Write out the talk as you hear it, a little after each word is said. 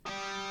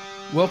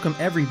Welcome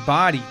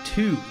everybody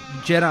to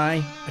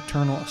Jedi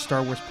Eternal, a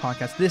Star Wars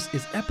podcast. This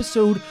is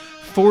episode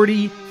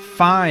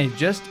 45,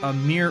 just a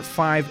mere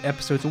 5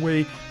 episodes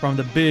away from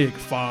the big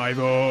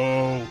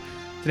 5-0.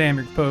 Today I'm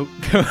your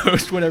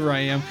co-host, whatever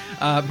I am,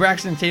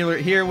 Braxton Taylor,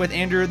 here with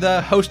Andrew,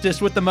 the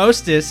hostess with the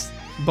mostest,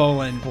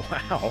 Boland.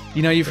 Wow.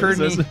 You know, you've heard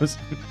me. Supposed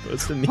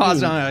to mean?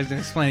 Pause on. I was going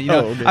to explain it. You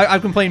know, okay.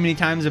 I've complained many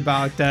times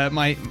about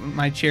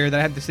my chair that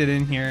I have to sit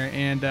in here,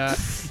 and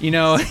you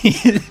know, he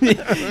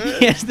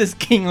has this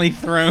kingly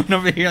throne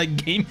over here, like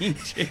gaming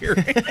chair.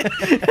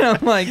 And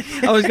I'm like,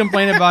 I was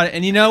complaining about it,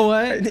 and you know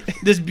what?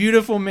 This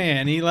beautiful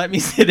man, he let me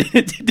sit in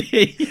it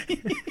today.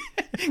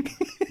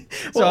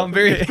 So I'm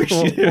very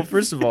appreciative. Well,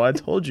 first of all, I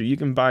told you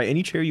can buy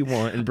any chair you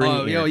want and bring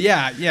it here.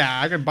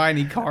 Yeah, I could buy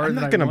any car. I'm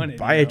not going to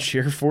buy a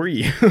chair for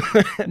you.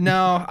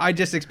 No, I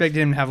just expected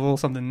him to have a little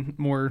something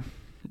more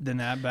than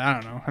that, but I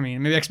don't know. I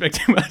mean, maybe I expect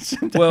too much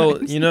sometimes.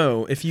 Well, you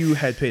know, if you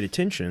had paid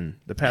attention,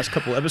 the past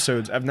couple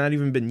episodes, I've not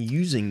even been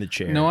using the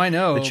chair. No, I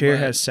know. The chair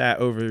has sat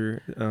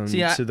over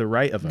to the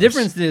right of us.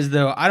 Difference is,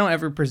 though, I don't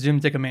ever presume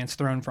to take a man's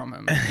throne from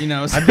him. You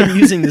know, so. I've been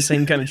using the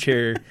same kind of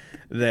chair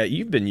that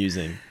you've been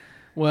using.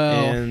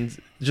 Well,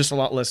 and just a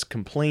lot less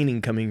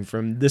complaining coming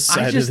from this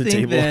side of the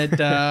table.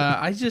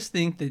 I just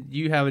think that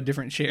you have a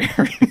different chair.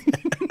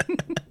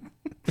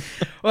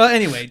 Well,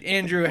 anyway,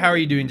 Andrew, how are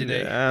you doing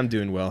today? I'm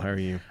doing well. How are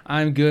you?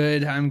 I'm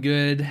good.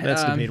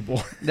 That's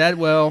debatable.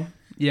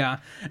 Yeah.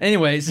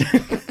 Anyways,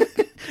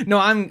 no,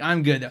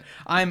 I'm good.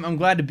 I'm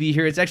glad to be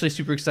here. It's actually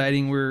super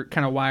exciting. We're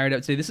kind of wired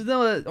up today. This is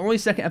the only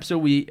second episode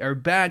we are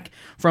back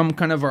from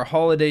kind of our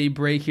holiday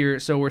break here,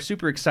 so we're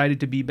super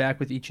excited to be back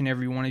with each and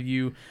every one of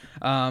you.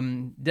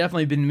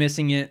 Definitely been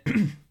missing it.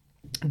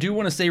 Do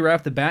want to say right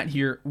off the bat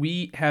here,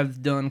 we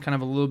have done kind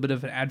of a little bit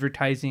of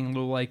advertising, a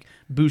little like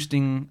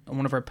boosting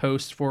one of our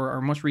posts for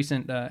our most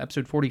recent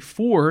episode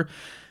 44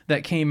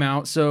 that came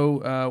out.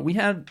 So we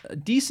had a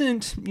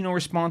decent,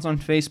 response on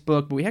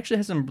Facebook, but we actually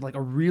had some like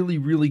a really,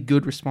 really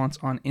good response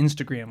on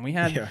Instagram. We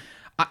had,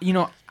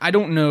 I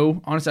don't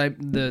know, honestly,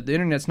 the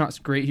internet's not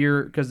great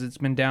here because it's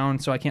been down,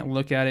 so I can't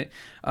look at it.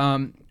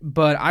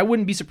 But I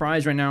wouldn't be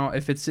surprised right now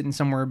if it's sitting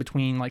somewhere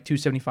between like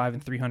 275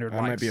 and 300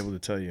 likes. I might be able to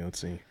tell you. Let's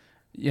see.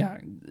 Yeah,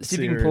 see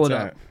if you can pull it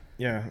up.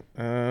 Yeah.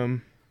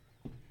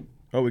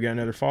 We got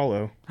another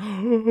follow.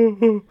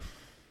 Oh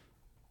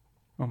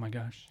my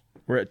gosh.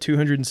 We're at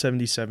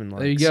 277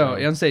 likes. There you go.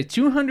 I'm saying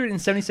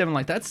 277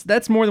 likes.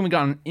 That's more than we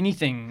got on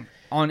anything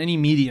on any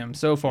medium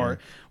so far,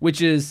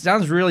 which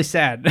sounds really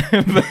sad,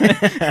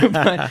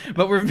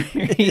 but we're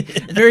very,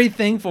 very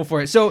thankful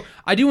for it. So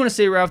I do want to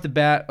say right off the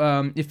bat,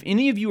 if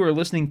any of you are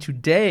listening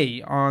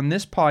today on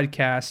this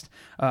podcast,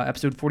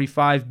 episode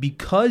 45,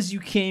 because you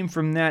came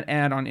from that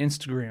ad on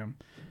Instagram,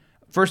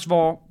 first of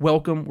all,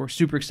 welcome. We're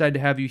super excited to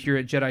have you here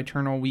at Jedi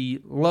Eternal. We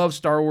love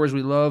Star Wars.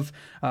 We love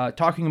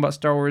talking about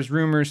Star Wars,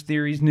 rumors,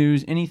 theories,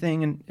 news,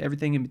 anything and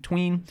everything in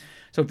between.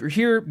 So if you're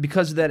here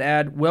because of that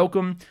ad,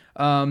 welcome.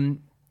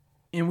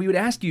 And we would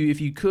ask you if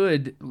you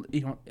could,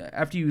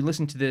 after you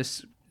listen to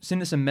this,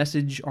 send us a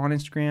message on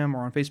Instagram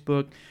or on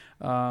Facebook,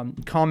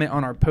 comment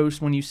on our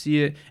post when you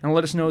see it, and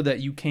let us know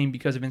that you came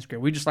because of Instagram.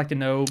 We just like to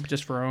know,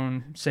 just for our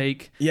own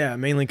sake. Yeah,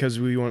 mainly because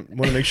we want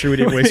to make sure we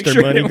didn't waste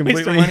our money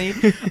completely.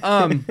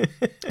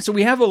 So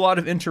we have a lot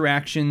of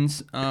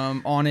interactions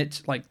on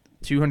it, like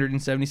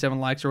 277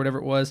 likes or whatever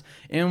it was,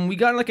 and we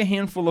got like a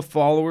handful of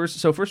followers.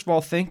 So first of all,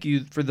 thank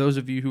you for those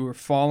of you who are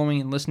following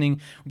and listening.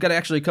 We got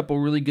actually a couple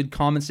really good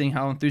comments saying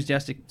how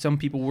enthusiastic some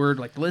people were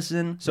to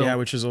listen. So yeah,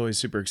 which is always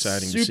super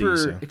exciting to see.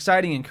 Super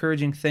exciting,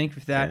 encouraging. Thank you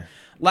for that. Yeah.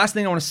 Last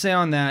thing I want to say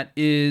on that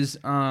is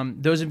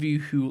those of you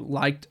who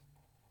liked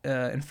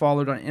and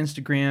followed on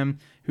Instagram,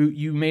 who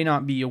you may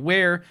not be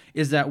aware,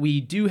 is that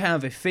we do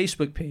have a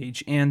Facebook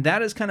page, and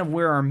that is kind of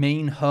where our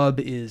main hub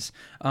is.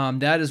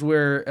 That is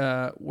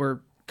where we're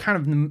kind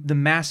of the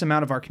mass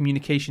amount of our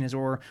communication is,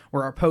 or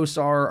where our posts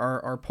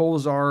are, our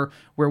polls are,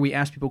 where we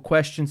ask people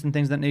questions and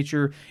things of that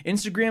nature.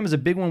 Instagram is a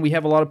big one. We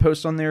have a lot of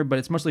posts on there, but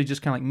it's mostly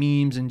just kind of like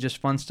memes and just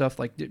fun stuff,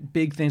 like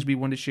big things we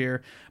want to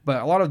share.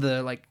 But a lot of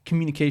the like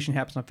communication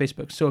happens on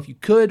Facebook. So if you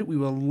could, we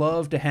would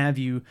love to have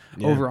you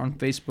over on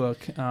Facebook.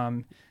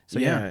 So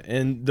yeah,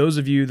 and those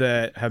of you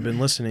that have been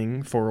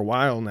listening for a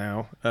while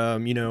now,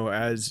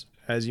 as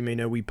you may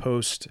know, we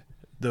post.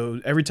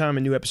 Though every time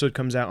a new episode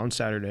comes out on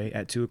Saturday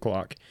at 2:00,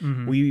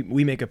 mm-hmm.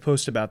 we make a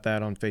post about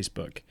that on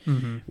Facebook.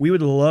 Mm-hmm. We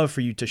would love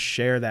for you to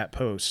share that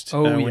post.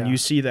 When you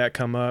see that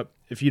come up,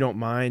 if you don't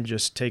mind,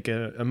 just take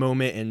a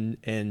moment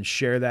and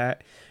share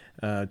that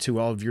to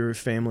all of your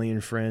family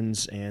and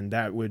friends, and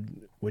that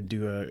would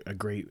do a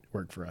great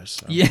work for us.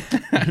 So. Yeah,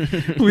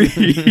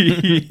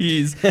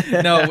 please.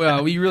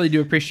 No, we really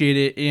do appreciate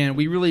it, and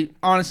we really,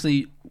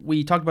 honestly,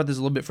 we talked about this a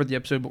little bit for the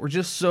episode, but we're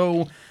just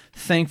so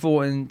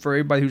thankful and for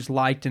everybody who's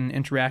liked and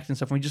interacted and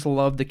stuff. We just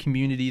love the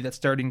community that's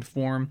starting to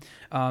form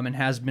and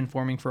has been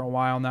forming for a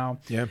while now.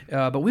 Yeah.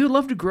 But we would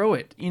love to grow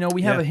it.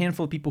 We have Yeah. a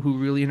handful of people who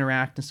really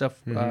interact and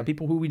stuff.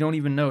 People who we don't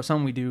even know.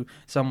 Some we do,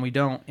 some we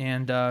don't.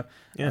 And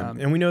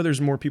and we know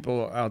there's more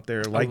people out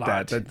there like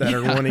lot. that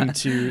are wanting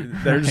to.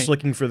 They're just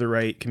looking for the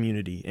right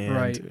community, and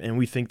Right. and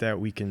we think that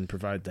we can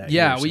provide that.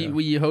 Yeah, here, so.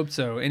 we hope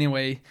so.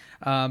 Anyway,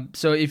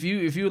 so if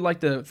you would like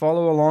to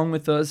follow along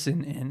with us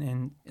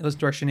and listen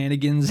to our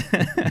shenanigans,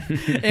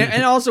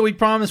 and also we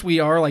promise we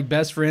are like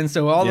best friends.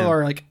 So all of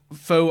our like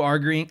faux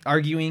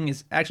arguing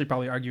is actually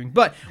probably arguing,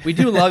 but we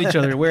do love each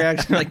other. We're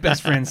actually like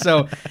best friends.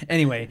 So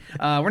anyway,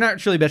 we're not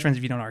truly best friends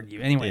if you don't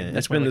argue. Anyway, Yeah,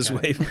 that's it's been what this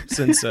way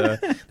since.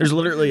 There's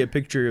literally a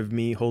picture of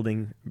me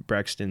holding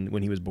Braxton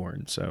when he was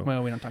born. So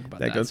Well, we don't talk about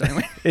that. goes. So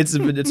anyway. It's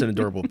an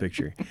adorable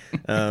picture.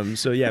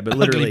 So yeah, but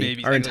Ugly literally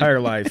babies, our ugly. entire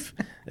life,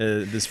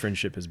 this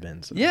friendship has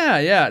been. So.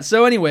 Yeah.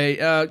 So anyway,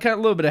 kind of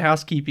a little bit of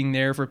housekeeping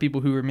there for people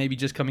who are maybe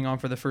just coming on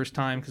for the first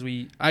time, because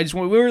we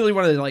really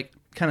wanted to like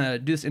kind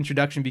of do this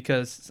introduction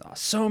because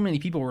so many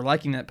people were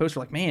liking that post.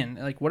 We're like, man,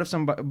 like what if a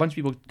bunch of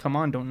people come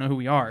on don't know who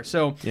we are?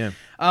 So Yeah.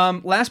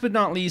 last but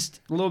not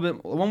least,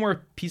 one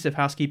more piece of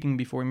housekeeping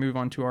before we move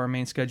on to our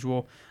main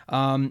schedule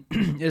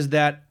is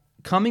that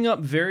coming up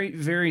very,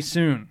 very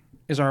soon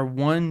is our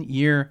 1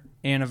 year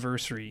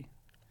anniversary.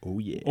 Oh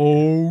yeah.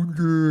 Oh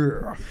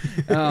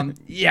yeah.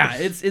 Yeah,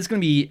 it's gonna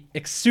be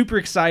super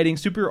exciting,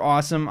 super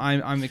awesome.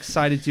 I'm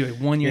excited to do a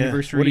 1 year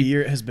anniversary. What a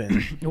year it has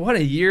been. What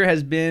a year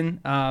has been.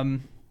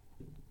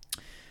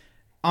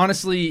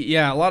 Honestly,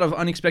 yeah, a lot of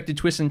unexpected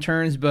twists and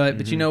turns,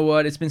 but you know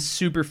what? It's been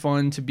super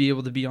fun to be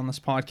able to be on this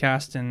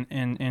podcast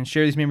and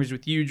share these memories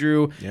with you,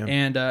 Drew, Yeah.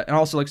 and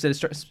also, like I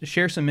said,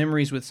 share some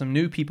memories with some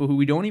new people who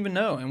we don't even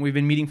know, and we've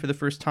been meeting for the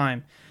first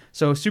time.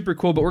 So super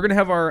cool. But we're gonna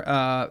have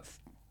our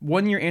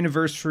 1 year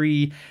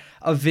anniversary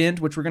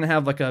event, which we're gonna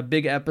have like a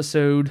big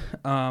episode,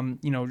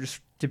 just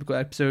typical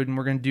episode, and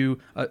we're gonna do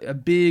a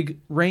big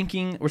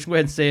ranking. We're just gonna go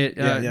ahead and say it.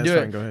 That's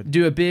fine. Go ahead.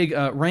 Do a big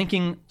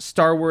ranking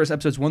Star Wars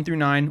episodes 1 through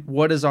 9.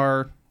 What is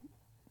our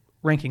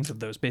rankings of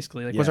those,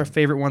 basically? Like, what's Yeah. our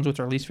favorite ones? What's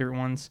our least favorite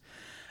ones?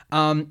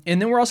 And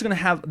then we're also gonna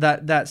have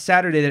that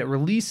Saturday that it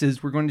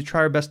releases. We're going to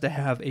try our best to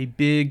have a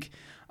big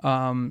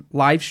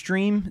live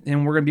stream,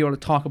 and we're gonna be able to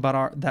talk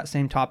about that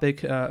same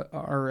topic,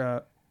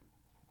 our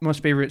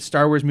most favorite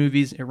Star Wars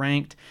movies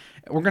ranked.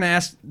 We're going to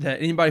ask that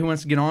anybody who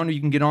wants to get on, you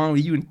can get on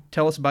with you and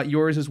tell us about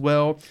yours as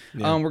well.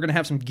 Yeah. We're going to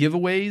have some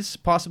giveaways,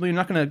 possibly. I'm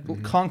not going to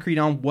concrete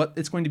on what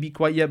it's going to be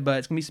quite yet, but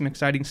it's going to be some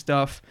exciting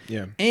stuff.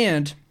 Yeah.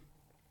 And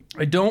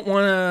I don't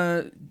want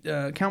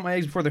to count my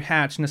eggs before they're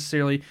hatched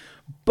necessarily,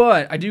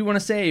 but I do want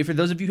to say, for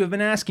those of you who have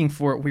been asking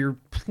for it, we're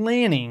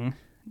planning,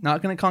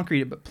 not going to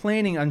concrete it, but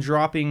planning on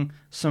dropping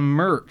some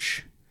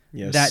merch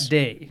Yes. that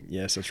day.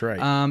 Yes, that's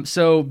right.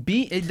 So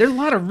there's a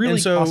lot of really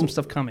so, awesome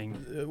stuff coming.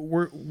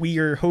 We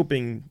are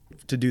hoping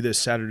to do this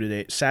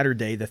Saturday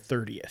the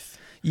 30th.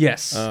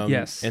 Yes,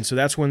 yes. And so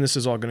that's when this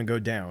is all going to go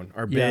down.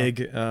 Our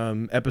big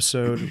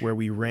episode where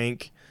we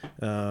rank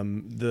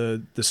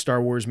the Star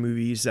Wars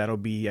movies. That'll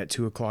be at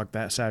 2:00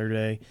 that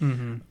Saturday.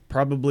 Mm-hmm.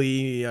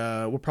 Probably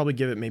we'll probably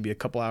give it maybe a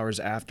couple hours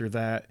after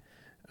that.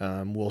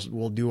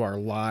 We'll do our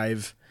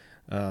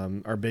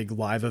big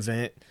live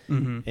event,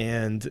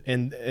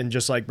 and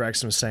just like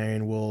Braxton was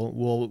saying,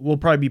 we'll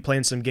probably be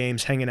playing some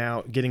games, hanging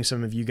out, getting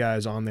some of you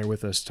guys on there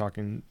with us,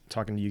 talking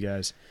to you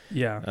guys.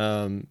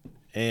 Yeah.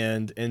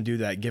 And do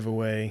that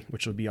giveaway,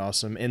 which will be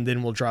awesome. And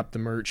then we'll drop the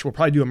merch. We'll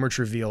probably do a merch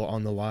reveal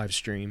on the live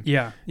stream.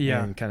 Yeah.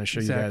 And kind of show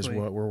you guys exactly.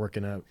 what we're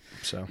working up.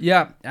 So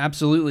Yeah,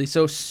 absolutely.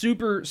 So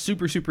super,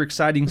 super, super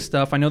exciting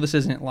stuff. I know this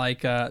isn't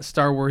like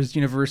Star Wars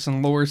universe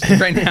and lore stuff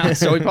right now,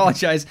 so we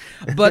apologize.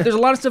 But there's a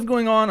lot of stuff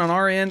going on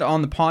our end,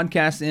 on the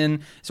podcast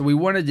end. So we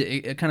wanted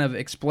to kind of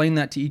explain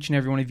that to each and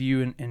every one of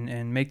you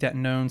and make that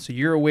known so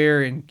you're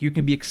aware and you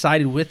can be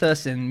excited with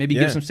us and maybe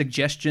give some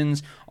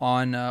suggestions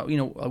on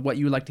what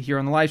you would like to hear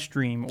on the live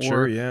stream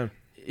or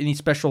any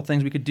special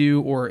things we could do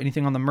or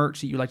anything on the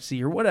merch that you'd like to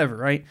see or whatever,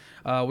 right?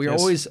 We are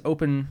always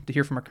open to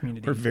hear from our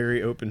community. we're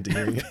very open to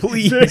hearing it.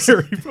 Please,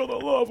 for the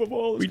love of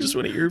all. we just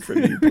want to hear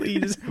from you.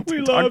 Please, We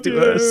talk love to you.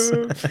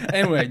 us.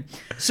 Anyway,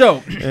 so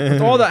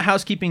with all that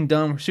housekeeping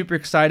done, we're super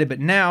excited. But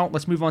now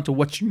let's move on to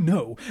what you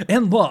know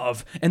and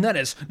love, and that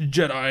is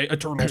Jedi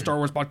Eternal Star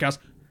Wars Podcast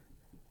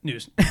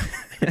news.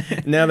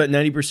 Now that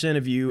 90%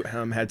 of you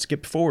had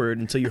skipped forward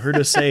until you heard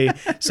us say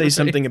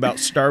something about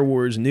Star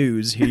Wars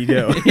news, here you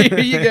go. Here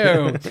you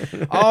go.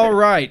 All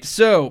right.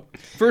 So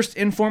first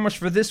and foremost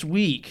for this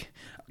week,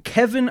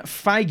 Kevin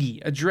Feige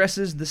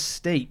addresses the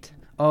state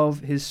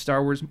of his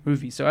Star Wars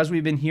movie. So as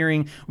we've been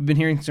hearing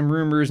some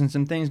rumors and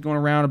some things going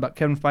around about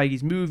Kevin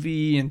Feige's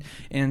movie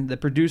and the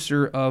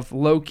producer of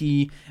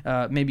Loki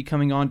maybe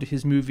coming on to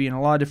his movie and a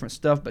lot of different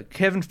stuff. But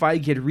Kevin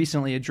Feige had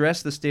recently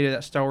addressed the state of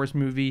that Star Wars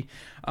movie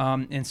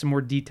and some more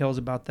details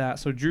about that.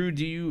 So Drew,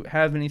 do you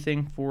have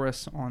anything for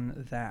us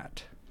on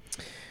that?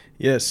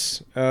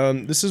 Yes.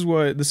 This is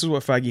what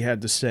Feige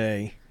had to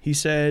say. He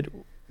said,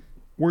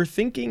 "We're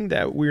thinking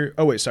that we're."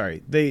 Oh wait,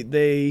 sorry.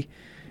 They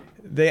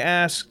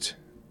asked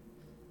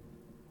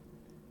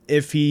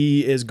if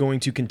he is going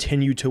to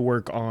continue to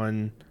work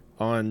on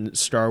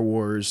Star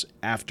Wars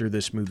after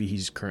this movie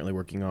he's currently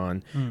working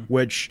on,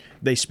 which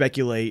they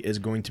speculate is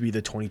going to be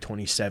the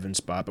 2027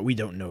 spot, but we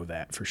don't know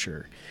that for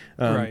sure.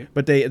 Right.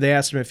 But they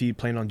asked him if he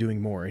planned on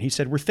doing more, and he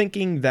said, "We're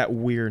thinking that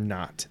we're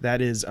not.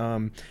 That is,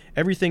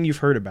 everything you've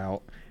heard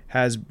about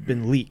has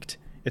been leaked.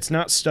 It's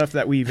not stuff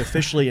that we've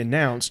officially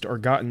announced or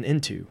gotten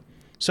into.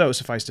 So,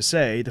 suffice to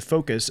say, the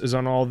focus is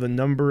on all the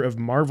number of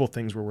Marvel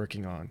things we're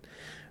working on.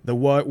 The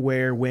what,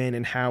 where, when,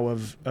 and how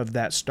of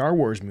that Star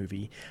Wars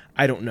movie,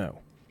 I don't know.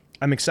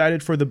 I'm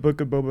excited for the Book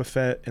of Boba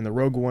Fett and the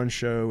Rogue One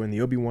show and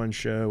the Obi-Wan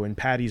show and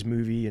Patty's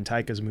movie and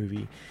Taika's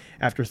movie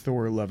after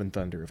Thor Love and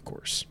Thunder, of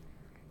course."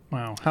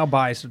 Wow, how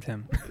biased of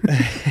him.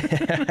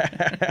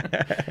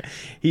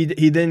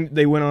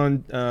 They went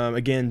on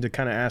again to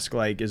kind of ask,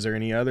 like, is there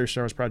any other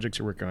Star Wars projects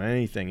you're working on,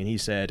 anything? And he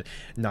said,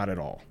 not at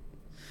all.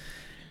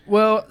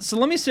 Well, so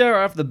let me say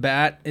right off the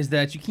bat is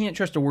that you can't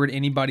trust a word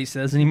anybody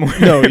says anymore.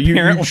 No,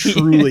 you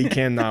truly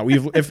cannot.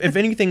 If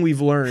anything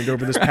we've learned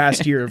over this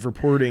past year of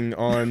reporting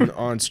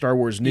on Star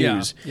Wars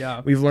news,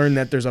 we've learned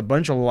that there's a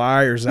bunch of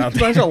liars out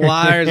there. A bunch of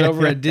liars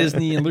over at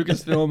Disney and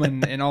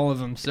Lucasfilm and all of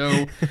them.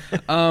 So,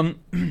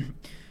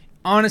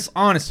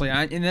 honestly,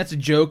 and that's a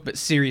joke, but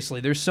seriously,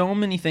 there's so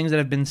many things that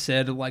have been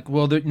said, like,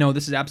 well, no,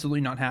 this is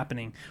absolutely not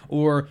happening,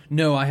 or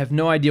no, I have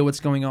no idea what's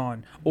going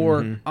on,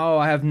 or oh,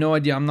 I have no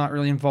idea, I'm not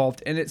really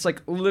involved, and it's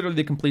like literally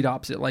the complete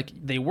opposite. Like,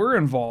 they were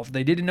involved,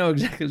 they didn't know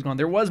exactly what was going on,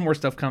 there was more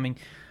stuff coming.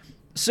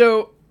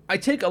 So I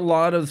take a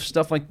lot of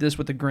stuff like this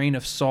with a grain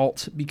of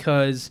salt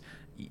because,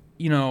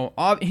 you know,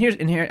 here at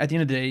the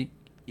end of the day,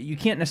 you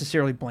can't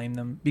necessarily blame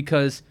them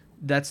because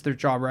that's their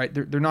job, right?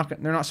 They're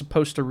not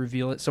supposed to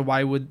reveal it. So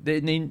why would they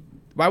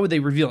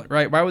reveal it,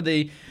 right? Why would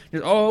they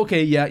just, oh,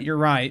 okay, yeah, you're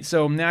right.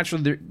 So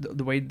naturally,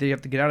 the way they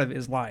have to get out of it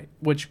is lie,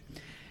 which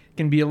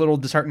can be a little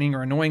disheartening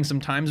or annoying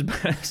sometimes,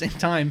 but at the same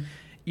time,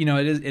 you know,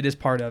 it is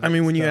part of it. I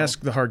mean, when you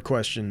ask the hard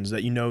questions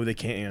that you know they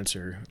can't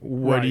answer,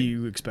 what do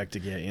you expect to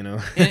get, you know?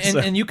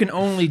 And you can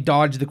only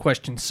dodge the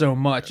question so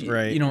much.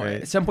 Right. You know,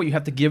 right. At some point you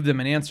have to give them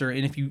an answer,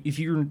 and if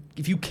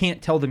you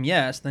can't tell them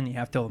yes, then you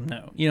have to tell them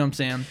no. You know what I'm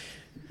saying?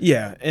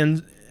 Yeah,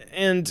 and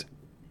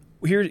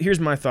here's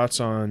my thoughts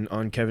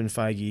on Kevin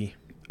Feige.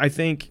 I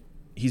think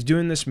he's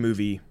doing this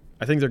movie.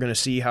 I think they're going to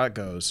see how it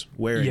goes,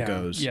 where it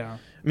goes. Yeah.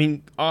 I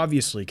mean,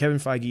 obviously, Kevin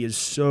Feige is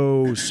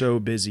so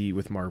busy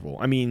with Marvel.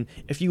 I mean,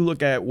 if you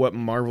look at what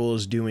Marvel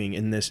is doing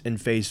in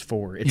Phase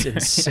 4, it's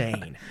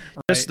insane.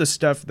 Right. Just the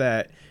stuff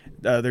that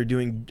they're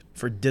doing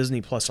for Disney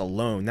Plus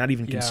alone, not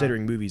even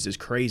considering movies, is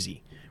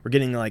crazy. We're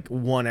getting like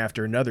one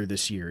after another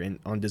this year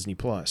on Disney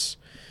Plus,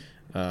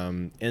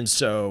 and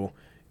so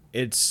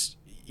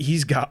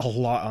he's got a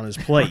lot on his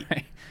plate.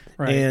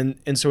 Right.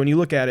 And so when you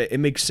look at it, it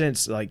makes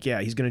sense. Like,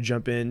 yeah, he's going to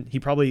jump in. He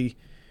probably,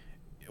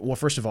 well,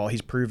 first of all,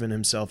 he's proven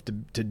himself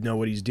to know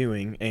what he's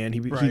doing, and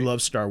he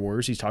loves Star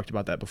Wars. He's talked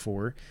about that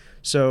before.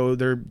 So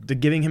they're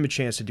giving him a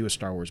chance to do a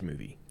Star Wars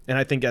movie. And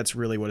I think that's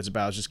really what it's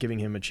about, is just giving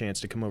him a chance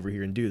to come over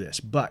here and do this.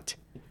 But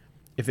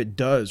if it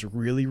does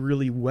really,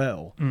 really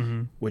well,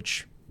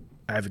 which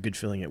I have a good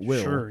feeling it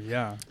will. Sure,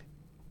 yeah.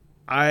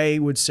 I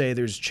would say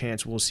there's a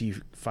chance we'll see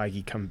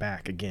Feige come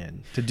back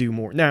again to do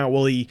more. Now,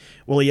 will he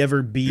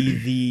ever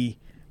be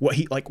what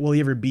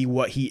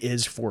he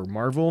is for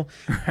Marvel?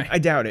 Right. I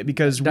doubt it,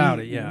 because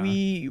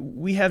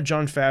we have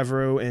Jon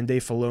Favreau and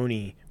Dave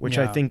Filoni, which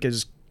I think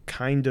is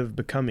kind of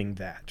becoming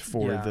that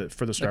for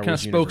the Star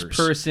Wars universe.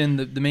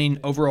 Spokesperson, the main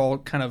overall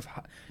kind of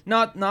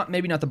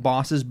maybe not the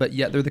bosses, but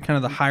yet they're the kind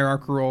of the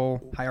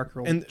hierarchical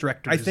and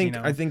directors.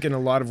 I think in a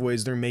lot of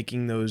ways they're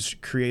making those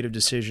creative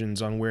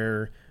decisions on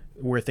where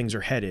things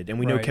are headed, and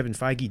we know Kevin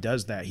Feige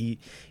does that.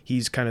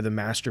 He's kind of the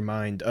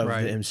mastermind of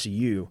the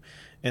MCU,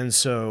 and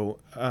so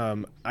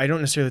I don't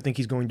necessarily think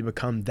he's going to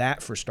become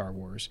that for Star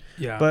Wars.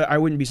 Yeah. But I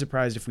wouldn't be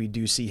surprised if we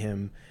do see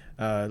him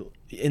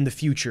in the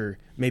future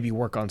maybe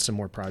work on some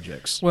more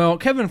projects. Well,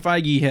 Kevin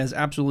Feige has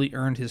absolutely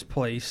earned his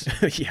place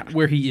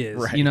where he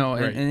is. Right, you know,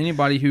 and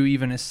anybody who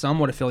even is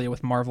somewhat affiliated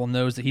with Marvel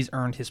knows that he's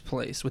earned his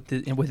place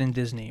within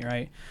Disney,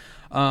 right?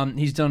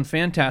 He's done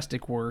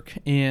fantastic work,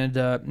 and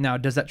now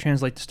does that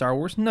translate to Star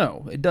Wars?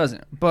 No, it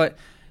doesn't. But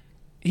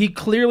he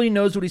clearly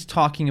knows what he's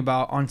talking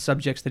about on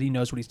subjects that he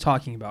knows what he's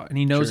talking about, and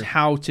he knows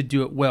how to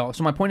do it well.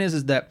 So my point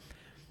is that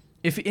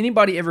if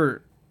anybody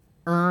ever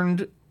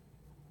earned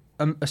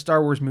a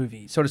Star Wars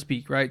movie, so to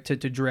speak, right, to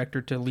direct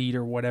or to lead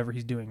or whatever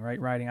he's doing, right,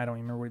 writing, I don't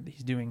even remember what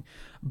he's doing,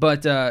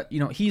 but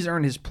he's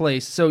earned his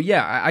place. So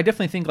yeah, I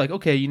definitely think, like,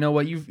 okay, you know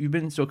what, you've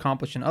been so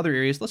accomplished in other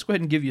areas, let's go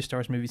ahead and give you a Star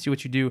Wars movie, see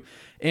what you do.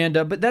 And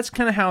but that's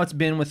kind of how it's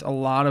been with a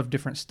lot of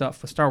different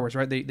stuff with Star Wars,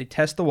 right? They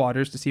test the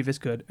waters to see if it's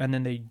good, and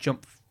then they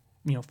jump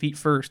feet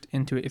first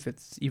into it if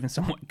it's even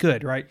somewhat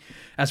good, right?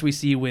 As we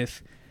see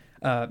with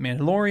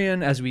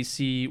Mandalorian, as we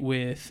see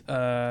with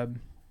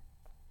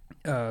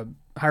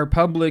High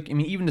Republic, I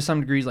mean, even to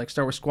some degrees, like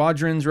Star Wars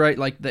Squadrons, right?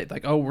 Like,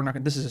 oh, we're not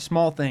gonna, this is a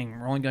small thing.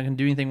 We're only going to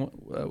do anything,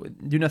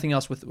 do nothing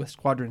else with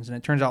Squadrons. And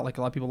it turns out like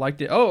a lot of people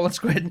liked it. Oh, let's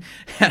go ahead and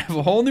have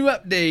a whole new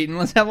update and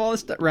let's have all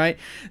this stuff, right?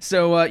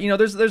 So,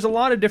 there's a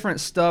lot of different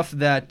stuff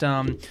that,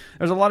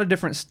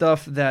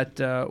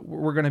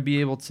 we're going to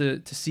be able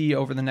to see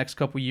over the next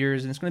couple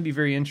years. And it's going to be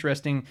very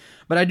interesting.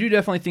 But I do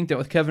definitely think that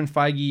with Kevin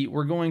Feige,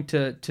 we're going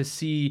to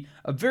see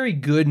a very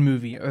good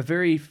movie, a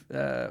very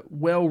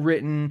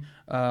well-written,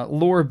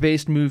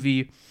 lore-based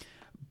movie,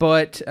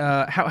 but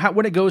how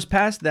when it goes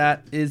past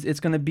that is it's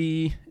going to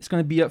be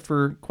up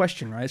for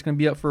question, right? It's going to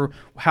be up for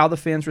how the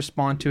fans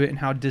respond to it and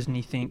how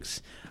Disney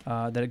thinks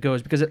that it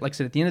goes. Because, like I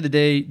said, at the end of the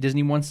day,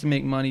 Disney wants to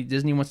make money,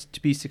 Disney wants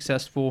to be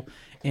successful,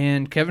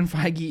 and Kevin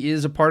Feige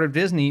is a part of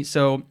Disney.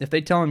 So if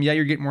they tell him, yeah,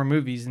 you're getting more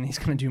movies, then he's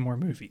going to do more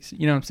movies.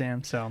 You know what I'm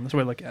saying? So that's the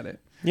way I look at it.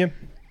 Yeah,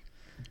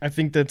 I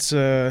think that's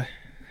a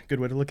good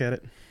way to look at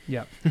it.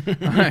 Yeah.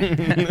 All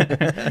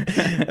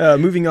right.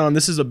 Moving on,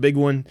 this is a big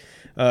one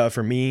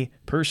for me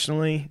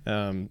personally.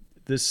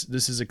 This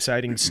is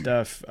exciting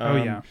stuff.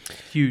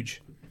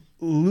 Huge.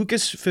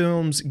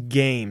 Lucasfilm's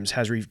Games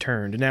has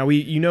returned. Now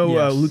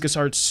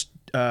LucasArts.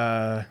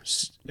 I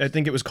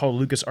think it was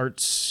called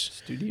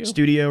LucasArts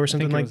Studio or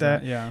something like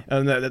that. Yeah.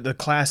 The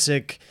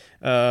classic,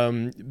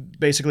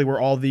 basically where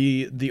all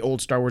the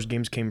old Star Wars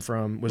games came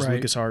from was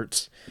right.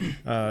 LucasArts.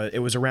 It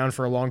was around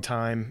for a long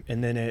time,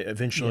 and then it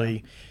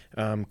eventually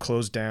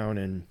closed down,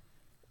 and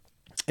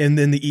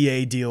then the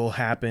EA deal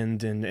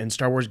happened, and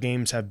Star Wars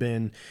games have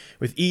been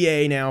with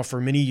EA now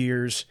for many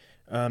years,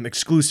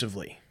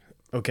 exclusively.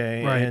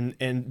 Okay, right.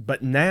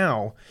 But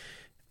now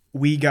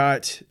we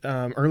got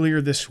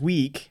earlier this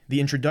week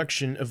the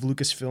introduction of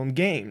Lucasfilm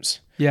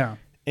Games. Yeah,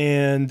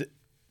 and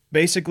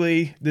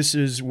basically this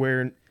is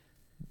where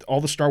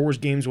all the Star Wars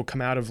games will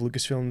come out of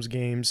Lucasfilm's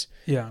Games.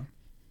 Yeah.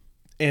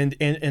 And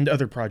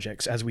other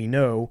projects, as we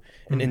know,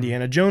 an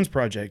Indiana Jones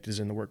project is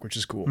in the work, which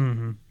is cool.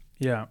 Mm-hmm.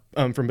 Yeah.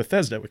 From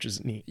Bethesda, which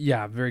is neat.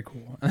 Yeah, very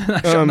cool.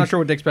 I'm not sure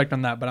what to expect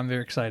on that, but I'm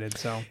very excited.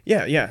 So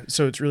yeah.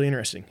 So it's really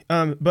interesting.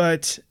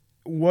 But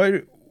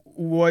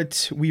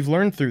what we've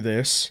learned through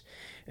this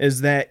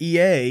is that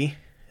EA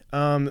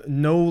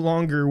no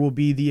longer will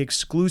be the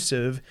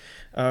exclusive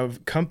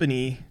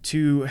company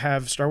to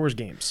have Star Wars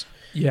games.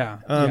 Yeah.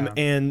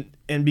 And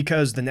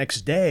because the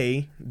next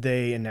day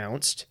they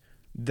announced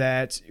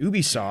that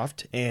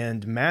Ubisoft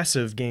and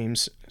Massive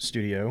Games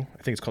Studio,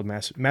 I think it's called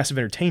Massive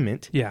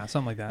Entertainment. Yeah,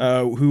 something like that.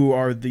 Who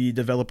are the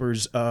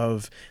developers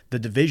of The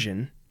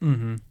Division.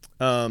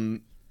 Mm-hmm.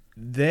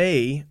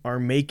 They are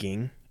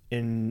making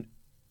I'm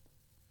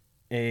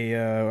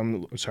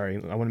sorry,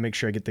 I want to make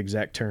sure I get the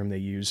exact term they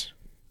use.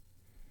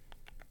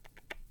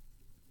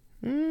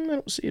 I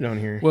don't see it on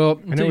here.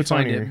 Well, I know it's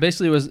on here.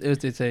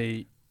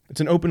 Basically, it's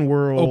an open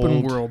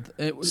world.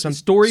 It was some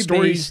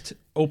story-based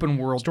open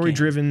world,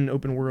 story-driven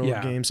open world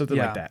game, something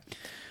like that.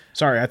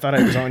 Sorry, I thought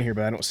I was on here,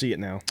 but I don't see it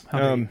now.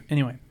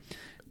 Anyway.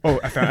 Oh,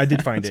 I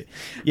did find it.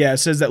 Yeah, it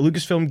says that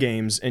Lucasfilm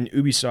Games and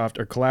Ubisoft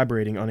are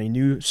collaborating on a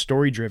new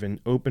story-driven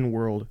open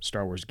world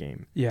Star Wars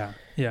game. Yeah.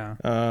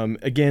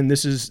 Again,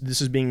 this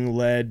is being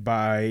led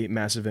by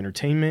Massive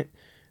Entertainment,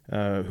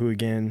 who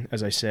again,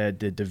 as I said,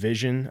 did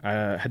Division.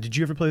 Did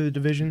you ever play The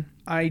Division?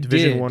 I did.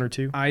 Division 1 or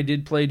 2? I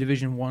did play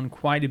Division 1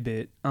 quite a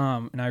bit,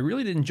 and I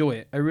really did enjoy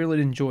it.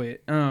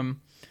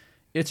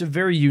 It's a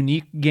very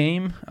unique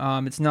game.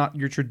 It's not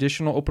your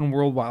traditional open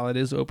world, while it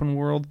is open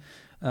world.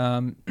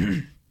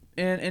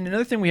 And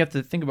another thing we have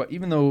to think about,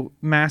 even though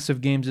Massive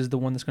Games is the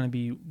one that's going to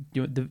be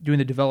doing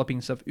the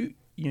developing stuff,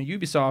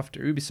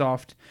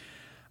 Ubisoft,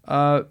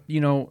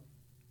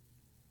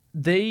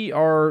 they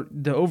are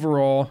the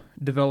overall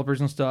developers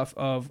and stuff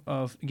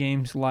of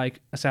games like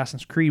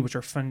Assassin's Creed, which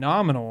are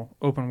phenomenal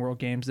open world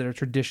games that are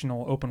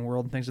traditional open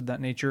world and things of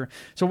that nature.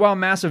 So while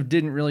Massive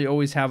didn't really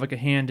always have like a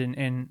hand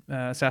in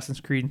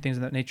Assassin's Creed and things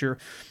of that nature,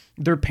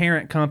 their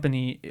parent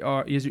company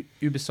is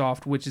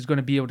Ubisoft, which is going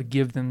to be able to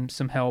give them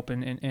some help,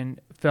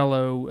 and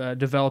fellow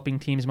developing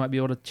teams might be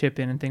able to chip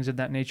in and things of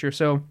that nature.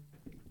 So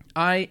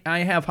I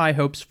have high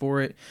hopes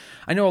for it.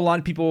 I know a lot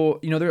of people,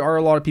 there are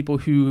a lot of people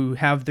who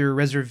have their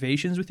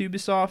reservations with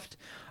Ubisoft.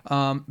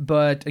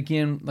 But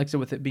again, like I said,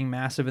 with it being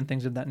Massive and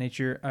things of that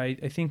nature, I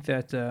think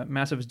that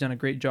Massive has done a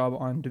great job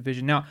on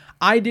Division. Now,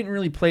 I didn't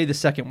really play the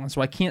second one,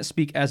 so I can't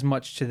speak as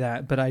much to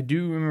that, but I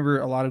do remember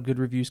a lot of good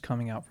reviews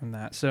coming out from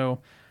that.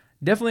 So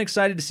definitely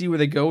excited to see where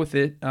they go with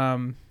it.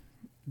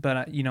 But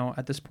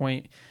at this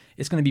point,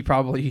 it's going to be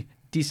probably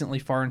decently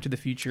far into the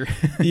future.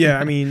 Yeah,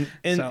 I mean,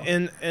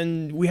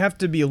 and we have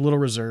to be a little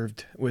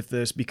reserved with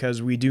this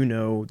because we do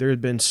know there have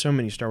been so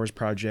many Star Wars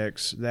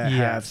projects that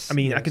have. I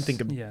mean, I can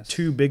think of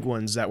two big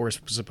ones that were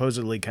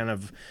supposedly kind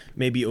of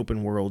maybe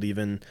open world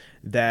even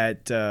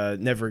that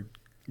never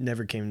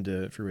came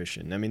to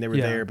fruition. I mean, they were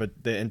there, but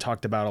and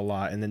talked about a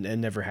lot, and then it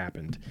never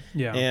happened.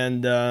 Yeah,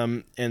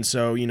 and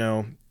so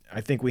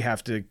I think we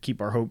have to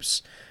keep our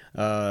hopes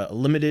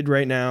limited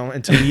right now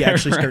until we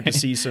actually start to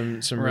see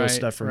some real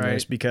stuff from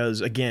this, because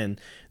again,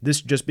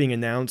 this just being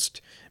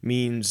announced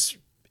means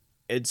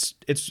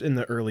it's in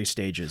the early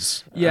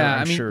stages. Yeah,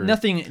 I'm I mean, sure.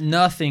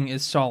 nothing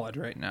is solid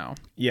right now.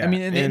 Yeah, I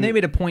mean, and they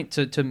made a point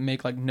to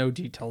make like no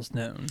details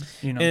known.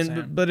 You know, what I'm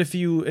saying? But if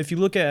you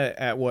look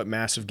at what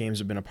massive games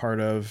have been a part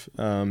of,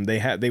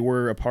 they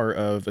were a part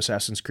of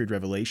Assassin's Creed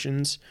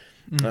Revelations.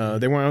 Mm-hmm.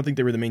 They weren't. I don't think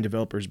they were the main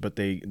developers, but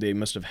they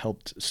must have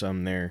helped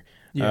some there.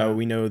 Yeah.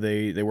 We know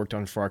they worked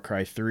on Far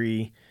Cry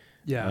 3.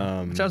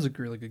 Yeah, which was a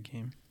really good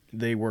game.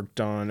 They worked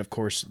on, of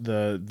course,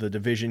 the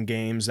Division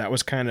games. That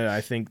was kind of,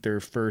 I think, their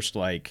first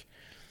like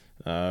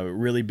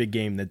really big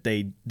game that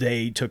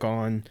they took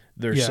on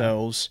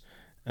themselves.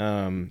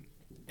 And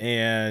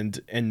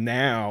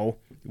now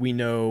we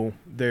know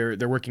they're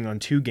working on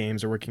 2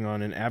 games. They're working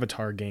on an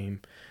Avatar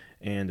game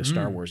and a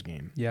Star Wars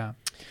game. Yeah.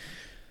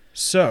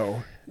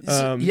 So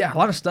yeah, a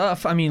lot of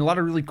stuff. I mean, a lot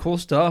of really cool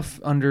stuff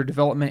under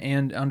development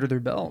and under their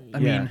belt. I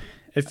mean,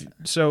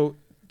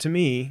 to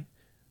me,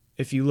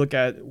 if you look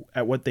at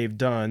what they've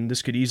done,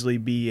 this could easily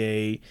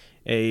be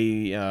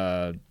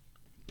a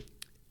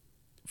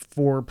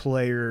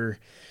 4-player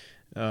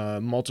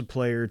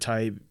multiplayer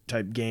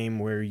type game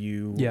where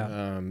you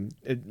kind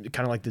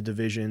of like the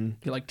Division.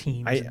 You like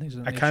teams.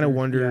 I kind of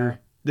wonder.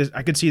 This,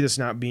 I could see this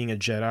not being a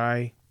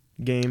Jedi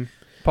game.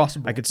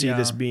 Possible. I could see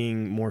this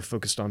being more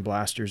focused on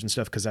blasters and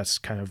stuff because that's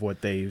kind of what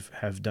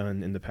have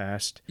done in the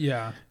past.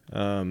 Yeah.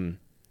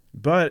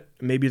 But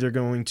maybe they're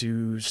going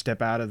to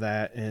step out of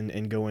that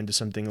and go into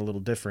something a little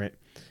different.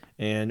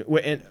 And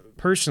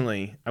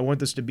personally, I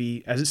want this to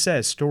be, as it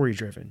says, story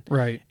driven.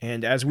 Right.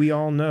 And as we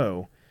all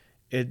know,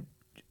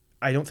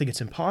 I don't think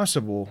it's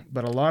impossible,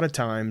 but a lot of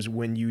times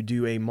when you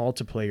do a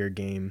multiplayer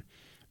game,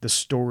 the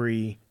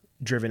story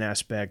driven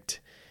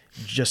aspect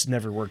just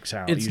never works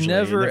out. It's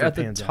never at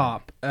the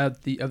top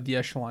of the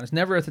echelon. It's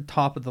never at the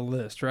top of the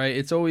list, right?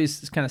 It's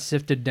always kind of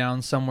sifted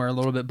down somewhere a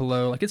little bit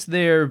below. Like it's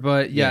there,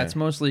 but it's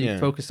mostly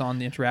focused on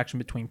the interaction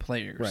between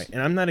players. Right.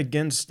 And I'm not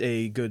against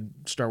a good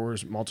Star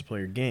Wars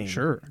multiplayer game.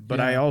 Sure. But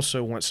I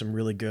also want some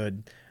really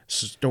good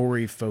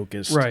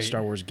story-focused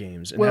Star Wars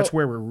games. And that's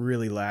where we're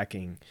really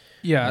lacking.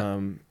 Yeah.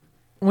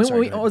 I was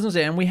gonna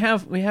say, and we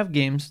have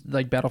games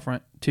like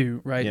Battlefront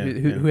 2, right?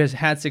 Who has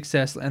had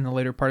success in the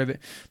later part of it,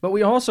 but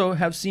we also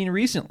have seen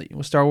recently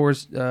with Star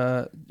Wars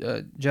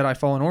Jedi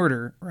Fallen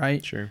Order,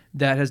 right? Sure.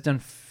 That has done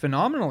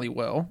phenomenally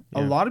well.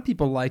 Yeah. A lot of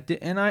people liked it,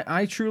 and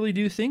I truly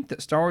do think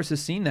that Star Wars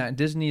has seen that, and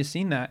Disney has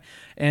seen that,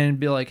 and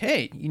be like,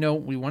 hey,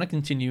 we want to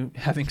continue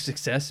having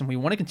success, and we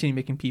want to continue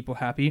making people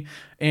happy,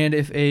 and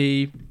if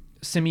a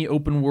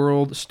semi-open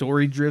world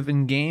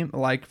story-driven game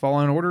like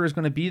Fallen Order is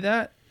going to be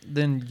that,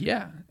 then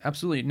yeah,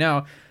 absolutely.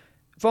 Now,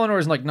 Fallen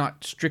Order is like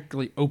not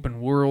strictly open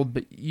world,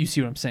 but you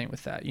see what I'm saying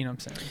with that. You know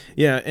what I'm saying?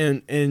 Yeah,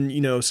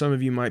 and some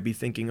of you might be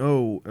thinking,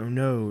 oh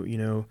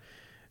no,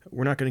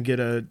 we're not going to get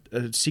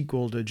a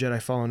sequel to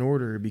Jedi Fallen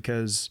Order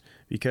because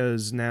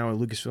now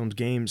Lucasfilm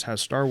Games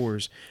has Star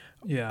Wars.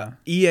 Yeah.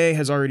 EA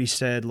has already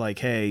said like,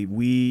 hey,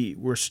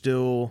 we're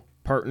still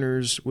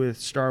partners with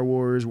Star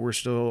Wars.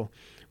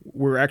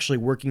 We're actually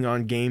working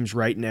on games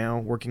right now,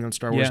 working on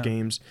Star Wars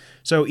games.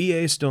 So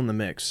EA is still in the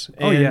mix.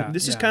 And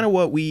this is kind of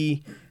what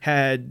we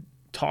had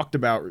talked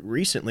about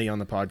recently on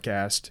the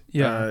podcast.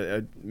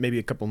 Maybe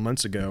a couple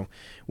months ago.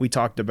 We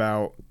talked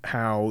about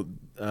how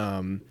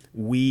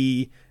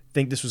we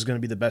think this was going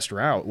to be the best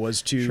route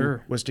was to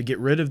get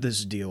rid of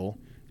this deal,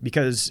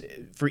 because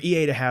for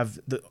EA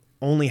to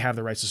only have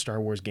the rights to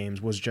Star Wars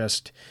games was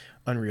just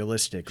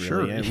unrealistic, really.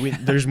 Sure. And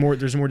there's more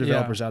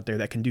developers out there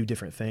that can do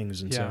different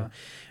things, and so.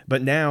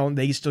 But now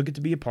they still get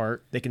to be a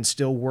part. They can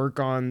still work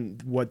on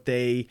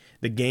the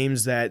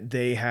games that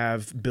they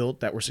have built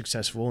that were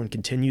successful and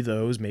continue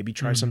those. Maybe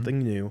try something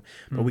new.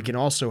 But we can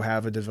also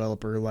have a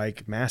developer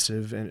like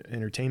Massive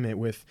Entertainment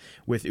with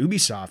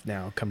Ubisoft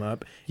now come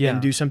up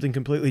and do something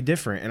completely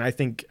different. And I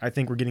think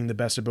we're getting the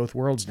best of both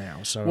worlds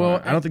now.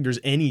 So I don't think there's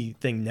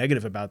anything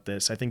negative about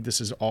this. I think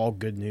this is all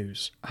good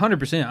news.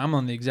 100%. I'm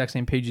on the exact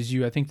same page as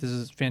you. I think this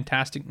is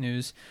fantastic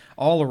news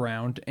all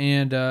around.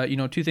 And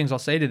two things I'll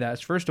say to that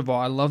is, first of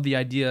all, I love the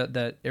idea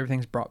that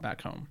everything's brought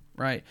back home,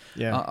 right?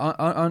 Yeah.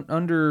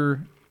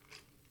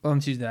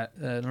 Let's use that.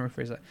 Let me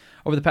rephrase that.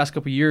 Over the past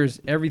couple of years,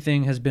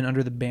 everything has been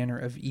under the banner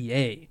of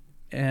EA,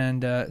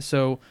 and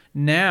so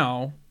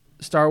now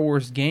Star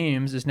Wars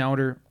Games is now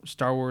under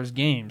Star Wars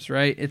Games,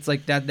 right? It's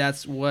like that.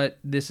 That's what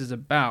this is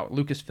about.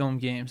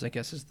 Lucasfilm Games, I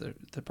guess, is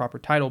the proper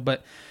title,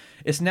 but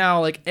it's now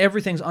like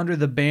everything's under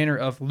the banner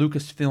of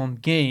Lucasfilm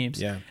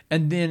Games,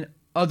 and then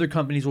other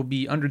companies will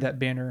be under that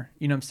banner.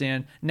 You know what I'm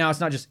saying? Now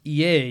it's not just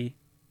EA.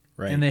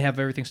 Right. And they have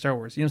everything Star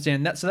Wars. You know what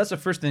I'm saying? So that's the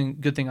first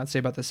good thing I'd say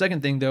about the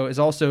second thing, though, is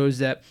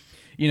that,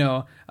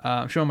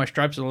 I'm showing my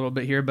stripes a little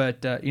bit here, but,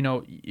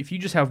 if you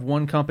just have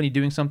one company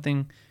doing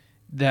something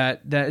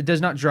that it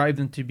does not drive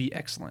them to be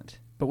excellent.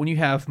 But when you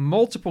have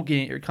multiple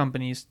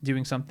companies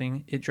doing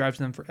something, it drives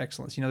them for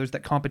excellence. There's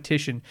that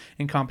competition,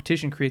 and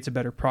competition creates a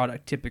better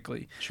product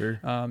typically. Sure.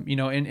 And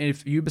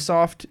if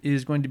Ubisoft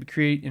is going to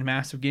create, in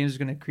Massive Games is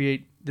going to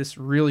create this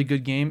really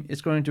good game, it's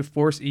going to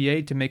force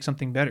EA to make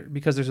something better,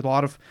 because there's a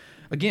lot of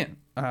again,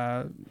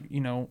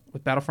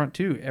 with Battlefront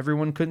 2,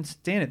 everyone couldn't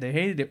stand it. They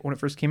hated it when it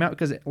first came out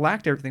because it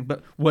lacked everything.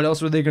 But what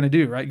else were they going to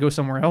do, right? Go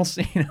somewhere else,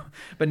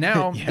 But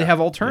now they have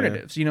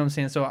alternatives, you know what I'm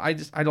saying? So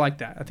I like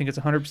that. I think it's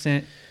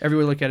 100%. Every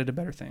way look at it, a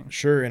better thing.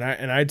 Sure,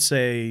 and I'd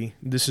say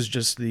this is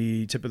just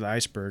the tip of the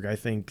iceberg. I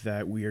think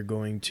that we are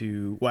going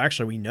to. Well,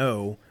 actually, we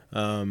know.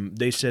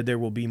 They said there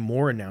will be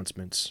more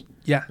announcements.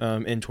 Yeah.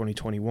 In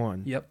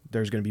 2021. Yep.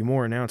 There's going to be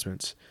more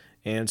announcements.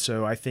 And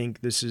so I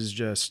think this is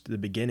just the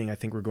beginning. I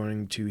think we're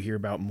going to hear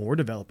about more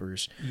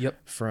developers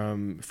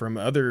from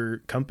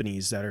other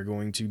companies that are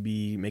going to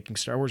be making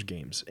Star Wars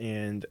games.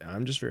 And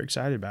I'm just very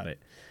excited about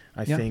it.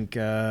 I think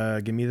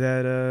give me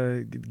that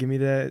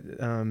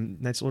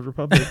Knights of the Old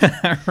Republic.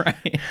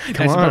 Right.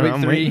 Come on,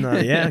 I'm waiting.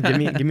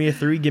 Give me a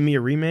 3, give me a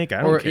remake.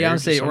 I don't care. Yeah, I'm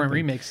saying or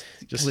remakes.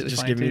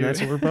 Just give me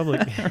Knights of the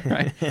Republic.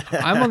 Right.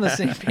 I'm on the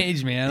same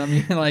page, man. I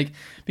mean, like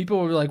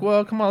people were like,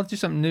 "Well, come on, let's do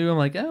something new." I'm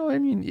like, "Oh, I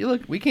mean,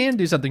 look, we can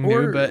do something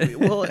new, but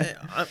well,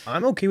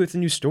 I'm okay with the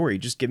new story.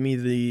 Just give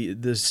me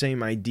the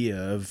same idea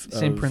of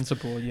same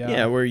principle,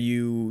 yeah, where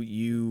you're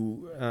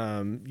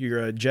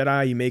a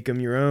Jedi, you make him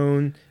your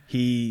own.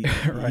 He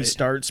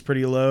starts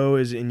pretty low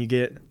and you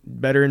get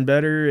better and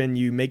better and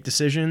you make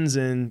decisions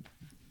and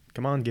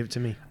come on, give it to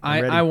me.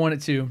 I want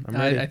it to. I'm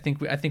ready. I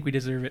think we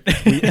deserve it.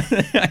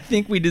 I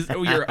think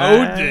we're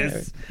owed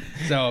this.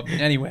 So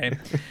anyway,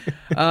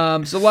 so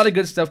a lot of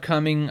good stuff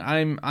coming.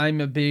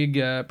 I'm a big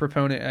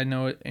proponent. I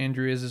know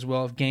Andrew is as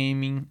well of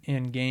gaming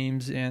and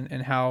games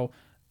and how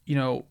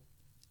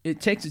it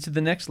takes it to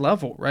the next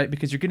level, right?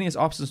 Because you're getting this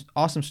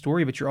awesome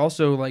story, but you're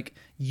also like,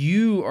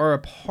 you are a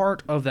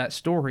part of that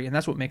story. And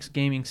that's what makes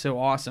gaming so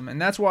awesome. And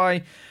that's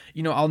why,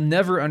 I'll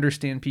never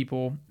understand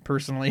people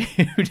personally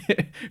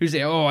who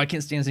say, oh, I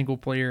can't stand single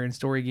player and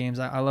story games.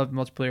 I love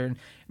multiplayer, and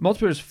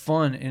multiplayer is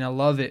fun and I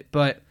love it.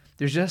 But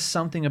there's just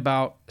something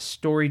about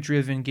story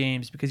driven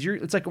games because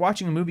it's like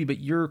watching a movie, but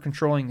you're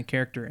controlling the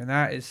character. And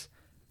that is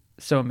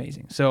so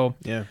amazing. So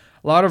yeah.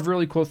 A lot of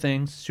really cool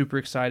things. Super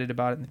excited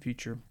about it in the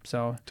future.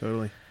 So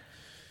totally.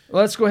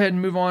 Let's go ahead and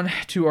move on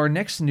to our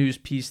next news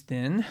piece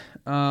then.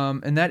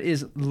 And that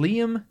is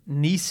Liam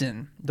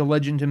Neeson. The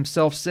legend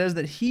himself says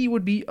that he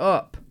would be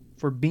up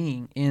for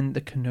being in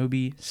the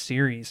Kenobi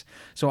series.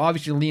 So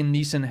obviously Liam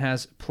Neeson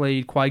has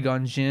played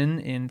Qui-Gon Jinn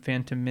in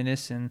Phantom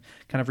Menace and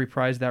kind of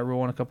reprised that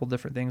role in a couple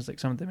different things, like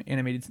some of the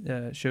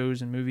animated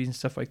shows and movies and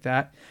stuff like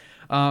that.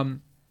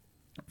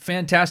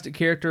 Fantastic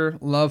character,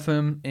 love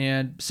him,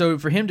 and so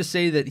for him to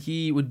say that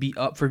he would be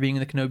up for being in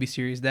the Kenobi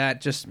series,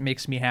 that just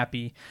makes me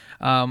happy.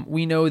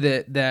 We know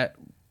that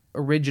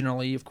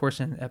originally, of course,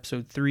 in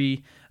Episode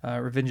 3,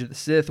 Revenge of the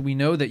Sith, we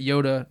know that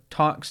Yoda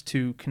talks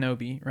to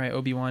Kenobi, right,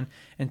 Obi-Wan,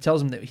 and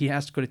tells him that he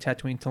has to go to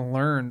Tatooine to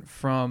learn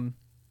from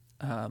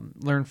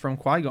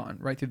Qui-Gon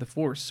right through the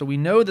Force. So we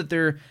know that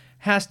there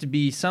has to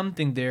be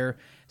something there.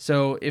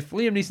 So if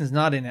Liam Neeson's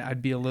not in it,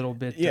 I'd be a little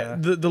bit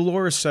the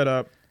lore is set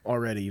up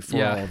already for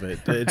all of it.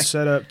 It's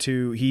set up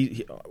to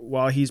he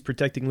while he's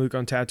protecting Luke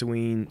on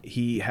Tatooine,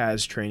 he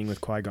has training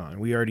with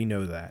Qui-Gon. We already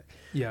know that.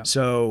 Yeah.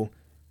 So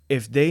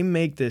if they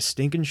make this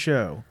stinking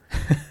show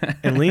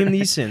and Liam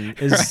Neeson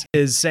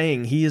is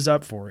saying he is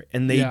up for it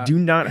and they do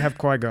not have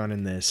Qui-Gon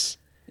in this,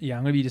 I'm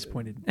going to be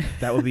disappointed.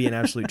 That would be an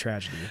absolute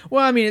tragedy.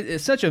 Well, I mean,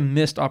 it's such a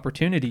missed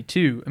opportunity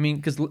too. I mean,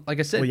 because like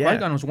I said,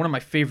 Qui-Gon was one of my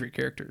favorite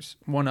characters.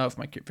 One of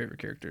my favorite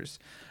characters.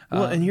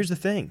 Well, and here's the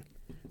thing.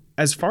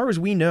 As far as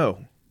we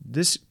know,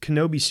 this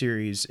Kenobi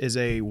series is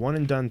a one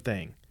and done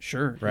thing.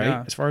 Sure. Right?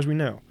 Yeah. As far as we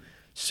know.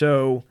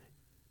 So,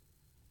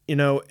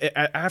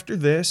 after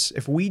this,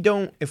 if we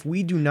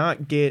do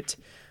not get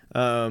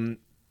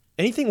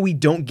anything we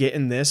don't get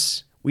in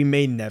this, we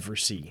may never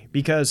see,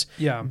 because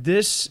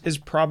this is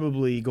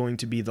probably going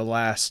to be the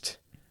last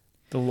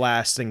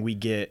thing we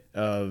get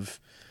of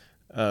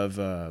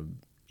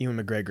Ewan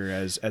McGregor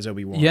as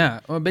Obi-Wan. Yeah,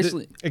 well,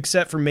 basically,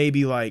 except for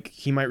maybe like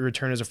he might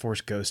return as a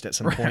Force ghost at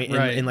some point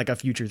in like a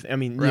future. I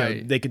mean,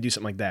 they could do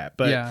something like that.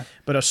 But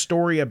but a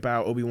story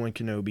about Obi-Wan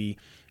Kenobi,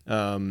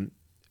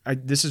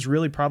 this is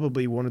really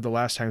probably one of the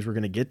last times we're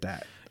going to get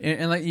that.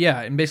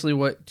 And basically,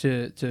 what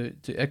to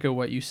echo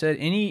what you said,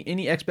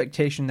 any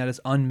expectation that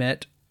is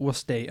unmet will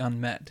stay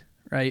unmet.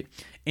 Right?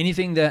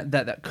 Anything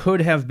that could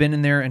have been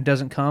in there and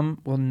doesn't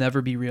come will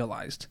never be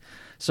realized.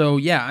 So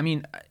yeah, I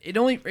mean, it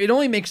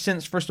only makes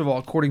sense, first of all,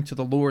 according to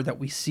the lore that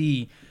we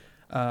see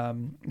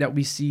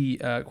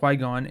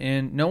Qui-Gon,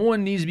 and no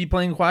one needs to be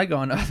playing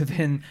Qui-Gon other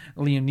than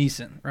Liam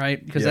Neeson,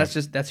 right?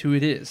 Because that's who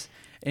it is,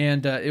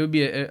 and it would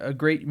be a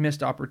great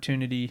missed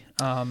opportunity.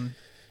 So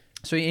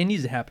it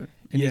needs to happen.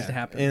 It needs to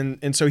happen.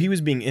 And so he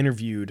was being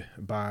interviewed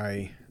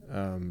by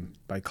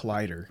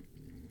Collider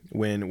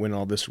when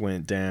all this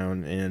went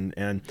down,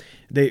 and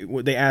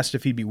they asked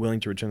if he'd be willing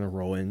to return the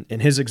role,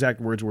 and his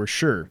exact words were,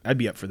 "Sure, I'd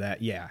be up for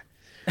that." Yeah.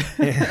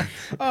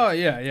 Oh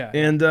yeah.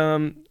 And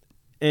then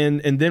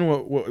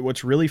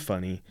what's really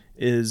funny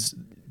is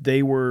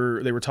they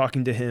were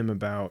talking to him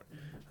about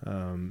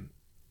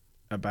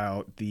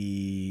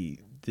the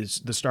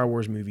Star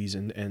Wars movies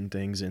and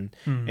things, and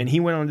he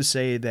went on to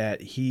say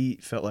that he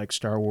felt like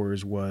Star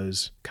Wars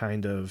was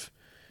kind of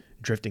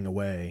drifting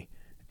away.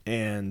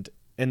 and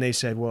they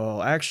said,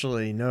 well,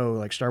 actually, no,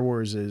 like Star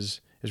Wars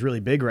is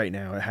really big right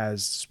now. It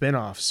has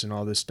spin-offs and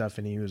all this stuff.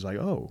 And he was like,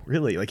 oh,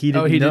 really? Like he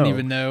didn't didn't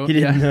even know. He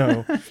didn't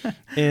know.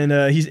 And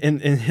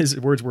and his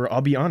words were,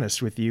 I'll be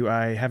honest with you,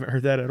 I haven't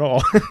heard that at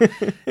all.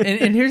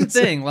 and here's the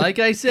thing. Like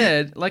I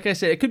said,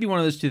 it could be one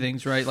of those two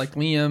things, right? Like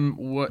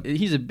Liam,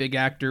 he's a big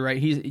actor, right?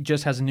 He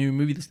just has a new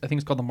movie. I think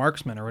it's called The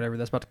Marksman or whatever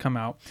that's about to come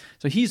out.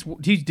 So he's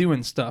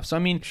doing stuff. So I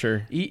mean,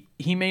 sure,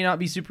 he may not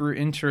be super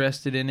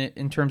interested in it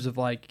in terms of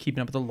like keeping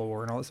up with the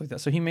lore and all this like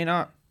that. So he may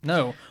not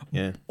know.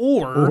 Yeah.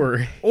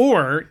 Or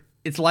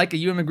it's like a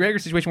Ewan McGregor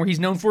situation where he's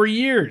known for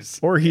years.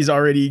 Or he's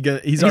already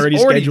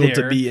scheduled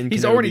to be in Kenobi.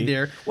 He's already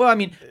there. Well, I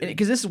mean,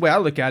 because this is the way I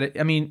look at it.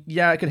 I mean,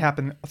 yeah, it could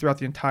happen throughout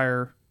the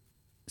entire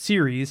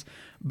series,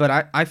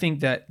 but I think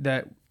that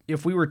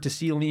if we were to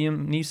see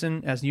Liam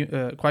Neeson as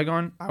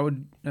Qui-Gon,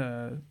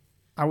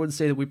 I would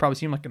say that we probably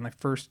see him like in the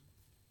first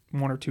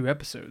 1 or 2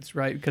 episodes,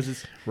 right? Because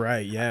it's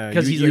right, yeah.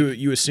 Because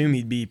you assume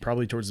he'd be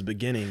probably towards the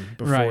beginning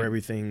before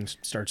everything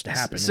starts to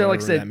happen. So,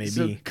 like I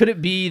said, could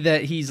it be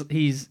that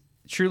he's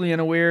truly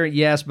unaware?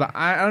 Yes, but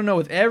I don't know,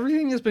 with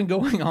everything that's been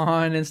going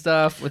on and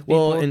stuff with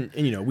people. Well, and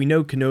you know, we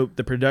know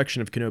the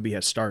production of Kenobi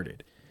has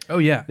started. Oh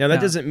yeah. Now that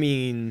doesn't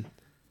mean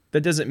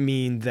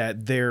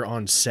that they're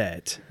on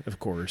set, of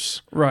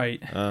course.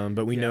 Right.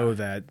 But we know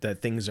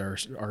that things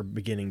are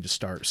beginning to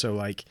start. So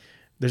like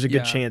there's a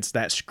good chance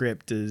that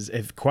script is,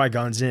 if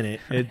Qui-Gon's in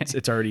it,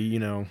 it's already, you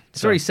know,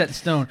 it's already set in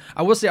stone.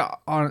 I will say,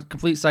 on a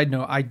complete side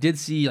note, I did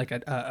see like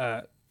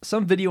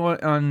some video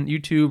on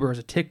YouTube or as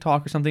a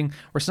TikTok or something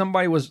where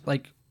somebody was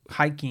like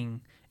hiking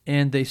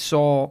and they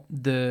saw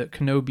the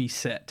Kenobi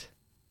set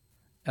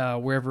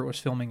wherever it was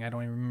filming. I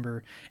don't even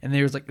remember. And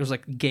there was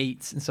like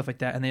gates and stuff like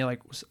that, and they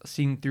like was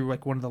seeing through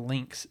like one of the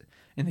links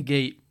in the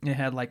gate, and it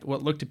had like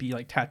what looked to be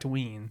like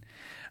Tatooine.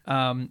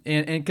 And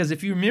because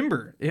if you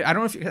remember, I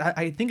don't know if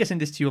I think I sent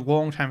this to you a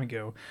long time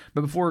ago,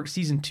 but before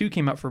season 2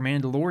 came out for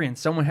Mandalorian,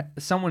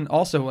 someone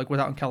also like was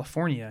out in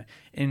California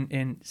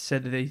and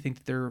said that they think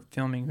that they're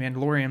filming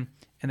Mandalorian,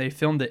 and they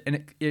filmed it,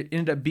 and it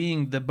ended up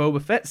being the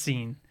Boba Fett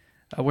scene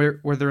where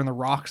they're in the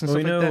rocks and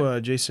stuff like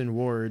that. Jason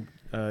Ward,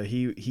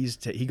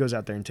 he goes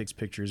out there and takes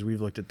pictures.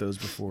 We've looked at those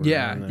before.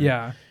 Yeah, and,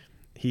 yeah.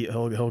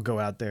 He'll go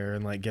out there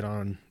and like get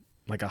on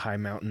like a high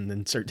mountain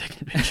and start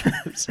taking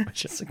pictures.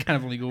 It's kind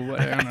of illegal.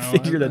 But I don't know. I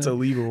figure that's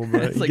illegal,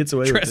 but it's he like gets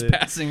away with it.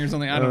 Trespassing or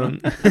something. I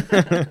don't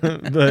know.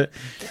 But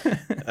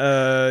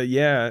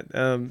yeah,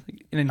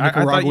 I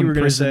thought you were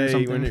going to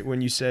say when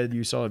you said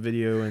you saw a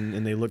video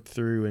and they looked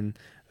through, and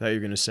I thought you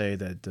were going to say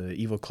that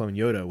evil clone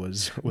Yoda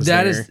was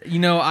that there. Is, you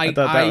know, I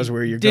thought that was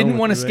where you're didn't going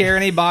want to with scare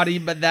anybody,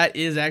 but that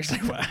is actually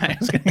what I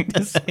was going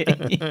to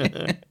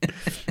say.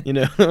 You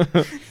know,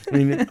 I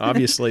mean,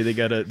 obviously they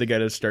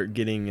gotta start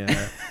getting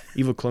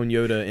evil clone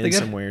Yoda in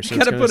somewhere. So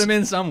gotta put him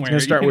in somewhere.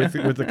 It's gonna start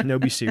with the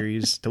Kenobi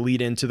series to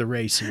lead into the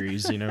Rey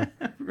series. You know,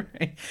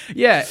 right?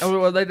 Yeah.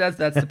 Well, that's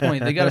the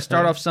point. They got to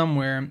start off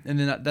somewhere, and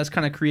then that's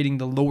kind of creating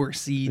the lower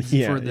seeds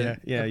for the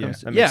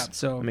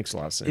So that makes a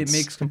lot of sense. It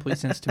makes complete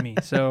sense to me.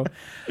 So,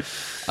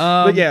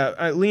 but yeah,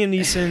 Liam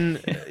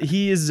Neeson,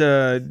 he is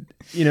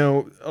you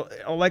know,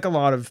 like a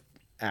lot of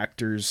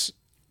actors.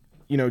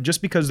 You know,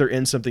 just because they're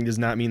in something does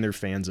not mean they're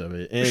fans of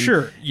it. And,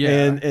 sure, yeah.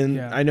 And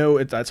I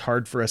know that's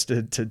hard for us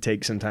to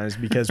take sometimes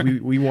because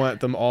we want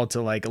them all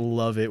to like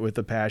love it with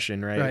a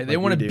passion, right? Right. They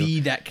want to be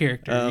that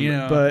character, you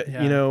know. But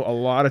you know, a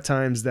lot of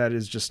times that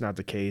is just not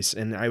the case.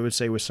 And I would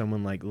say with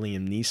someone like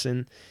Liam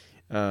Neeson,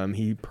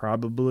 he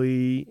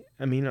probably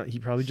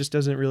just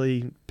doesn't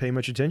really pay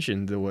much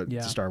attention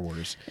to Star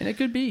Wars. And it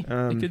could be.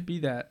 It could be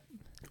that.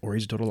 Or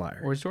he's a total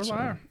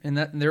liar. And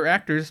that they're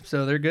actors,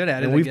 so they're good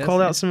at it. And we've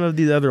called out some of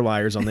these other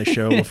liars on this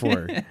show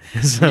before.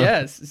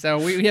 Yes, so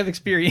we have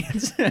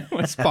experience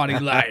with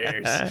spotting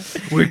liars.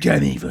 We're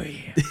coming for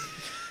you.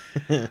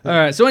 All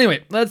right, so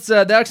anyway, that's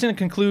going to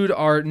conclude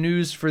our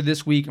news for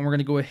this week, and we're going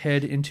to go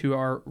ahead into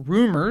our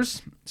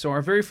rumors. So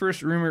our very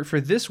first rumor for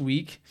this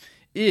week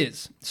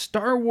is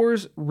Star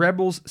Wars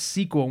Rebels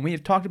sequel. And we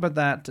have talked about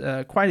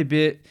that quite a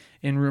bit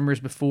in rumors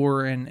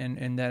before,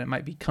 and that it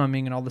might be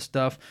coming and all this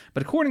stuff.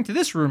 But according to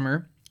this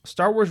rumor,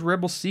 Star Wars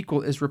Rebels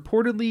sequel is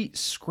reportedly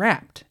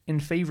scrapped in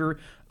favor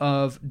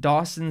of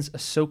Dawson's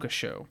Ahsoka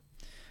show.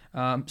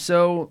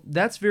 So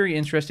that's very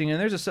interesting, and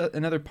there's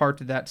another part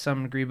to that to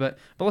some degree, but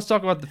let's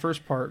talk about the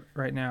first part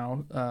right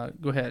now.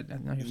 Go ahead. I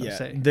know you have something to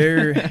say.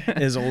 There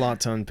is a lot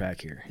to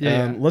unpack here.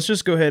 Let's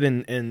just go ahead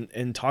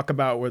and talk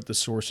about what the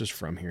source is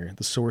from here.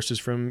 The source is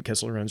from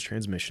Kessel Run's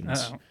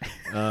Transmissions.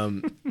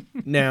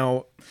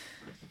 Now,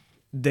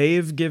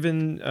 they've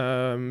given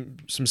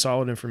some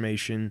solid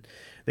information.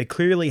 They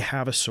clearly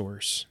have a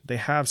source. They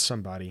have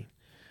somebody.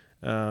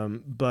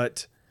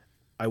 But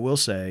I will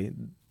say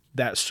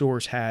that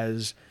source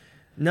has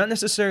not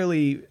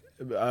necessarily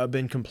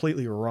been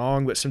completely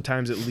wrong, but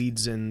sometimes it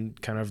leads in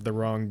kind of the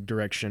wrong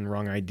direction,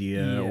 wrong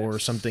idea, or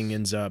something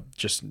ends up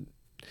just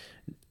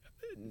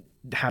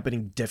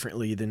happening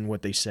differently than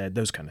what they said,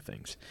 those kind of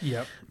things.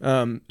 Yep.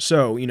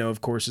 So, you know,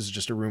 of course, it's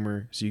just a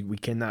rumor, so we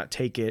cannot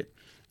take it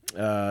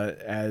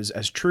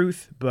as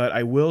truth, but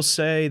I will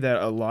say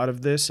that a lot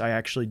of this I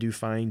actually do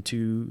find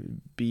to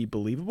be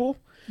believable.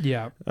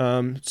 Yeah.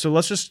 So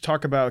let's just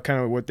talk about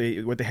kind of what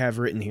they have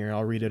written here.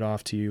 I'll read it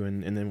off to you,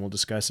 and then we'll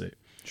discuss it.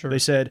 Sure. They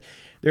said,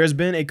 there has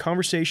been a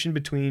conversation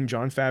between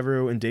Jon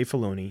Favreau and Dave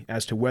Filoni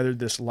as to whether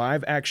this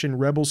live-action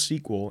Rebels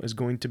sequel is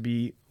going to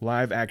be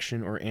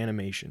live-action or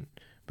animation.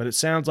 But it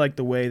sounds like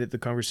the way that the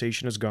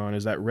conversation has gone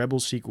is that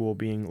Rebels sequel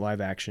being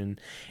live-action,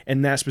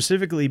 and that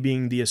specifically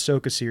being the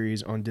Ahsoka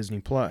series on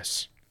Disney+.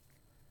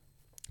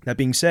 That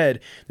being said,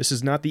 this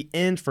is not the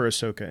end for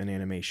Ahsoka in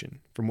animation,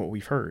 from what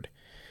we've heard.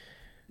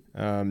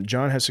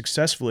 Jon has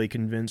successfully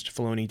convinced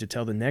Filoni to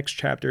tell the next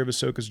chapter of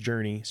Ahsoka's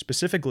journey,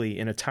 specifically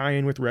in a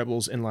tie-in with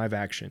Rebels in live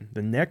action.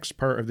 The next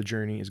part of the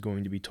journey is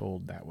going to be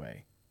told that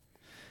way.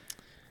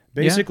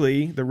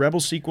 Basically, the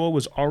Rebels sequel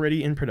was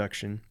already in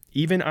production,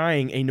 even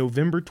eyeing a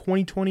November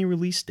 2020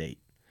 release date.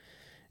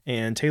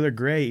 And Taylor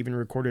Gray even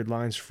recorded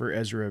lines for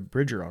Ezra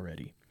Bridger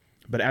already.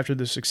 But after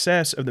the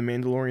success of The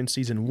Mandalorian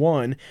Season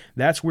 1,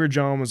 that's where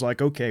Jon was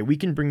like, okay, we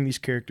can bring these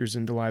characters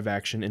into live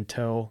action and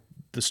tell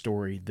the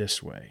story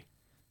this way.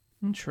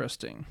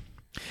 Interesting.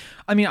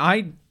 I mean,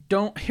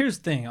 here's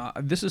the thing.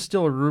 This is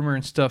still a rumor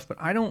and stuff, but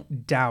I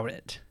don't doubt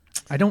it.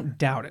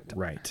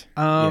 Right.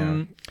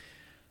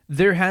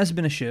 There has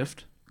been a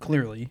shift,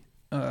 clearly.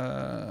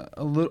 A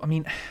little. I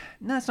mean,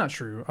 that's not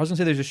true. I was gonna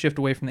say there's a shift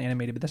away from the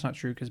animated, but that's not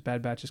true because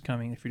Bad Batch is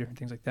coming, a few different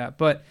things like that.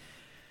 But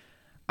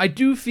I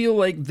do feel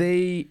like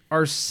they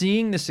are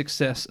seeing the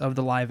success of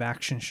the live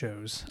action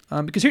shows.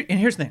 Because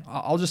here's the thing.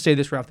 I'll just say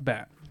this right off the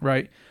bat.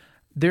 Right.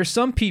 There's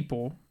some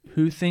people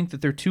who think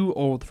that they're too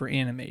old for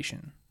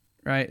animation,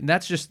 right? And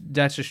that's just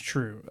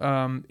true.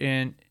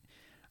 And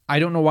I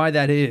don't know why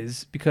that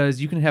is,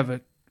 because you can have a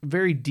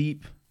very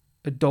deep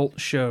adult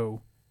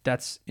show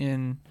that's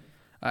in,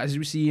 as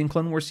we see in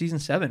Clone Wars Season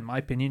 7, my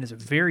opinion, is a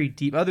very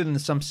deep, other than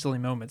some silly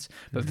moments,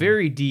 but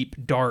very deep,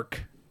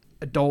 dark,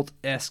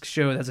 adult-esque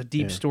show that has a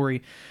deep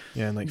story.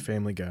 Yeah, and like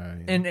Family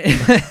Guy. And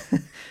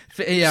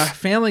yeah,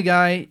 Family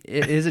Guy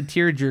is a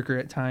tearjerker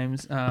at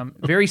times.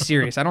 Very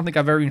serious. I don't think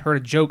I've ever even heard a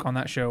joke on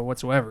that show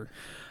whatsoever.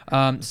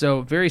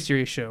 So very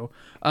serious show.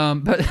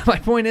 But my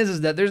point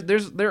is that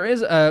there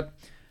is a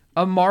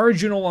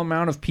marginal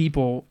amount of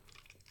people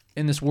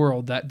in this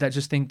world that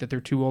just think that they're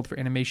too old for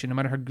animation, no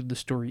matter how good the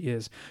story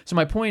is. So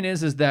my point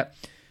is that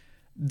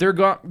they're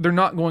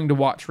not going to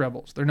watch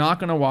Rebels. They're not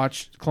going to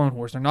watch Clone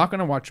Wars. They're not going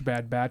to watch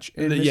Bad Batch.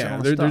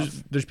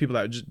 There's people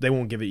that they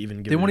won't give it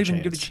even. They won't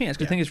even give it a chance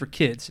because the thing is for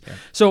kids. Yeah.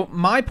 So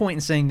my point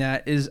in saying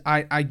that is,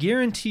 I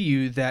guarantee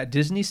you that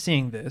Disney's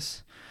seeing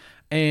this,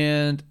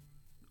 and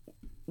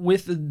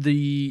with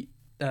the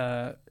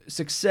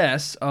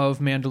success of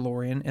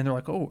Mandalorian, and they're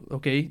like, oh,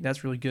 okay,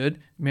 that's really good.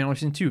 Mandalorian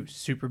Season 2,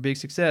 super big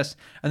success.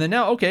 And then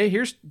now, okay,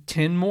 here's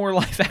 10 more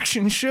live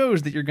action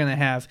shows that you're going to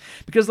have.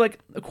 Because, like,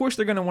 of course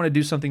they're going to want to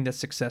do something that's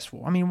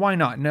successful. I mean, why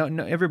not? No,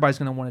 everybody's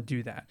going to want to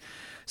do that.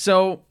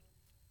 So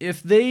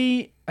if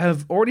they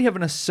already have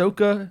an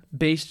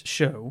Ahsoka-based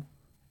show,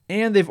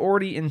 and they've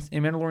already, in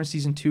Mandalorian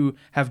Season 2,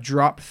 have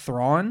dropped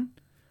Thrawn,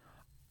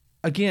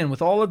 again,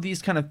 with all of these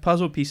kind of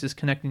puzzle pieces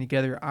connecting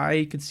together,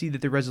 I could see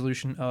that the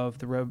resolution of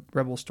the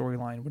Rebel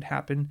storyline would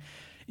happen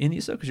in the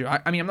Ahsoka show.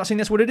 I mean, I'm not saying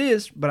that's what it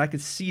is, but I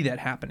could see that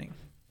happening.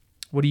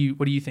 What do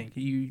you think?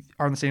 You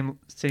are on the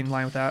same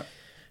line with that?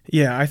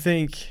 Yeah, I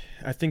think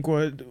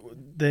with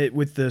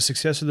the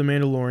success of The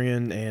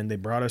Mandalorian and they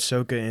brought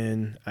Ahsoka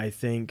in, I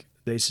think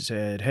they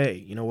said, hey,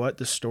 you know what?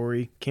 This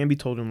story can be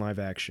told in live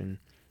action,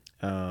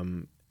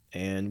 and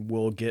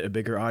we'll get a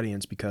bigger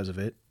audience because of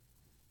it.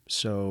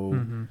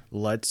 So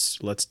let's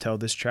tell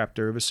this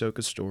chapter of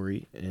Ahsoka's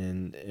story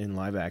in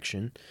live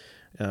action,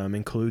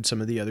 include some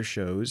of the other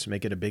shows,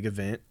 make it a big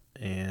event,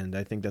 and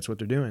I think that's what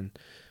they're doing.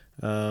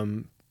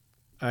 So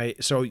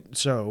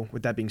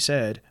with that being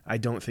said, I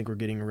don't think we're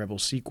getting a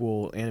Rebels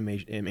sequel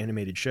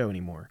animated show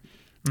anymore.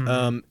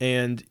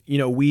 And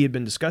we had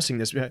been discussing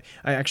this.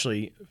 I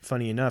actually,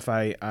 funny enough,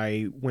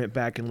 I went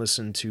back and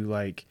listened to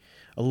like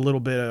a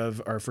little bit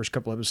of our first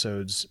couple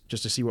episodes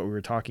just to see what we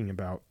were talking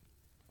about.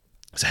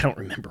 Because I don't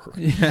remember.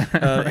 Yeah,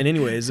 and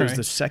anyways, there's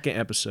the second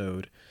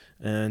episode,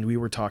 and we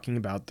were talking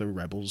about the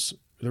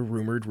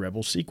rumored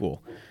Rebels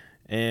sequel,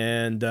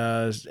 and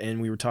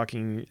we were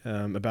talking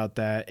about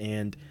that,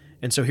 and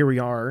so here we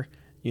are,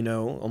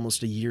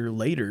 almost a year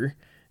later,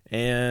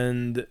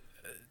 and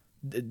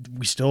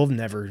we still have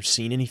never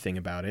seen anything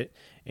about it,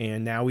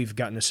 and now we've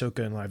gotten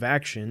Ahsoka in live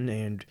action,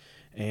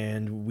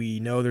 and we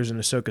know there's an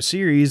Ahsoka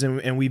series,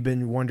 and we've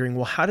been wondering,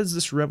 well, how does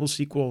this Rebel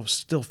sequel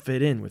still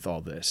fit in with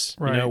all this?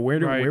 Right,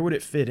 where would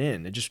it fit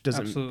in? It just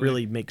doesn't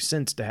really make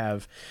sense to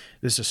have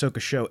this Ahsoka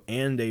show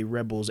and a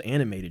Rebels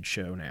animated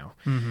show now.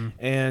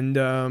 And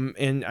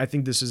I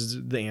think this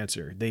is the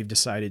answer. They've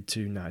decided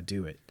to not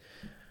do it.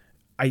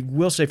 I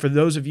will say, for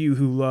those of you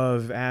who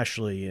love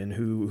Ashley and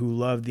who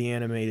love the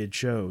animated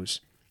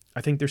shows,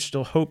 I think there's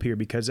still hope here,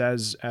 because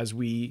as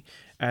we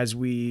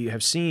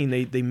have seen,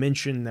 they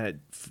mention that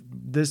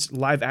this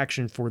live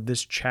action for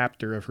this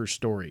chapter of her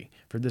story,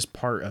 for this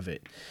part of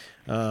it,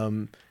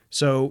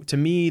 So to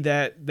me,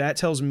 that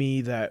tells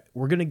me that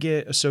we're gonna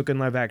get Ahsoka in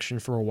live action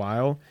for a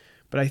while,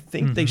 but I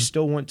think they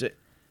still want to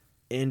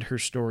end her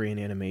story in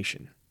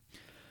animation.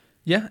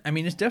 Yeah, I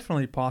mean, it's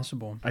definitely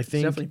possible. It's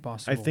definitely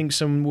possible. I think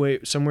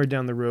somewhere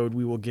down the road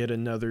we will get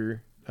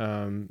another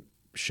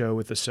show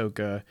with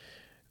Ahsoka,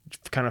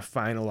 kind of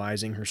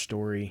finalizing her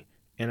story,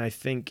 and I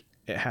think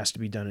it has to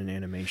be done in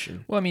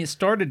animation. Well, I mean, it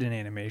started in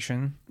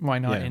animation. Why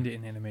not end it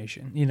in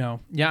animation? You know,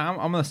 yeah, I'm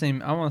on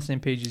the same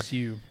page as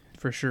you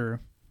for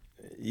sure.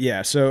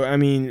 Yeah, so I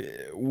mean,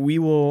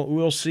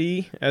 we'll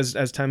see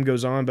as time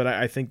goes on, but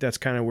I think that's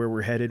kind of where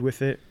we're headed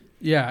with it.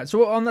 Yeah.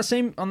 So on that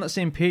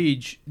same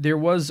page, there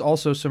was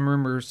also some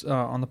rumors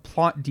on the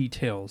plot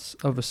details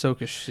of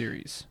Ahsoka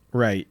series.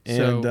 Right,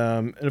 and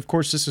of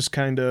course, this is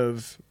kind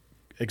of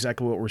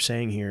exactly what we're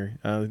saying here.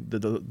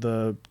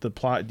 The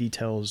plot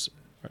details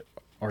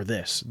are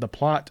this: the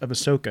plot of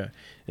Ahsoka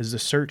is the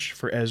search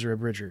for Ezra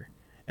Bridger,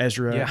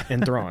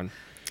 and Thrawn.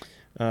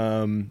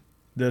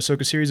 The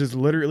Ahsoka series is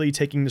literally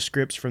taking the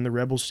scripts from the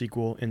Rebels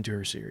sequel into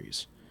her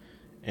series.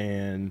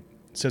 And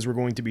it says we're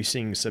going to be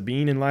seeing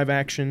Sabine in live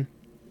action.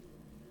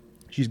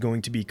 She's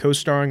going to be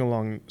co-starring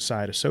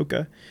alongside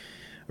Ahsoka.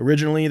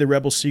 Originally, the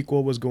Rebels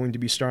sequel was going to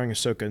be starring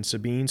Ahsoka and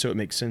Sabine, so it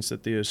makes sense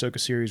that the Ahsoka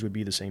series would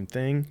be the same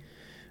thing.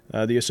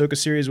 The Ahsoka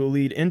series will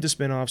lead into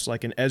spin-offs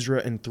like an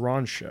Ezra and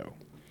Thrawn show.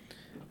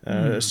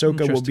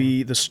 Ahsoka will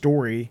be the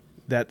story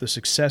that the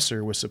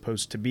successor was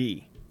supposed to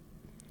be.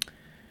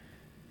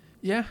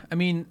 Yeah, I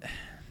mean,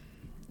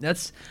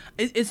 it's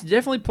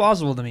definitely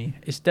plausible to me.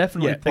 It's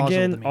definitely plausible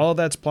again, to me. All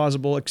that's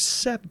plausible,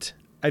 except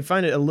I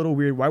find it a little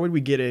weird. Why would we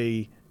get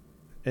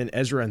an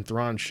Ezra and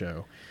Thrawn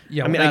show?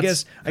 Yeah, I mean, I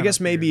guess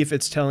maybe weird. If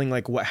it's telling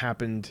like what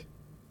happened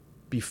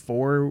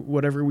before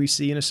whatever we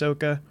see in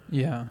Ahsoka.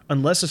 Yeah.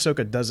 Unless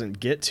Ahsoka doesn't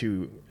get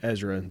to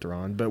Ezra and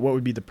Thrawn, but what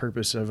would be the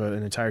purpose of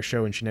an entire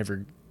show and she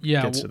never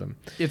gets to them?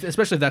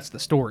 Especially if that's the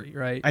story,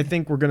 right? I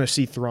think we're going to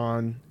see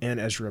Thrawn and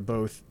Ezra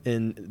both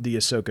in the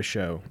Ahsoka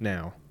show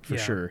now, for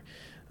sure.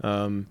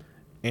 And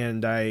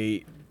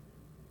I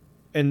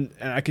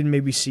can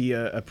maybe see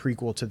a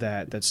prequel to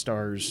that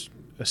stars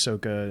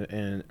Ezra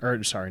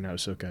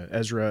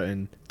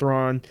and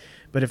Thrawn.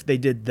 But if they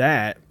did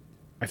that,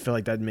 I feel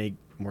like that'd make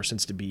more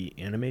sense to be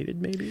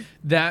animated, maybe.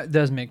 That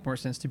does make more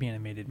sense to be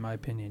animated, in my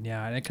opinion.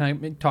 Yeah,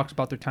 and it talks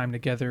about their time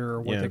together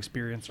or what the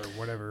experience or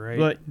whatever,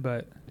 right?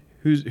 But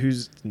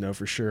who's know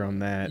for sure on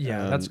that?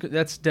 Yeah,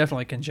 that's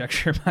definitely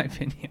conjecture, in my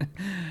opinion.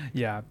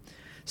 Yeah.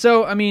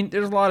 So I mean,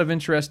 there's a lot of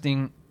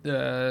interesting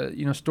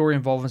story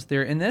involvements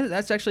there, and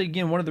that's actually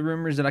again one of the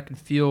rumors that I can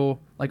feel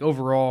like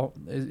overall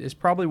is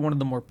probably one of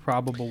the more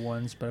probable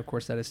ones, but of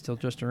course that is still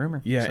just a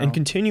rumor. Yeah, and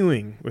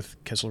continuing with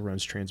Kessel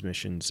Run's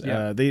transmissions,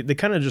 they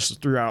kind of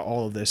just threw out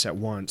all of this at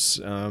once,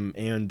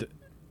 and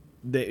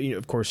they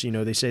of course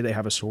they say they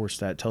have a source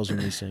that tells them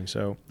these things,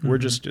 so we're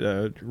just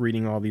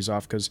reading all these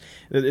off because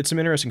it's some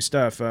interesting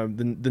stuff.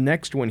 The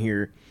next one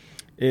here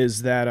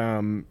is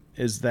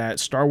that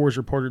Star Wars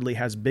reportedly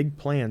has big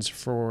plans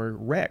for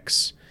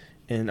Rex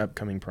in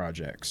upcoming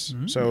projects.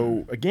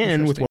 So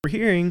again, with what we're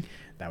hearing,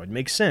 that would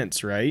make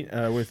sense, right?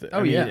 An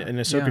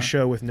Ahsoka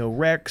show with no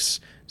Rex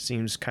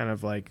seems kind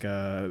of like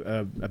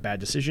a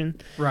bad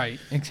decision. Right,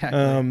 exactly.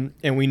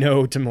 And we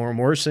know Tamora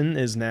Morrison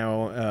is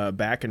now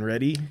back and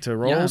ready to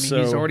roll. Yeah,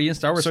 he's already in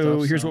Star Wars stuff.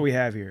 So here's what we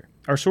have here.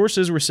 Our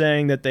sources were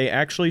saying that they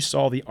actually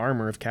saw the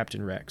armor of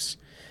Captain Rex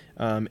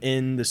on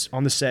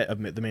the set of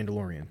The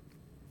Mandalorian.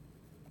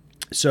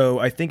 So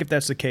I think if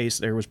that's the case,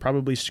 there was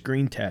probably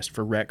screen test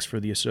for Rex for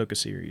the Ahsoka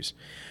series.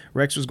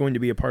 Rex was going to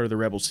be a part of the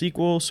Rebel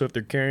sequel, so if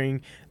they're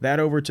carrying that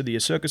over to the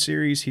Ahsoka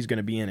series, he's going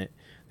to be in it.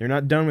 They're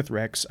not done with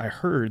Rex. I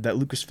heard that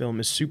Lucasfilm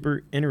is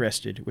super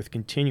interested with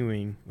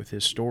continuing with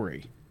his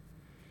story.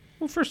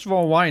 Well, first of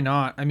all, why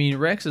not? I mean,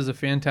 Rex is a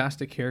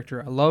fantastic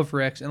character. I love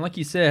Rex. And like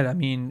you said, I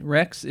mean,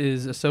 Rex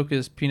is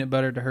Ahsoka's peanut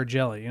butter to her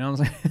jelly. You know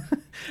what I'm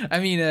saying? I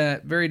mean,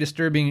 very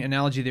disturbing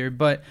analogy there.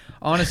 But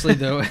honestly,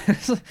 though,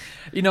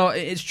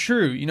 it's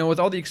true. With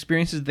all the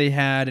experiences they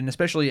had, and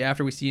especially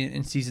after we see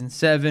in Season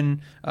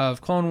 7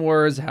 of Clone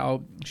Wars,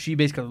 how she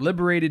basically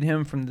liberated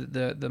him from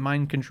the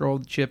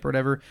mind-controlled chip or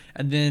whatever.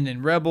 And then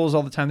in Rebels,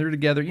 all the time they're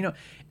together.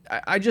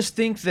 I just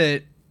think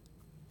that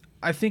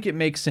I think it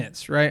makes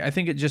sense, right? I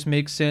think it just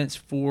makes sense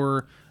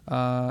for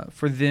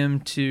them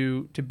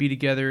to be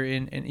together,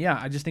 and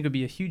I just think it'd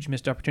be a huge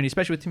missed opportunity,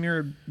 especially with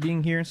Tamira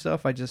being here and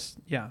stuff.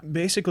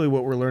 Basically,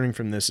 what we're learning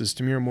from this is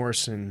Tamira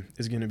Morrison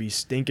is going to be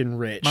stinking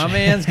rich. My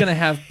man's going to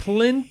have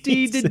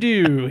plenty to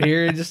do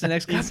here in just the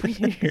next couple of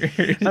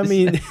years. I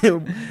mean,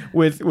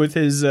 with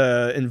his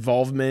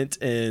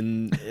involvement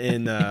in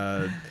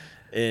The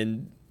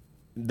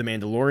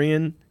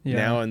Mandalorian,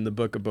 now in the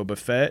Book of Boba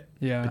Fett,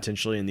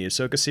 potentially in the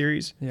Ahsoka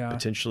series,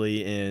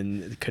 potentially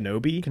in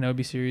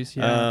Kenobi series,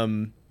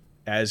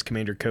 as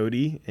Commander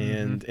Cody,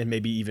 and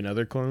maybe even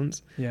other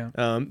clones.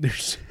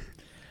 There's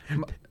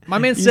my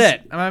man's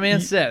set.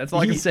 That's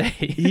all I can say.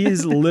 He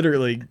is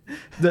literally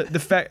the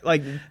fact,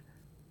 like,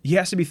 he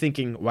has to be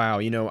thinking, wow,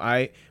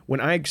 when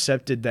I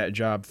accepted that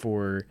job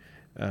for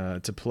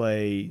to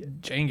play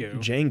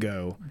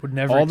Django. Would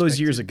never all those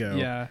expect years it. ago.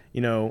 Yeah.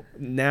 You know,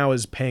 now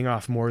is paying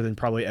off more than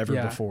probably ever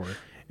Yeah. before.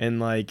 And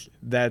like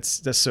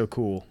that's so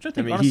cool. I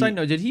think, on a side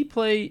note, did he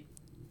play?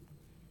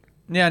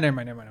 Yeah, never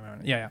mind.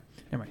 Yeah,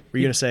 never mind. Were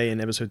you gonna say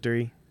in episode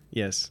 3?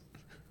 Yes.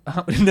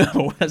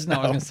 No, that's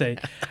not what I was gonna say.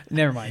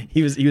 Never mind.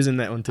 He was in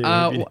that one too.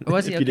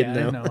 Was he? If you Okay, didn't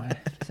I know. didn't know.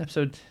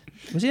 Episode.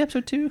 Was he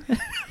episode 2?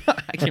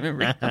 I can't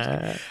remember.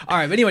 All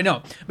right, but anyway,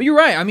 no. But you're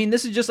right. I mean,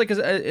 this is just like it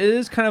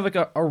is kind of like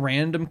a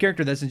random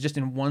character that's just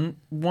in one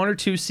or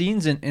two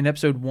scenes in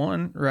episode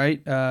 1,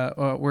 right?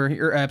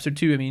 Or episode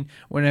 2. I mean,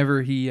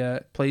 whenever he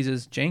plays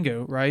as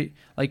Django, right?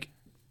 Like,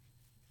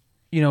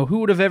 you know, who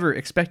would have ever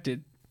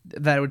expected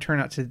that it would turn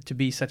out to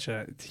be such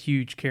a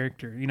huge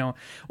character? You know,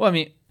 well, I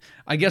mean,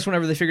 I guess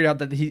whenever they figured out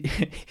that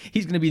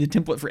he's going to be the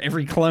template for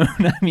every clone,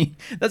 I mean,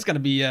 that's going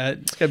to be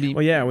it's going to be.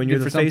 Well, yeah, when you're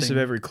the face something.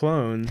 of every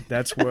clone,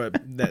 that's what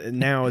that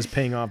now is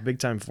paying off big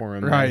time for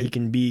him. Right. He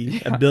can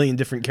be a billion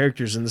different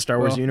characters in the Star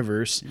Wars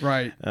universe,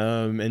 right?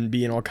 And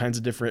be in all kinds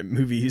of different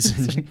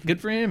movies.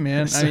 Good for him,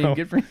 man. I mean,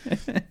 good for him.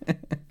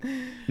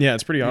 Yeah,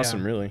 it's pretty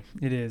awesome, really.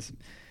 It is.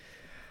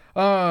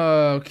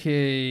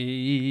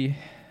 Okay.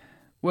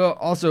 Well,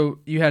 also,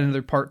 you had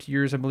another part to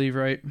yours, I believe,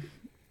 right?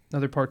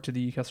 Another part to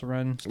the Kessel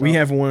Run stuff. We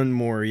have one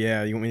more,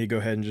 yeah. You want me to go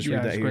ahead and just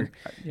read that here?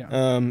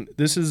 Yeah.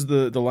 This is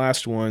the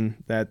last one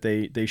that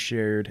they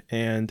shared,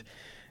 and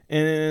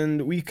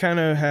we kind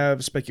of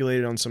have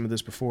speculated on some of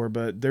this before,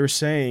 but they're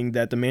saying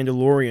that The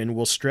Mandalorian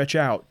will stretch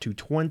out to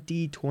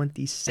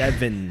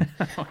 2027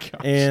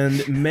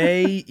 and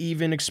may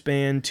even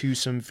expand to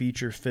some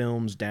feature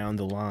films down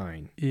the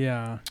line.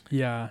 Yeah.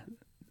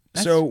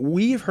 So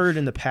we've heard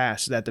in the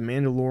past that The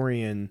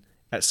Mandalorian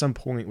at some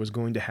point was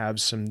going to have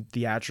some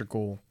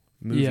theatrical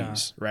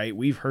movies, right?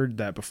 We've heard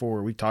that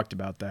before. We talked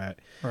about that.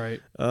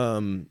 Right.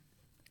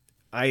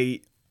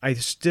 I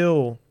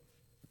still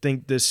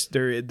think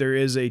there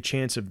is a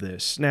chance of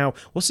this. Now,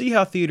 we'll see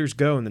how theaters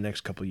go in the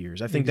next couple of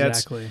years. I think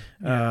exactly.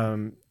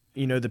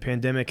 you know, the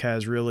pandemic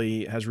has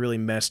really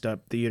messed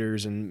up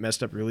theaters and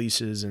messed up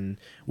releases, and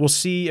we'll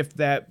see if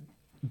that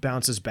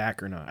bounces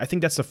back or not. I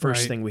think that's the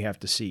first thing we have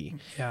to see.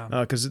 Yeah.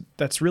 Because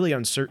that's really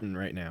uncertain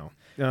right now.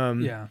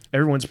 Yeah.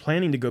 Everyone's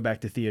planning to go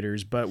back to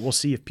theaters, but we'll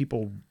see if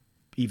people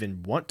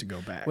even want to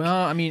go back.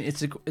 Well, I mean,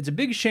 it's a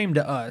big shame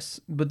to us,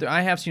 but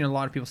I have seen a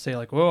lot of people say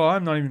like, "Well,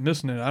 I'm not even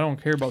missing it. I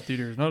don't care about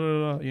theaters."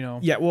 No, you know.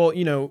 Yeah, well,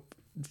 you know,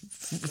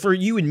 for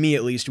you and me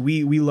at least,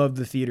 we love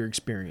the theater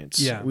experience.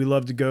 Yeah. We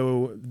love to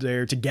go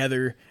there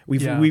together.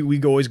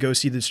 We always go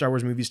see the Star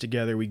Wars movies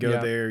together. We go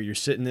there. You're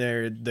sitting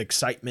there, the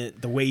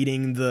excitement, the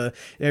waiting,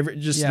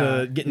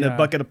 getting a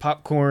bucket of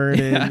popcorn,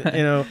 and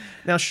you know.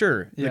 Now,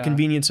 sure, the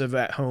convenience of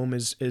at home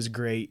is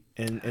great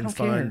and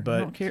fun,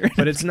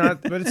 but it's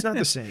not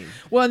the same.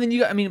 Well, and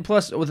then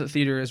plus with the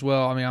theater as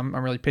well. I mean, I'm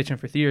really pitching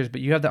for theaters, but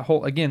you have that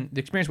whole, again,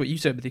 the experience, what you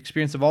said, but the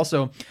experience of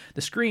also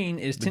the screen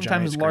is 10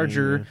 times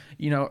larger,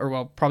 you know, or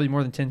well, probably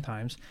more than 10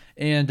 times.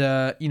 And,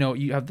 you know,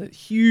 you have the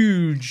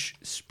huge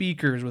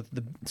speakers with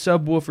the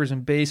subwoofers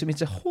and bass. I mean,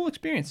 it's a whole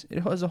experience.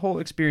 It has a whole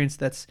experience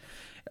that's,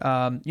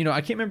 you know,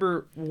 I can't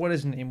remember what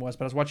his name was,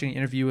 but I was watching an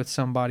interview with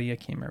somebody. I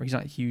can't remember. He's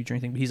not huge or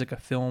anything, but he's like a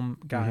film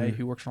guy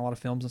who works on a lot of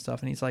films and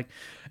stuff. And he's like,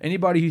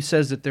 anybody who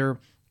says that they're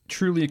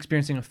truly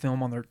experiencing a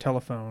film on their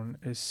telephone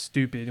is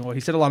stupid. Well,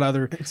 he said a lot of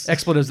other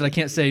expletives that I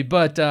can't say,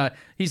 but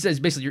he says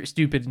basically you're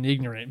stupid and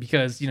ignorant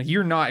because, you know,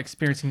 you're not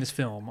experiencing this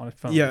film on a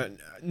phone. Yeah,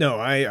 no,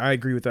 I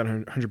agree with that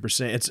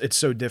 100%. It's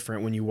so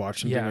different when you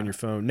watch something on your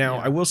phone. Now,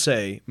 I will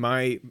say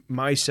my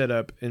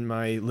setup in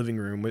my living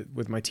room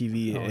with my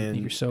TV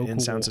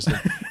and sound system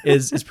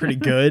is pretty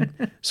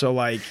good. So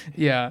like,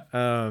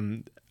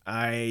 I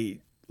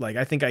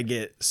think I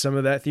get some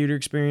of that theater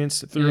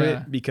experience through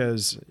it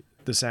because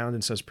the sound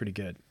and stuff's pretty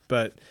good.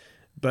 But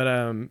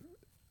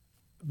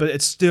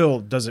it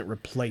still doesn't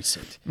replace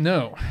it.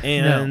 No.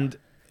 And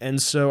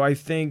so I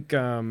think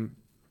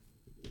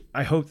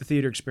I hope the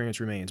theater experience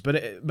remains.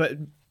 But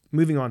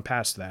moving on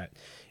past that,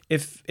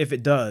 if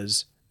it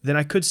does, then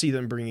I could see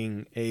them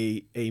bringing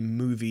a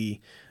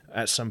movie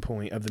at some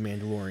point of The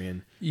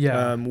Mandalorian.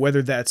 Yeah.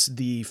 Whether that's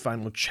the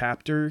final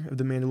chapter of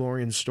The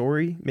Mandalorian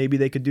story, maybe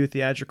they could do a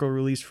theatrical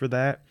release for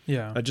that.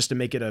 Yeah. Just to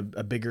make it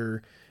a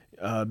bigger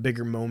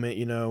moment,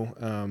 you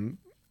know.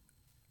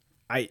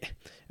 I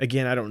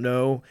don't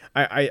know.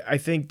 I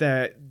think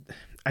that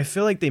I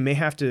feel like they may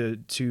have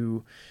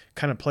to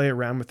kind of play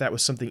around with that with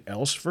something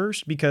else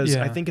first, because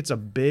I think it's a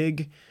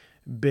big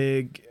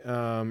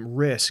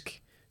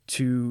risk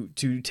to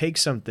take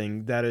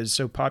something that is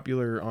so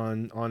popular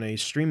on a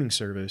streaming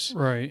service,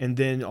 right, and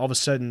then all of a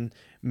sudden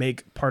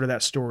make part of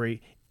that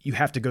story you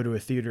have to go to a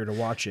theater to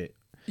watch it.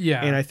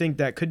 Yeah. And I think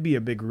that could be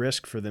a big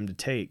risk for them to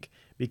take,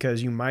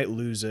 because you might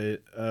lose a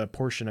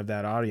portion of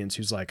that audience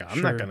who's like,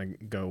 I'm not going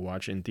to go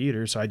watch it in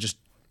theater, so I just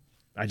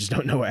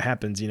don't know what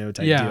happens, you know,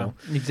 type deal.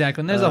 Yeah,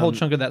 exactly. And there's a whole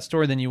chunk of that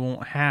story then you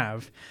won't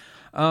have.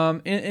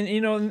 And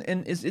you know,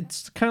 and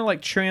it's kind of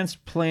like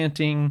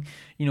transplanting,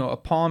 you know, a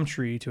palm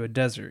tree to a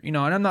desert. You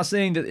know, and I'm not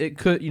saying that it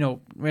could, you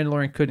know,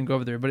 Mandalorian couldn't go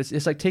over there, but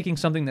it's like taking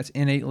something that's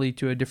innately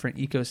to a different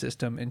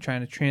ecosystem and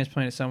trying to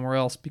transplant it somewhere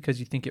else because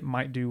you think it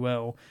might do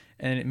well,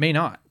 and it may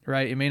not,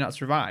 right? It may not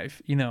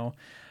survive. You know,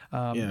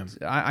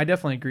 I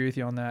definitely agree with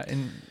you on that.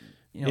 And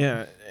you know,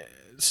 yeah,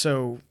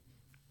 so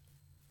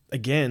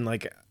again,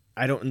 like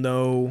I don't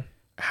know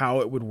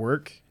how it would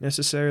work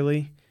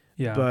necessarily.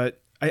 Yeah. But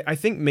I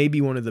think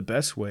maybe one of the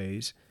best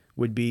ways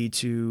would be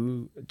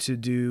to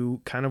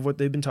do kind of what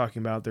they've been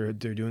talking about. They're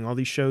doing all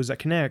these shows that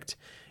connect,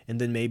 and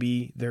then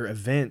maybe their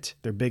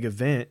big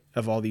event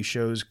of all these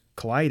shows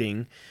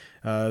colliding,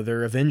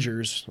 their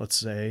Avengers, let's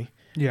say,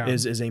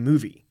 is a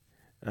movie,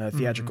 a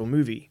theatrical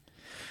movie.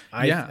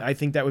 I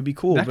think that would be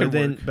cool,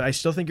 but I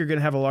still think you're going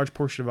to have a large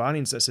portion of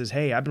audience that says,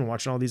 "Hey, I've been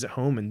watching all these at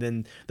home, and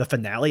then the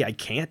finale, I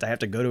have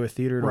to go to a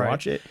theater to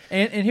watch it."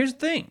 And here's the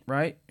thing,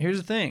 right? Here's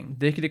the thing: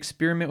 they could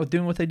experiment with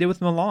doing what they did with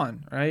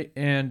Milan, right?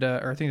 And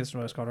or I think that's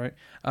what it's called, right?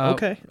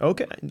 Okay.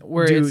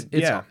 Where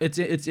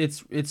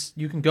it's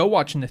you can go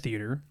watch in the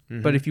theater,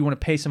 but if you want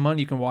to pay some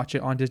money, you can watch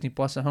it on Disney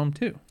Plus at home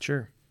too.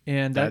 Sure.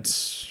 And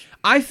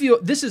I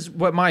feel this is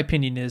what my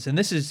opinion is, and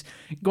this is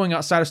going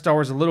outside of Star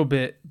Wars a little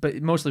bit,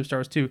 but mostly Star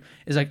Wars too,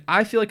 is like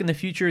I feel like in the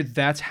future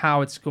that's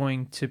how it's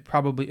going to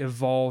probably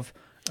evolve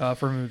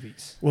for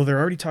movies. Well, they're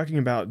already talking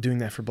about doing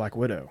that for Black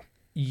Widow.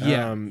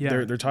 Yeah.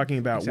 They're talking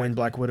about when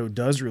Black Widow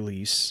does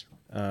release,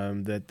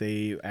 that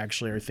they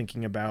actually are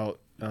thinking about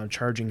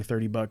charging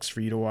 $30 for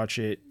you to watch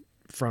it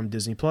from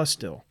Disney Plus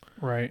still.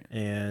 Right.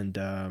 And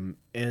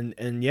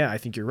yeah, I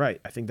think you're right.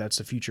 I think that's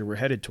the future we're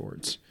headed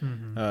towards.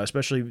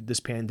 Especially this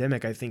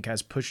pandemic, I think,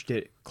 has pushed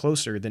it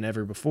closer than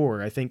ever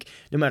before. I think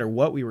no matter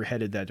what, we were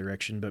headed that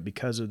direction, but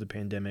because of the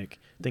pandemic,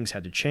 things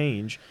had to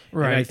change.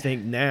 Right. And I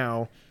think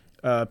now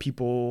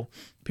people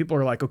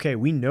are like, okay,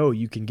 we know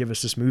you can give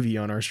us this movie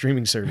on our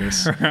streaming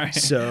service. Right.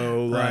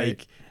 So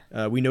like,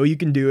 we know you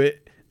can do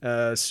it.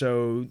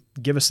 So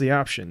give us the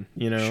option,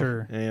 you know?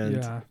 Sure.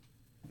 And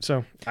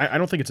so I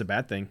don't think it's a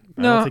bad thing.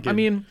 I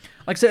mean,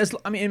 like I said,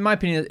 in my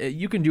opinion,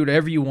 you can do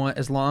whatever you want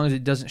as long as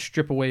it doesn't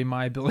strip away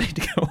my ability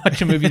to go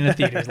watch a movie in the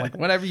theaters. Like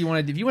whatever you want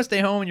to do. If you want to stay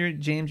home and you're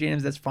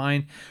James, that's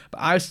fine. But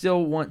I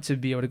still want to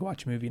be able to go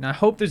watch a movie, and I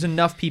hope there's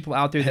enough people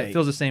out there that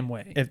feels the same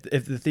way. If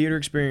the theater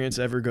experience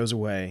ever goes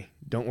away,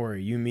 don't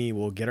worry. You and me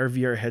will get our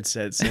VR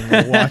headsets and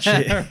we'll watch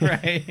it.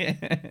 Right.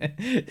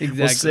 Exactly.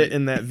 We'll sit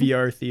in that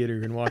VR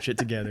theater and watch it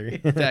together.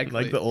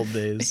 Exactly. Like the old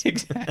days.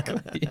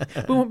 Exactly.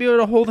 We won't be able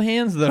to hold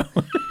hands though.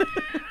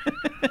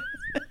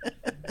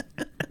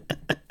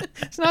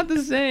 It's not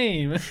the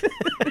same.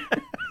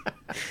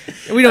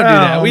 We don't do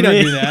that. We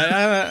don't do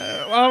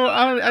that.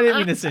 I didn't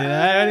mean to say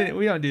that.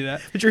 We don't do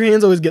that. But your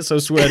hands always get so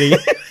sweaty.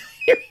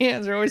 Your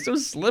hands are always so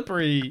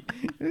slippery.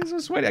 They're so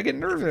sweaty. I get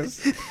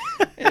nervous.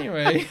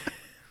 Anyway.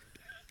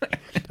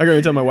 I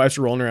can tell my wife's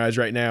rolling her eyes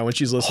right now when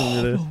she's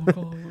listening to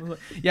this.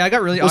 Yeah, I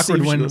got really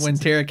awkward when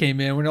Tara came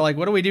in. We're like,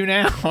 what do we do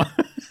now?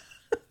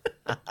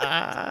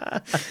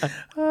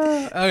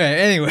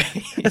 Okay, anyway.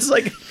 It's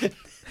like,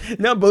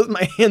 now both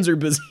my hands are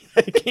busy.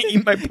 I can't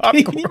eat my popcorn.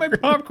 I can't eat my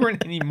popcorn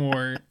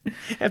anymore. I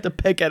have to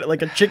peck at it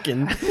like a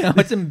chicken. No,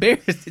 it's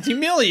embarrassing. It's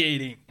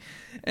humiliating.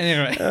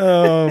 Anyway.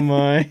 Oh,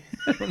 my.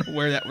 I don't know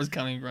where that was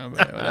coming from,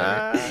 but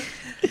whatever.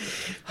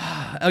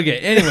 Okay,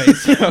 anyway,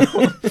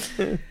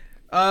 so...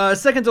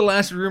 second to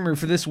last rumor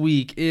for this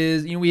week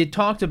is, we had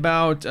talked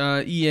about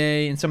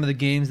EA and some of the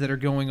games that are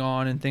going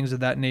on and things of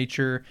that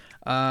nature,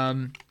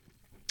 and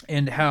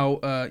how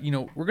we're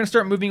going to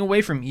start moving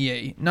away from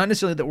EA. Not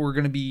necessarily that we're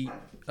going to be,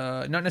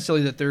 not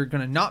necessarily that they're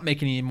going to not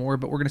make any anymore,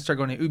 but we're going to start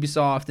going to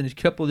Ubisoft and a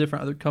couple of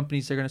different other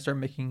companies. They're going to start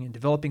making and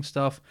developing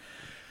stuff.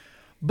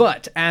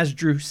 But as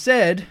Drew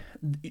said,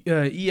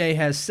 EA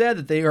has said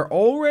that they are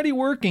already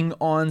working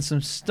on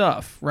some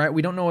stuff. Right?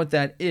 We don't know what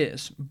that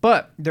is,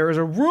 but there is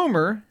a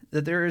rumor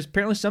that there is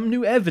apparently some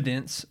new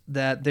evidence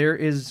that there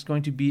is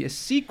going to be a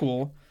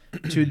sequel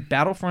to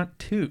Battlefront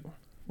 2,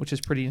 which is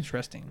pretty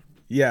interesting.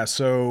 Yeah,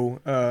 so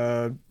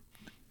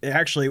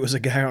it was a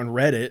guy on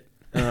Reddit,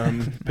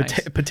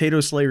 nice.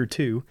 Potato Slayer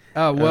 2.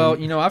 Oh,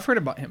 well, I've heard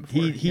about him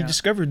before. He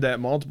discovered that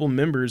multiple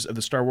members of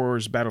the Star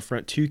Wars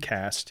Battlefront 2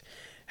 cast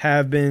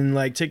have been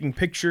like taking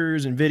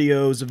pictures and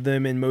videos of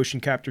them in motion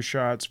capture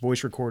shots,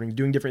 voice recording,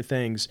 doing different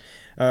things.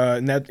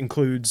 And that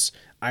includes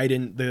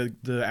Iden,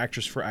 the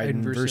actress for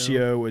Iden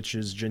Versio, which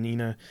is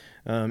Janina,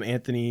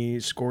 Anthony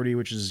Scorti,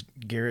 which is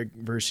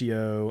Garrett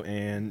Versio,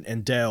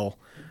 and Dell.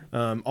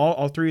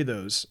 All three of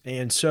those.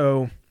 And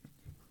so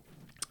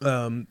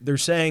they're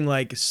saying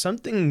like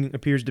something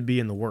appears to be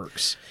in the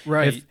works.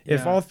 Right.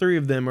 If all three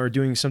of them are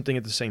doing something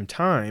at the same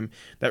time,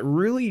 that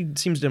really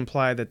seems to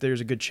imply that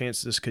there's a good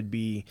chance this could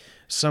be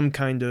some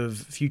kind of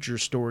future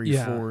story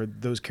for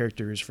those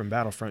characters from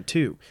Battlefront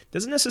 2.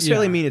 Doesn't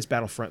necessarily mean it's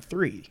Battlefront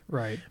 3.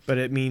 Right. But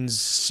it means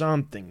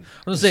something.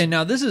 I was saying,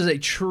 now this is a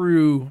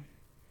true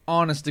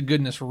honest to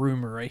goodness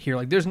rumor right here.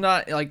 Like there's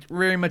not like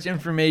very much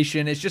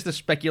information. It's just a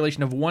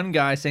speculation of one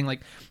guy saying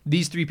like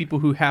these 3 people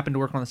who happen to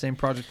work on the same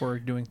project were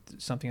doing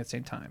something at the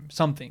same time.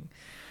 Something.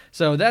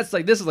 So that's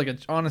like, this is like a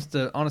honest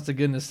to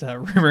goodness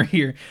rumor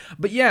here.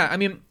 But yeah, I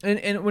mean,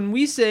 and when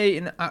we say,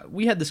 and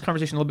we had this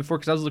conversation a little before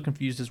because I was a little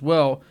confused as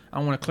well. I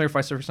want to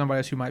clarify so for somebody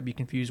else who might be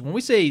confused. When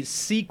we say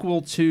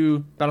sequel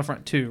to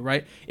Battlefront 2,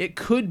 right, it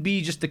could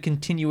be just a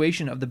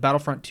continuation of the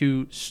Battlefront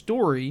 2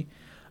 story,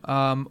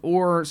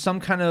 or some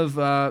kind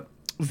of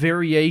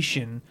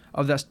variation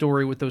of that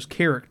story with those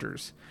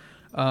characters.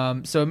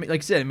 So like I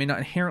said, it may not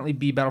inherently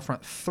be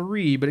Battlefront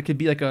 3, but it could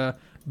be like a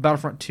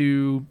Battlefront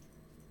 2,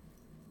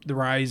 the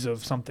rise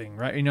of something,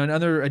 right? You know,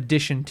 another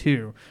addition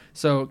to.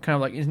 So kind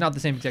of like, it's not the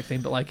same exact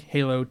thing, but like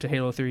Halo to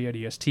Halo 3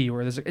 ODST,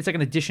 where it's like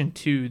an addition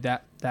to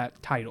that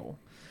title.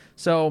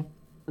 So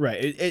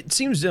right, it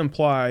seems to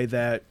imply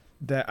that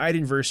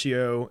Iden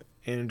Versio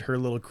and her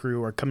little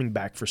crew are coming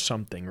back for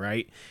something,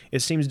 right?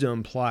 It seems to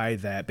imply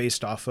that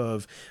based off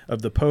of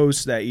the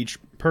posts that each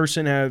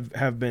person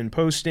have been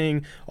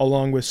posting,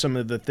 along with some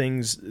of the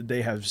things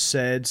they have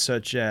said,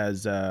 such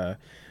as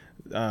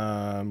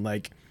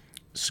like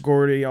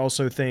Scordy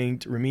also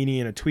thanked Ramini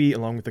in a tweet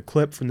along with a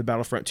clip from the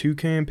Battlefront 2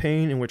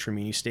 campaign in which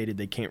Ramini stated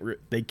they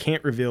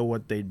can't reveal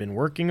what they'd been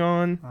working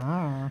on.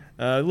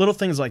 Little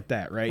things like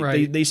that,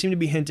 right? They seem to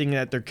be hinting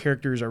that their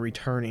characters are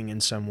returning in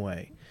some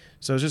way.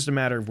 So it's just a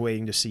matter of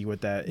waiting to see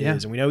what that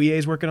is. And we know EA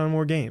is working on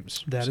more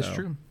games. That is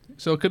true.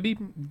 So it could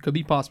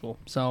be possible.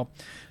 So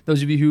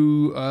those of you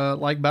who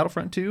like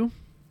Battlefront 2,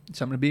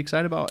 something to be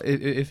excited about,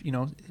 if you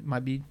know, it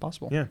might be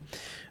possible. Yeah.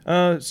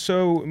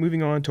 So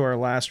moving on to our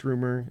last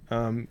rumor,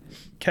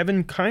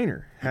 Kevin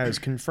Kiner has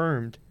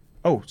confirmed.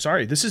 Oh,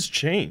 sorry, this has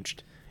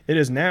changed. It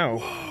is now.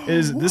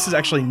 This is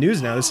actually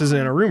news now. This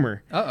isn't a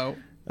rumor.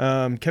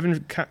 Kevin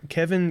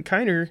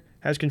Kiner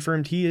has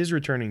confirmed he is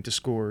returning to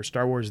score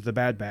Star Wars: The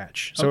Bad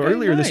Batch. So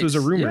earlier this was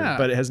a rumor,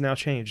 but it has now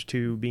changed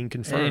to being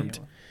confirmed.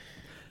 Anyway.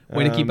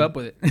 Way to keep up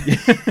with it.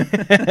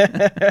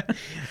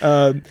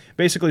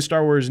 Basically,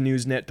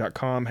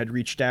 StarWarsNewsNet.com had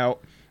reached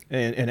out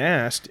and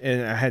asked,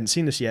 and I hadn't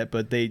seen this yet,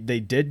 but they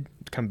did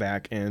come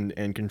back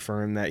and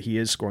confirm that he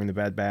is scoring the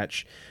Bad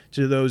Batch.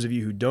 To those of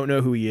you who don't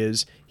know who he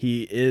is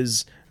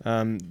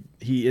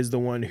the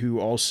one who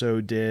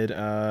also did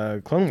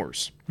Clone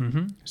Wars.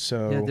 Mm-hmm.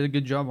 So yeah, did a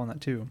good job on that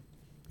too.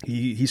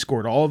 He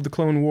scored all of the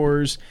Clone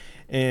Wars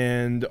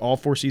and all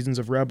 4 seasons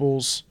of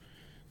Rebels.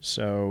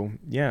 So,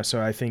 yeah,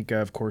 I think,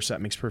 of course,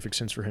 that makes perfect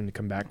sense for him to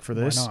come back for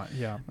this. Why not?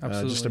 Yeah,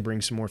 absolutely. Just to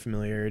bring some more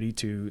familiarity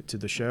to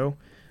the show.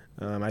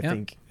 I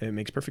think it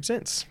makes perfect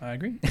sense. I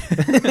agree.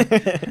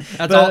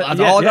 That's all I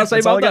got to say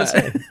about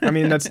that. I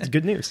mean, that's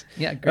good news.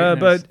 Yeah, great news.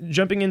 But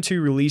jumping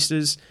into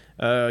releases,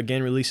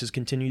 again, releases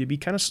continue to be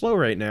kind of slow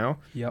right now.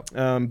 Yep.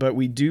 But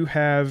we do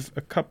have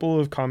a couple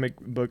of comic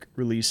book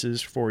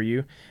releases for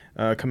you.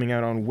 Coming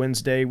out on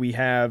Wednesday, we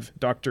have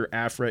Dr.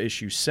 Aphra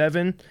issue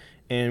 7.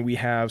 And we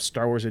have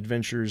Star Wars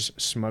Adventures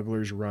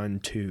Smuggler's Run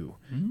 2.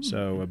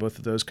 So both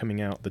of those coming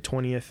out the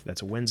 20th.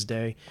 That's a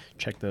Wednesday.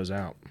 Check those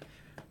out.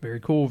 Very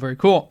cool, very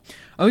cool.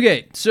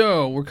 Okay,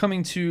 so we're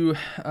coming to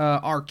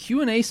our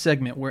Q&A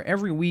segment where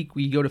every week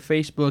we go to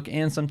Facebook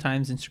and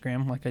sometimes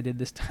Instagram, like I did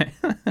this time,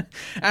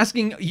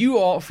 asking you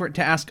all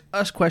to ask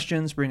us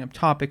questions, bring up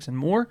topics, and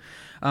more.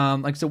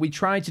 So we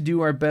try to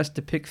do our best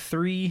to pick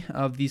 3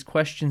 of these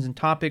questions and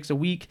topics a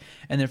week,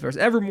 and then if there's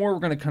ever more, we're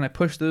going to kind of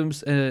push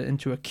those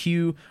into a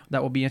queue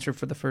that will be answered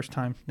for the first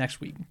time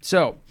next week.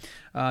 So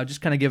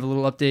just kind of give a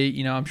little update.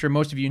 You know, I'm sure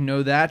most of you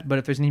know that, but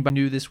if there's anybody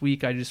new this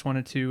week, I just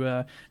wanted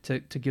to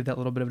give that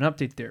little bit of an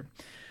update there.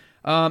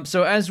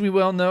 So as we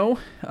well know,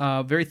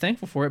 very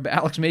thankful for it, but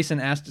Alex Mason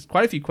asked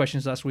quite a few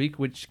questions last week,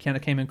 which kind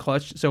of came in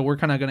clutch. So we're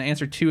kind of going to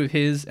answer 2 of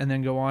his and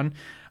then go on.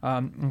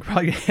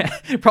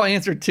 Probably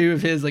answer 2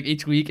 of his like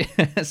each week.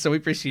 So we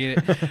appreciate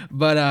it.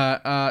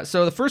 But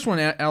so the first one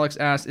Alex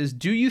asked is,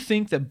 do you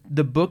think that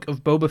the book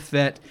of Boba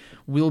Fett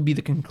will be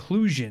the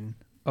conclusion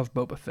of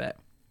Boba Fett?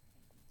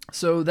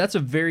 So that's a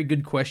very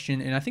good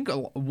question. And I think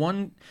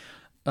one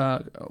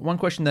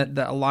question that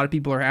a lot of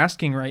people are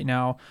asking right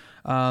now,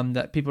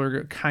 that people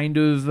are kind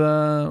of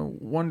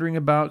wondering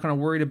about, kind of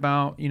worried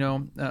about, you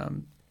know,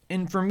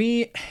 and for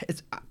me,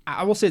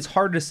 I will say it's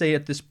hard to say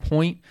at this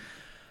point,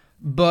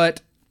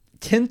 but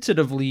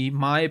tentatively,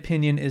 my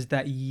opinion is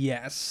that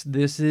yes,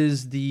 this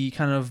is the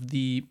kind of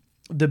the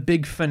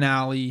big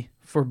finale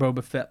for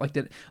Boba Fett.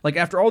 Like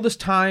after all this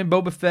time,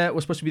 Boba Fett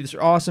was supposed to be this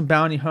awesome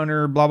bounty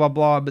hunter, blah blah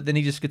blah, but then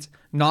he just gets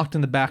knocked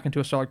in the back into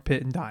a Sarlacc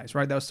pit and dies.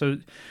 Right? That was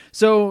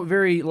so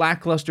very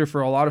lackluster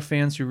for a lot of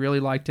fans who really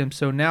liked him.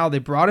 So now they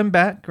brought him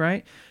back.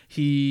 Right?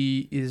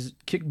 He is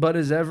kick butt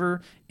as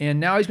ever, and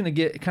now he's going to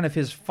get kind of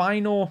his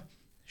final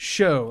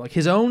show, like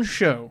his own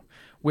show,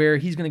 where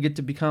he's going to get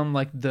to become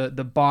like the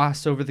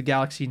boss over the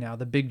galaxy now,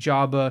 the big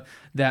Jabba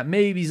that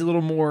maybe he's a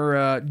little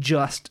more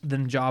just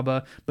than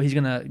Jabba, but he's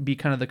going to be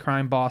kind of the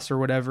crime boss or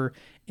whatever.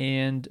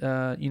 And,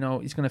 you know,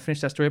 he's going to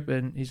finish that story up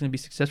and he's going to be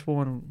successful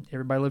and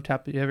everybody lived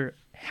happily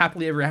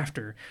ever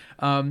after.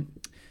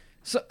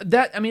 So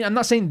that, I mean, I'm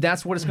not saying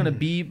that's what it's going to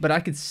be, but I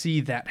could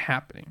see that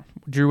happening.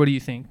 Drew, what do you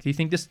think? Do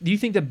you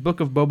think that Book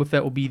of Boba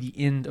Fett will be the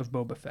end of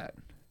Boba Fett?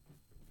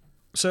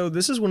 So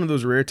this is one of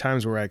those rare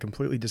times where I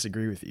completely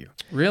disagree with you.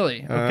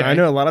 Really? Okay. I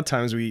know a lot of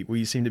times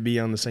we seem to be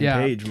on the same Yeah.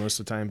 page most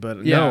of the time,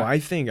 but Yeah. no, I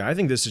think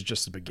this is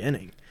just the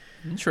beginning.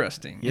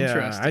 Interesting. Yeah,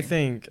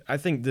 Interesting. I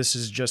think this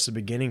is just the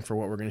beginning for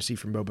what we're going to see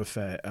from Boba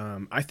Fett.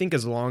 I think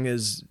as long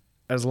as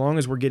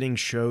we're getting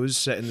shows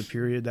set in the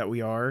period that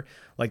we are,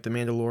 like The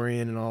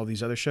Mandalorian and all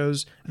these other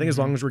shows, I think as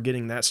long as we're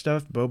getting that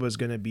stuff, Boba's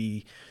going to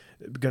be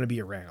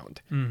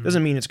around.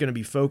 Doesn't mean it's going to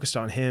be focused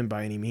on him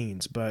by any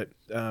means, but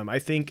I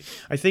think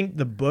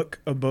the Book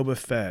of Boba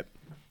Fett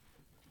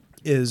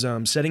is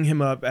setting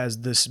him up as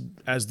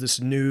this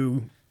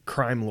new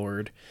crime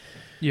lord.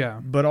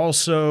 Yeah. But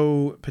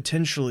also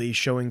potentially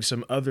showing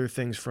some other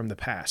things from the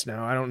past.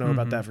 Now, I don't know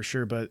about that for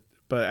sure, but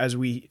as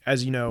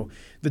you know,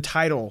 the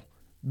title,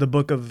 The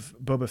Book of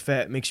Boba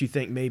Fett, makes you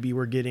think maybe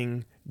we're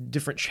getting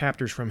different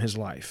chapters from his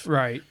life.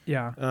 Right.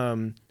 Yeah.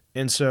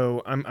 And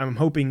so I'm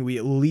hoping we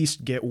at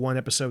least get one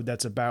episode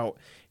that's about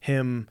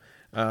him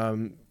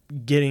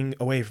getting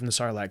away from the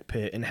Sarlacc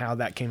pit and how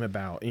that came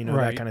about, you know,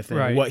 Right, that kind of thing.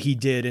 right. What he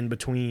did in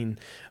between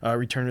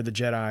Return of the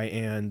Jedi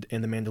and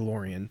The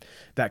Mandalorian,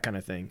 that kind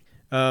of thing.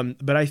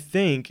 But I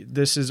think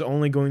this is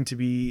only going to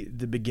be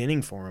the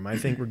beginning for him. I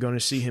think we're going to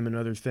see him in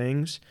other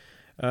things.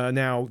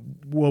 Now,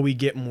 will we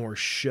get more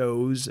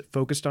shows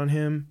focused on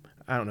him?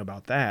 I don't know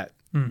about that.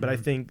 But I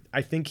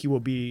think he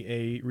will be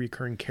a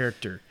recurring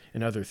character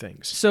in other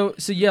things. So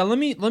yeah, let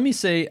me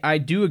say I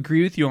do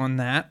agree with you on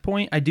that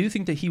point. I do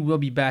think that he will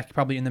be back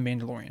probably in The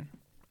Mandalorian.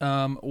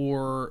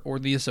 Or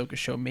the Ahsoka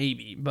show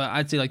maybe, but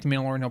I'd say like The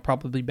Mandalorian he'll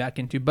probably be back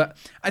into. But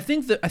I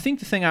think the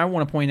thing I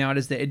want to point out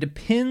is that it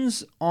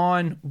depends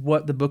on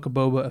what the Book of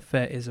Boba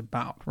Fett is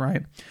about,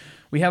 right?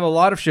 We have a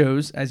lot of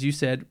shows, as you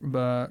said,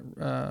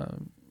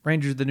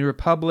 Rangers of the New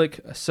Republic,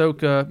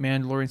 Ahsoka,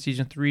 Mandalorian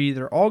Season 3.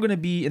 They're all going to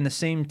be in the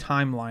same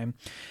timeline,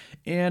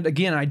 and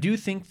again, I do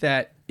think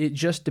that it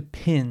just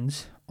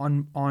depends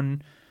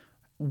on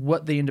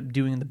what they end up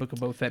doing in the Book of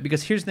Boba Fett.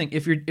 Because here's the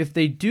thing: if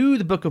they do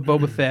the Book of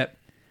Boba Fett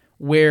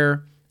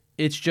where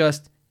it's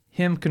just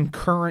him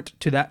concurrent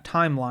to that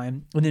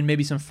timeline, and then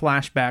maybe some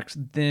flashbacks,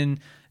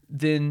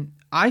 then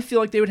I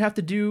feel like they would have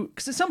to do,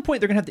 because at some point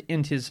they're gonna have to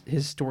end his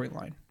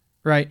storyline,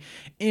 right?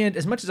 And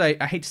as much as I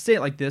hate to say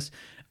it like this,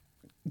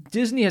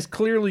 Disney has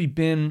clearly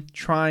been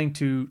trying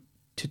to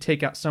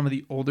take out some of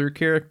the older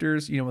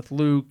characters, you know, with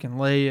Luke and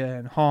Leia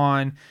and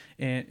Han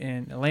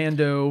and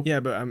Lando. Yeah,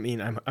 but I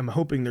mean, I'm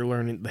hoping they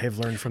have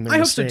learned from their I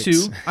mistakes.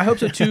 hope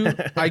so too.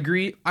 I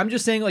agree. I'm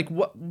just saying, like,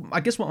 what my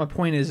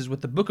point is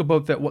with the Book of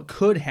Boba Fett, what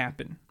could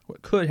happen?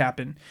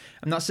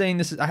 I'm not saying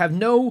this is. I have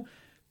no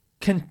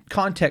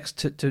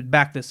context to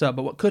back this up,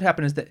 but what could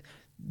happen is that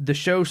the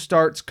show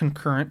starts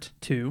concurrent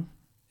to,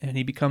 and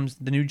he becomes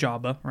the new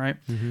Jabba, right?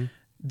 Mm-hmm.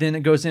 Then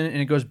it goes in and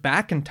it goes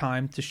back in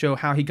time to show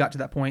how he got to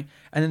that point,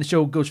 and then the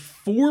show goes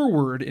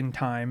forward in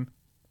time,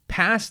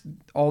 past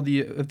all the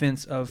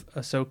events of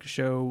Ahsoka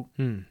show,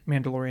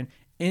 Mandalorian,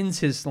 ends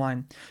his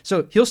line.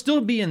 So he'll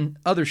still be in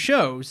other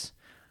shows,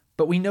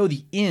 but we know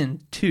the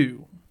end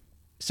too.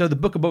 So the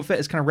Book of Boba Fett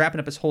is kind of wrapping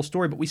up his whole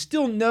story, but we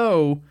still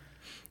know.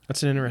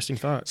 That's an interesting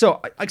thought. So,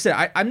 like I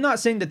said, I'm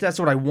not saying that that's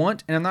what I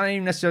want, and I'm not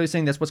even necessarily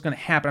saying that's what's going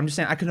to happen. I'm just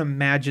saying I can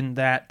imagine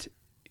that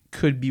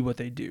could be what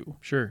they do.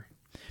 Sure.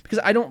 Because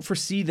I don't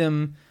foresee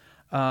them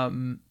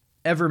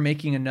ever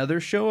making another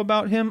show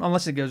about him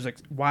unless it goes like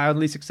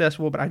wildly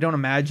successful, but I don't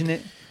imagine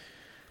it.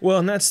 Well,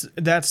 and that's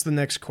the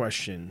next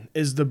question.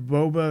 Is the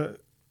Book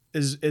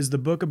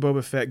of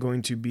Boba Fett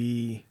going to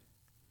be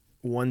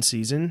one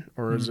season,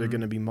 or is it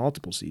going to be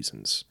multiple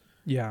seasons?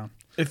 Yeah.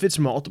 If it's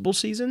multiple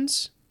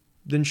seasons,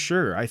 then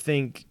sure. I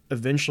think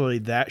eventually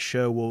that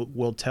show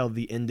will tell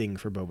the ending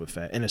for Boba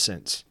Fett in a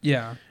sense.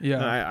 Yeah.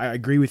 I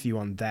agree with you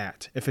on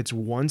that. If it's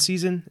one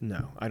season,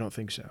 no, I don't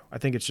think so. I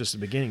think it's just the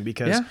beginning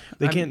because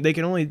they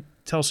can only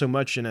tell so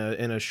much in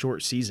a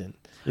short season.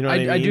 You know what I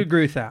mean? I do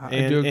agree with that.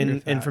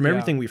 And from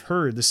everything we've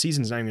heard, the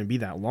season's not even going to be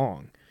that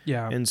long.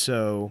 Yeah. And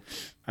so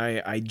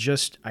I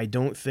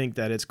don't think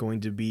that it's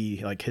going to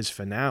be like his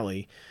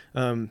finale.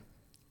 And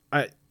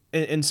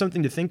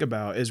something to think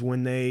about is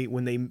when they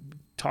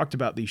talked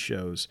about these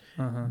shows,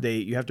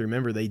 you have to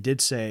remember they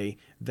did say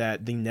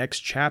that the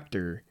next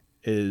chapter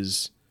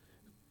is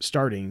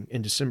starting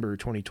in December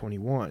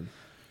 2021,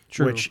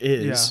 which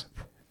is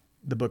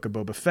the Book of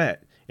Boba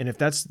Fett. And if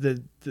that's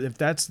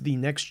the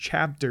next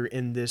chapter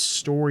in this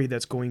story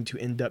that's going to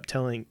end up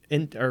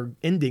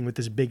ending with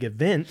this big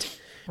event,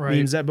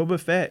 means that Boba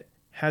Fett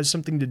has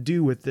something to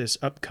do with this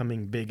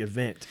upcoming big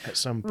event at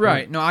some point.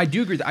 Right. No, I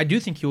do agree. I do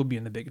think he will be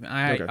in the big event.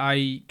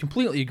 I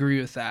completely agree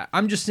with that.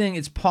 I'm just saying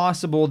it's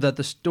possible that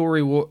the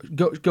story will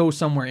go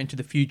somewhere into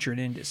the future and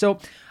end it. So,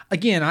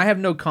 again, I have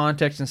no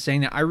context in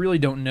saying that. I really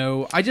don't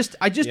know. I just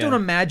don't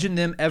imagine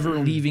them ever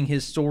leaving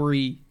his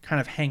story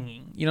kind of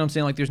hanging. You know what I'm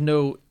saying? Like there's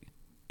no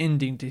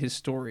ending to his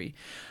story.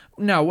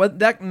 Now,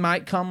 that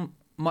might come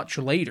much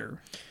later.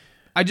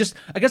 I guess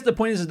the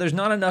point is that there's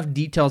not enough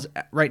details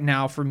right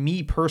now for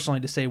me personally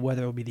to say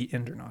whether it'll be the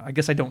end or not. I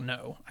guess I don't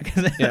know. I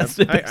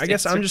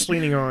guess I'm just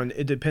leaning on,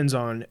 it depends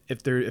on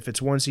if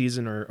it's one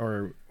season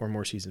or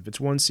more seasons. If it's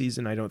one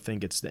season, I don't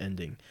think it's the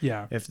ending.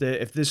 Yeah. If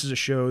this is a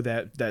show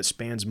that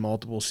spans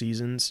multiple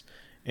seasons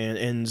and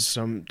ends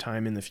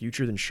sometime in the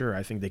future, then sure,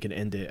 I think they could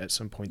end it at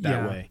some point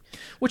that way.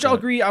 Which I'll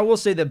agree. I will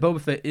say that Boba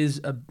Fett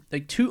is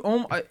it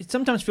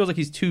sometimes feels like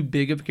he's too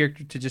big of a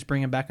character to just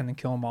bring him back and then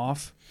kill him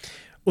off.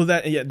 Well,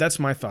 that's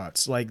my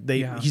thoughts. Like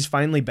he's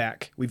finally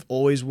back. We've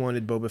always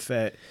wanted Boba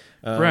Fett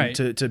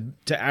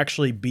to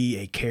actually be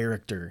a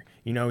character,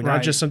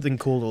 not just something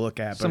cool to look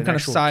at, but some an kind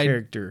actual of side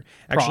character.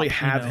 Actually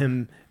have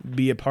him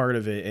be a part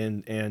of it,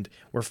 and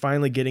we're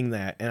finally getting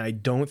that. And I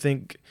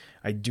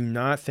do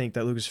not think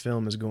that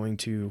Lucasfilm is going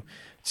to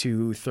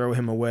throw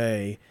him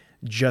away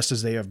just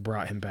as they have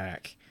brought him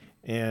back.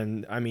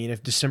 And I mean,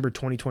 if December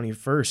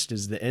 2021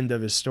 is the end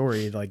of his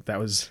story, like that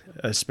was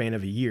a span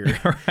of a year.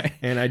 Right.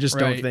 And I just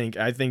don't think,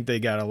 I think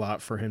they got a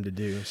lot for him to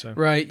do. So.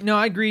 Right. No,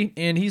 I agree.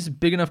 And he's a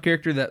big enough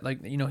character that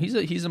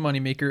he's a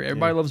moneymaker.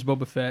 Everybody loves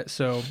Boba Fett.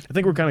 So I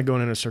think we're kind of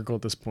going in a circle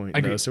at this point.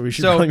 So we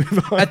should probably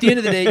move on. At the end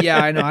of the day,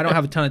 I know I don't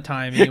have a ton of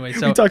time anyway.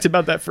 So we talked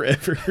about that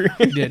forever.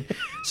 We did.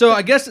 So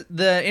I guess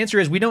the answer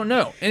is we don't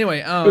know. Anyway,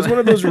 it was one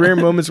of those rare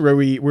moments where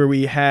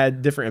we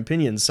had different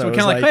opinions. So we're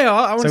kind of like, hey,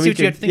 I want to see what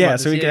you have to think about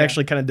this. So we could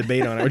actually kind of debate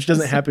on it, which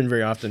doesn't happen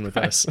very often with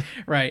us.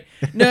 Right.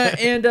 No,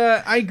 and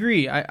I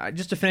agree. I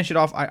just to finish it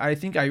off, I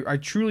think I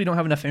truly don't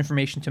have enough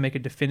information to make a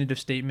definitive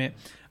statement.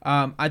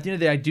 At the end of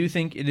the day, I do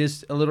think it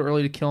is a little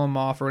early to kill him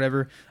off or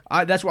whatever.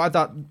 That's why I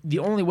thought the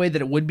only way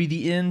that it would be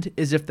the end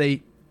is if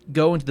they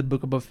go into the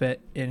Book of Boba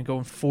Fett and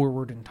go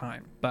forward in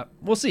time. But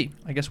we'll see.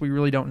 I guess we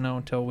really don't know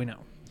until we know.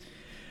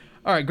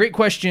 All right, great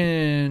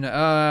question.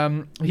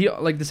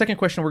 The second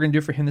question we're going to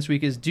do for him this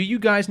week is, do you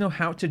guys know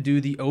how to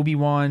do the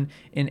Obi-Wan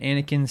and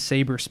Anakin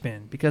saber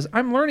spin? Because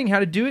I'm learning how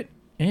to do it,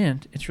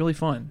 and it's really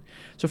fun.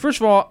 So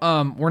first of all,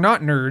 we're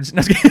not nerds.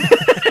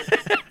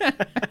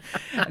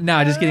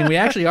 No, just kidding. We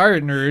actually are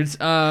nerds.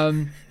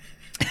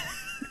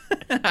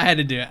 I had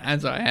to do it. I'm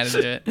sorry, I had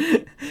to do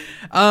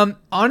it.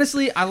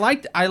 Honestly, I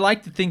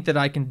like to think that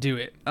I can do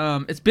it.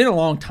 It's been a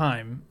long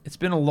time.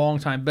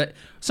 But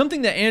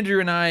something that Andrew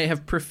and I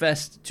have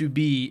professed to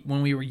be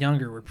when we were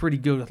younger, we're pretty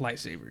good with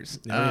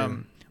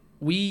lightsabers.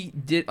 We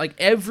did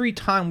every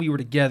time we were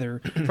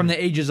together from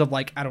the ages of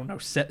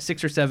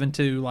 6 or 7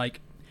 to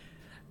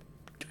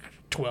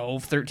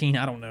 12, 13,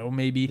 I don't know,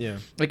 maybe. Yeah.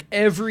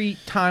 Every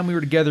time we were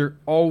together,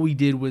 all we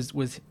did was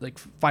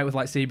fight with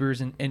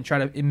lightsabers and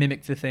try to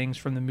mimic the things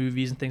from the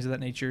movies and things of that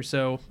nature.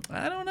 So,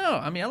 I don't know.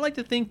 I mean, I like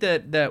to think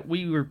that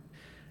we were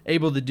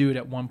able to do it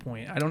at one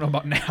point. I don't know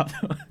about now,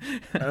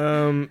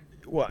 though.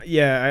 Well,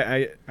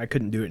 yeah, I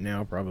couldn't do it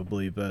now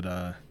probably, but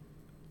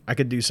I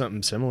could do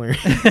something similar.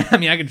 I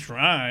mean, I could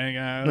try,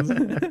 guys.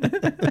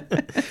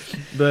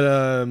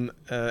 But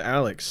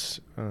Alex,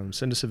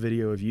 send us a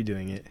video of you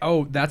doing it.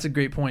 Oh, that's a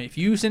great point. If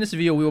you send us a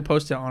video, we will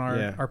post it on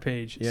our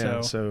page.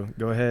 Yeah. So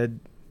go ahead.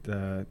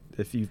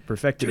 If you've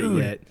perfected it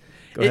yet,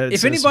 go ahead.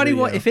 If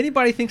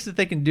anybody thinks that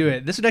they can do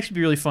it, this would actually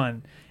be really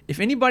fun. If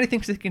anybody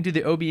thinks they can do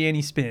the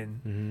Obi-Wan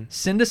spin,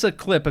 send us a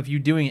clip of you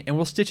doing it, and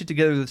we'll stitch it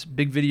together with this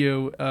big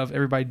video of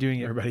everybody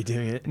doing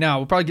it. Now,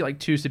 we'll probably get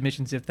 2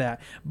 submissions if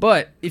that.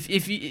 But if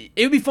it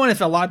would be fun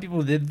if a lot of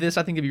people did this.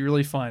 I think it'd be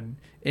really fun.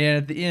 And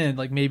at the end,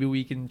 maybe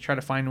we can try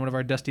to find one of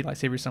our dusty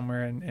lightsabers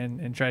somewhere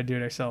and try to do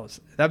it ourselves.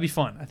 That'd be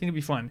fun. I think it'd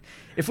be fun.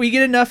 If we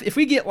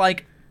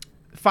get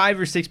 5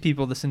 or 6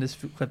 people to send this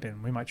clip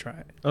in, we might try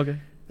it. Okay.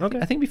 I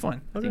think it'd be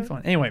fun. I think it'd be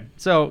fun. Anyway,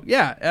 so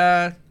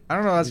yeah, I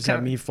don't know. That's just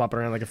have me flopping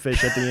around like a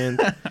fish at the end.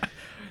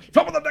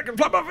 Flop on the deck and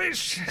flop my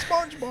fish.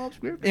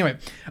 SpongeBob. Anyway,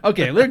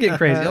 okay, we're getting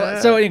crazy.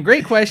 So,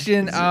 great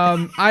question.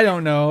 I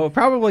don't know.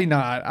 Probably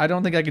not. I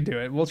don't think I could do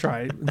it. We'll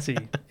try and see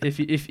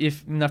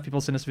if enough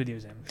people send us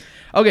videos in.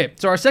 Okay,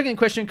 so our second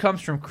question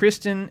comes from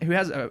Kristen, who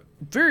has a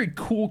very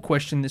cool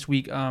question this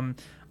week.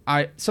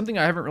 Something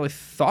I haven't really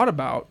thought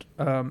about,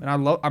 and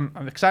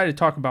I'm excited to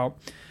talk about.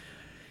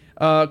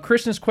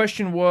 Kristen's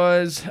question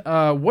was,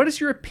 what is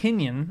your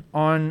opinion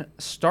on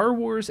Star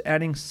Wars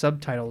adding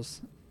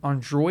subtitles on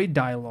droid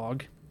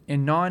dialogue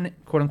and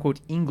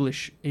non-quote-unquote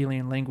English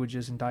alien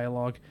languages and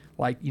dialogue,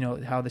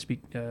 how they speak,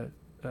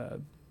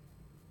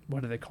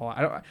 what do they call it?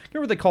 I don't remember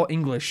what they call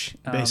English.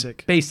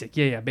 Basic. Basic,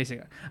 yeah, basic.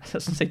 I was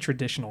going to say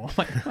traditional.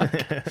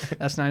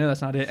 That's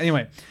not it.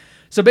 Anyway,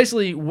 so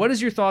basically, what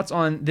is your thoughts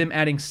on them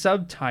adding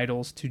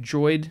subtitles to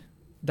droid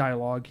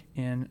dialogue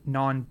and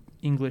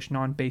non-English,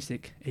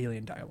 non-basic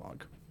alien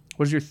dialogue?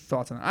 What are your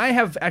thoughts on that? I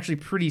have actually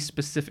pretty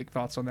specific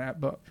thoughts on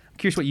that, but I'm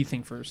curious what you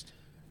think first.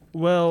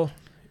 Well,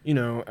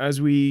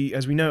 as we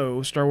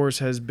know, Star Wars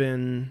has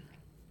been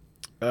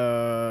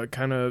they've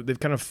kind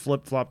of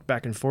flip-flopped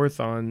back and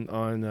forth on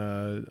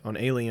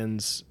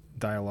aliens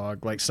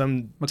dialogue.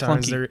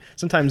 Sometimes there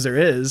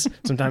is,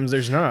 sometimes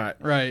there's not.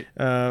 Right.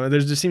 There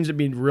just seems to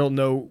be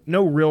no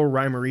real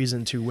rhyme or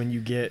reason to when you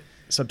get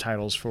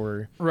subtitles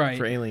for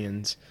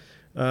aliens.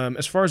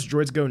 As far as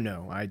droids go,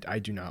 no, I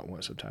do not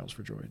want subtitles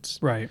for droids.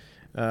 Right.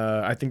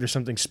 I think there's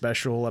something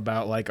special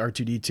about like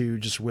R2D2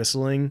 just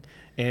whistling,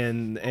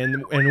 and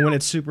when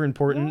it's super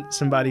important,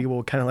 somebody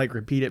will kind of like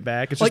repeat it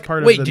back. It's just Like,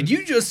 part wait, of the. did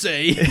you just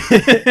say?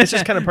 It's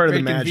just kind of part of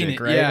the Very magic,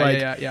 convenient. right?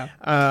 Yeah, like, yeah.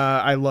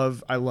 I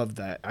love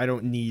that. I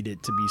don't need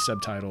it to be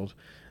subtitled.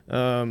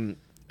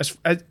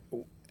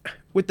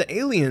 With the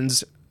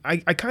aliens, I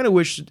kind of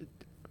wish.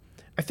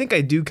 I think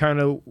I do kind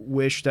of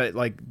wish that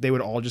like they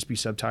would all just be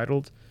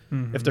subtitled.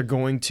 Mm-hmm. If they're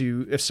going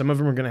to, if some of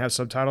them are going to have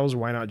subtitles,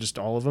 why not just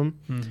all of them?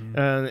 Mm-hmm.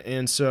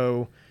 And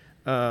so,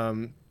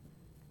 I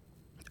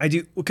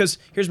do, because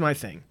here's my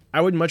thing.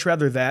 I would much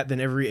rather that than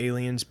every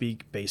alien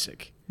speak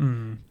basic.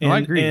 Mm-hmm. And, I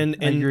agree.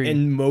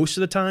 And most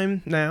of the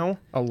time now,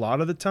 a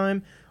lot of the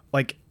time,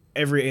 like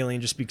every alien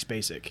just speaks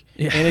basic,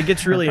 and it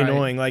gets really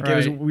annoying. Like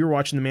we were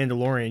watching The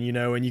Mandalorian, you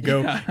know, and you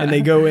go and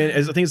they go in.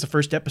 I think it's the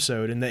first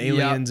episode, and the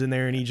aliens in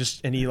there, and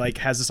he like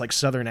has this like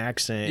southern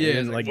accent,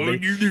 and like what are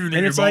you doing?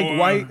 And it's like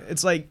why?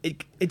 It's like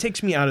it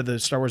takes me out of the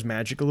Star Wars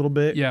magic a little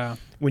bit. Yeah,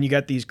 when you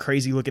got these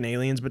crazy looking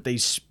aliens, but they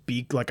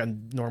speak like a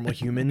normal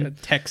human, like a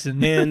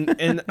Texan,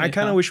 and I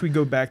kind of wish we'd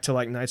go back to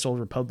like Knights of the Old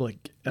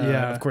Republic.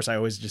 Yeah, of course I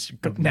always just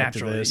go back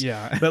to this.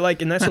 Yeah, but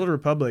like in Knights of the Old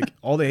Republic,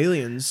 all the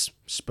aliens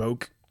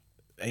spoke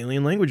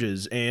alien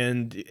languages,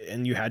 and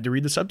you had to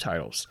read the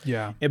subtitles.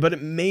 Yeah. But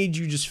it made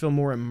you just feel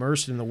more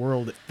immersed in the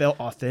world. It felt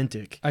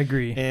authentic. I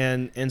agree.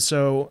 And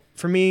so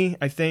for me,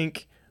 I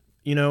think,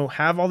 you know,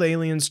 have all the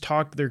aliens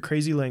talk their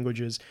crazy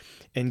languages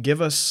and give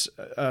us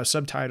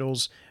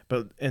subtitles,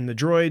 and the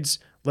droids,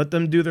 let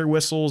them do their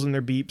whistles and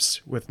their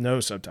beeps with no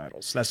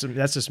subtitles.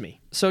 That's just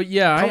me. So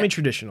yeah, call me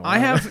traditional. I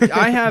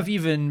have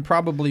even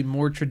probably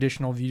more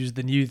traditional views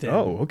than you then.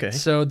 Oh, okay.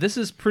 So this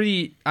is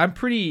I'm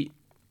pretty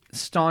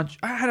staunch.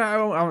 I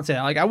won't say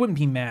that. Like I wouldn't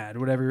be mad,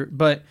 whatever.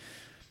 But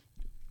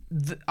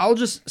I'll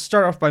just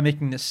start off by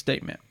making this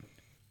statement.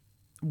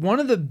 One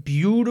of the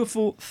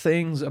beautiful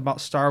things about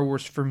Star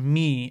Wars for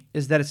me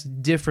is that it's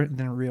different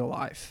than real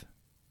life.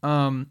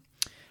 And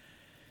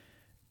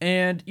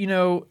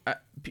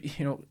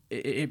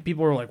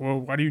people are like, well,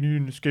 why do you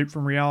need an escape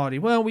from reality?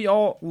 Well, we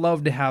all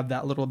love to have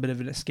that little bit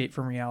of an escape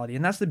from reality,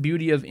 and that's the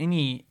beauty of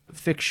any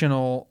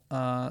fictional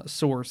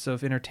source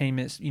of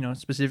entertainment. You know,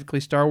 specifically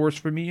Star Wars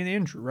for me and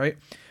Andrew, right?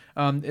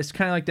 It's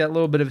kind of like that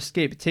little bit of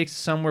escape. It takes us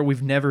somewhere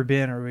we've never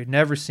been or we've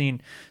never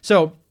seen.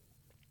 So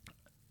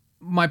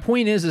my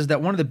point is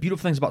that one of the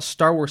beautiful things about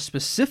Star Wars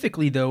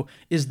specifically, though,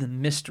 is the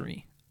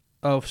mystery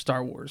of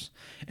Star Wars.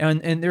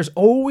 And there's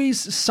always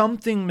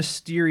something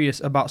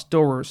mysterious about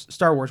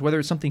Star Wars, whether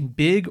it's something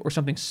big or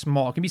something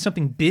small. It can be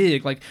something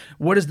big, like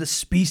what is the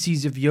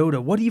species of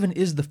Yoda? What even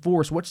is the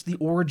Force? What's the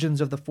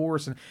origins of the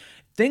Force? And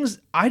things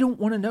I don't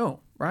want to know,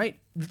 right?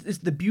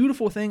 The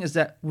beautiful thing is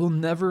that we'll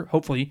never,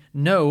 hopefully,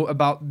 know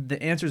about the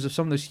answers of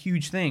some of those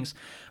huge things.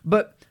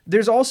 But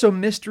there's also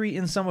mystery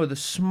in some of the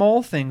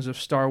small things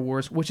of Star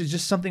Wars, which is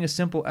just something as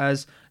simple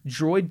as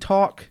droid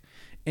talk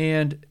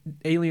and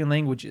alien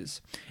languages,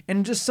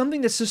 and just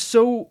something that's just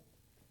so,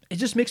 it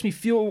just makes me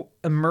feel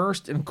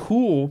immersed and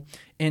cool,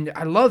 and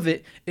I love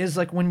it, is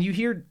like when you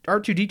hear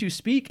R2-D2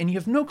 speak and you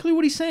have no clue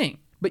what he's saying,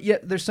 but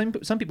yet there's some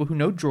people who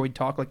know droid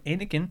talk, like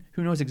Anakin,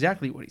 who knows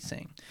exactly what he's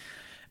saying.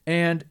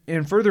 And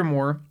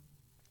furthermore,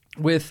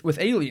 with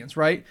aliens,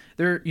 right?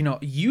 They're,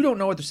 you don't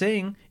know what they're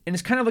saying, and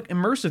it's kind of like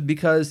immersive,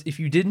 because if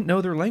you didn't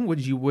know their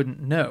language, you wouldn't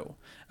know.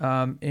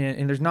 And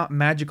there's not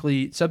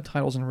magically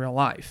subtitles in real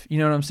life. You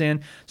know what I'm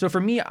saying? So for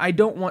me, I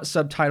don't want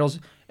subtitles,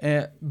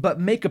 but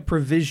make a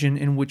provision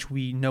in which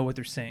we know what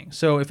they're saying.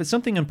 So if it's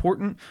something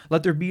important,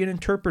 let there be an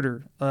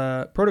interpreter,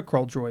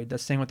 protocol droid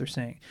that's saying what they're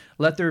saying.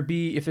 Let there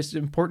be, if it's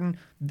important,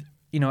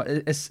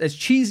 as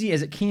cheesy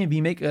as it can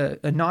be, make a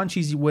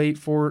non-cheesy way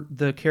for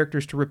the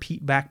characters to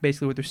repeat back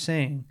basically what they're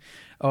saying.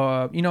 You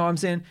know what I'm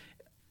saying?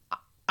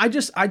 I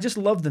just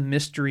love the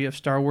mystery of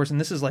Star Wars, and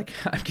this is like,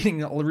 I'm getting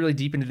really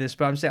deep into this,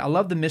 but I'm saying I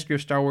love the mystery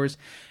of Star Wars,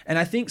 and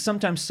I think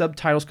sometimes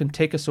subtitles can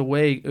take us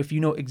away if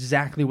you know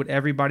exactly what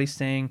everybody's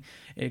saying.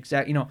 I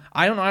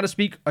don't know how to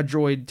speak a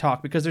droid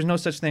talk because there's no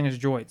such thing as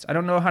droids. I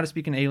don't know how to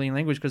speak an alien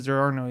language because there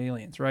are no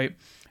aliens, right?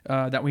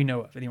 That we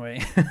know of,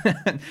 anyway.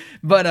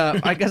 But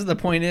I guess the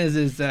point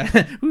is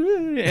they're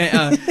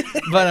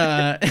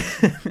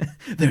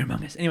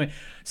among us. Anyway,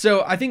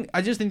 so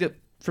I just think that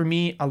for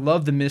me, I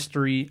love the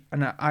mystery,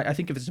 and I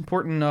think if it's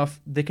important enough,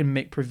 they can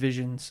make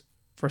provisions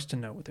for us to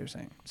know what they're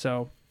saying.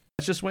 So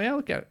that's just the way I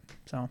look at it.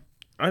 So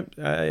I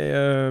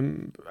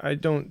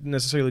don't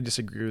necessarily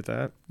disagree with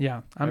that.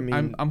 Yeah,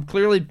 I'm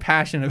clearly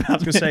passionate about. I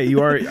was gonna say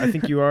you are. I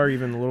think you are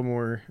even a little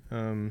more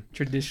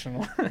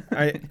traditional.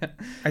 I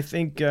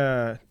think.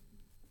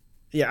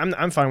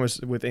 I'm fine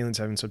with aliens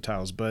having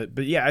subtitles, but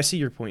yeah, I see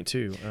your point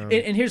too.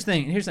 And here's the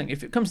thing.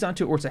 If it comes down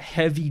to it, or it's a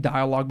heavy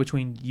dialogue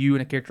between you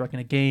and a character, like in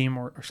a game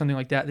or something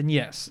like that, then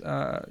yes,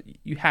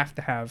 you have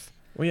to have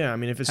Well, yeah, I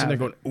mean, if it's in there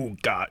going, ooh,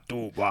 God,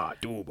 doo, wah,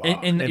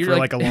 and for you're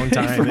like a long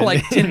time. for and-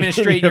 like 10 minutes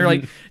straight, you're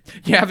like,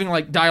 you're having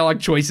like dialogue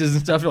choices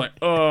and stuff. You're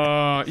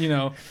like, you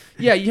know,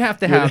 yeah, you have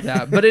to have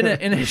that. But in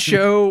a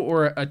show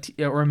or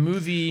a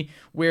movie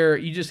where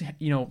you just,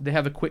 you know, they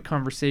have a quick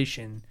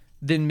conversation,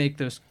 then make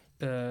those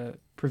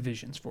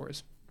provisions for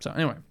us. So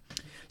anyway,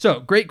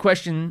 great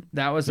question.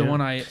 That was the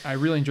one I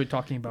really enjoyed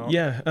talking about.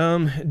 Yeah.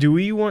 Do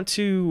we want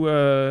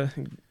to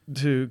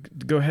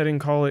go ahead and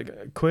call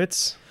it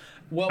quits?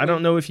 Well, I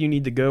don't know if you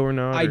need to go or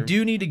not. I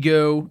do need to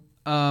go.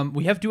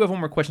 We do have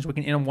one more question, so we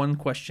can end on one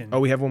question. Oh,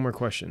 we have one more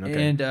question.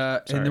 Okay. And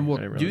then we'll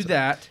do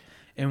that,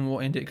 and we'll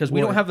end it because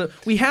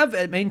we have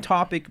a main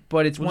topic,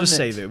 but it's we'll one just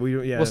that, save it.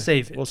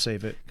 We'll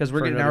save it because we're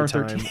for getting an hour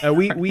another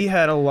 13. We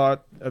had a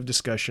lot of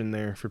discussion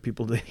there for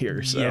people to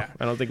hear, so Yeah.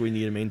 I don't think we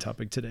need a main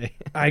topic today.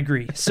 I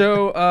agree.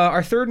 So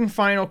our third and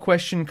final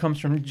question comes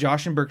from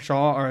Josh and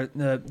Berkshaw, or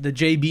the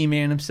JB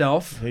man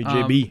himself. Hey,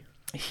 JB.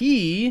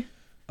 He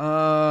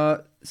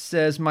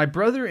says, my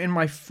brother and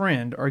my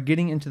friend are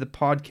getting into the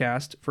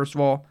podcast. First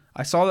of all,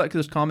 I saw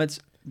those comments.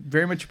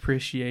 Very much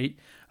appreciate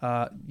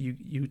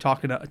you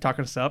talking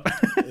us up.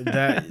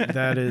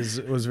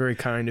 that was very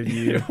kind of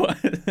you.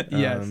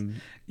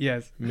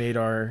 Yes. Made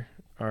our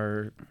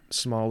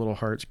small little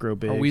hearts grow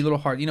big. Our wee little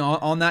heart. You know,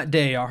 on that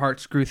day, our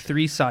hearts grew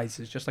 3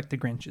 sizes, just like the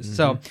Grinch's. Mm-hmm.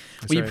 So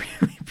we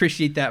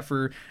appreciate that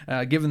for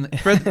spreading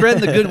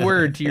the good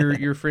word to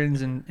your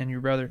friends and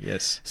your brother.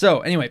 Yes. So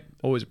anyway,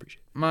 Always appreciate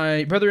it.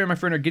 my brother and my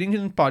friend are getting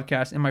into the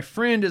podcast, and my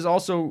friend is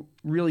also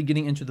really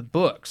getting into the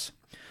books.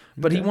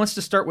 But he wants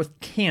to start with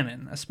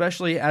canon,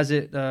 especially as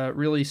it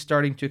really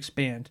starting to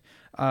expand.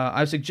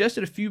 I've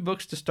suggested a few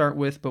books to start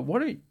with, but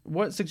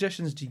what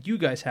suggestions do you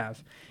guys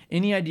have?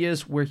 Any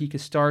ideas where he could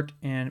start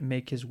and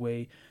make his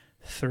way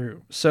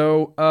through?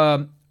 So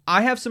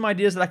I have some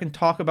ideas that I can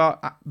talk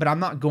about, but I'm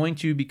not going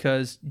to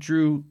because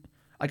Drew,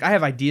 I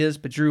have ideas,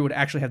 but Drew would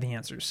actually have the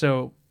answers.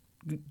 So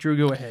Drew,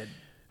 go ahead.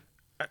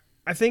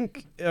 I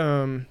think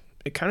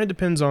it kind of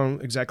depends on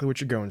exactly what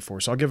you're going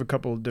for. So I'll give a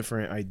couple of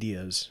different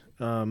ideas.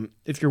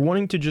 If you're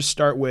wanting to just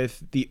start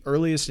with the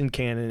earliest in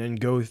canon and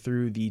go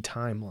through the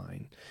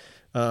timeline,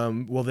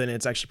 well, then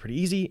it's actually pretty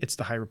easy. It's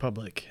the High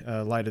Republic,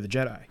 Light of the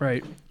Jedi.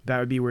 Right. That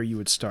would be where you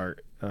would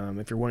start.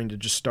 If you're wanting to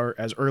just start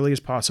as early as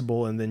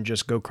possible and then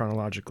just go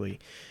chronologically,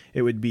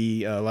 it would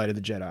be Light of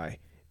the Jedi.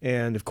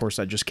 And, of course,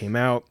 that just came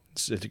out.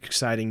 It's an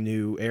exciting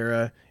new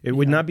era. It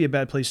would not be a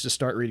bad place to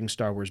start reading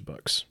Star Wars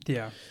books.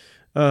 Yeah.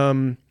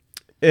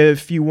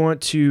 If you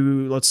want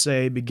to, let's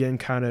say, begin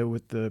kind of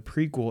with the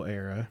prequel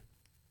era.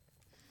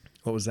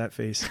 What was that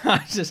face?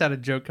 I just had a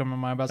joke come to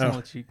mind, but I was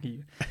going to let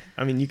you.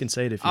 I mean, you can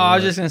say it if you I want.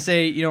 was just going to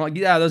say, it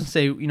doesn't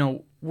say,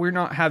 we're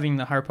not having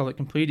the High Republic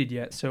completed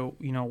yet. So,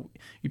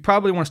 you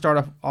probably want to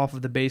start off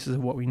of the basis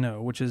of what we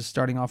know, which is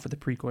starting off with the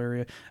prequel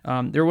area.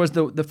 There was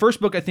the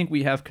first book I think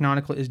we have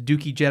canonical is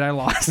Dookie Jedi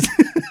Lost.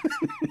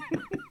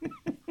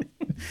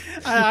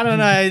 I don't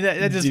know.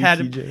 That just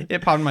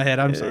it popped in my head.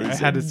 I'm sorry. I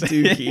had to say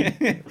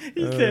Dookie.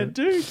 He said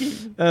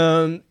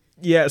Dookie.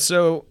 Yeah,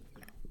 so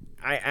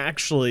I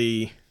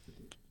actually...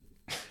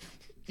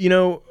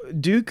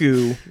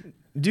 Dooku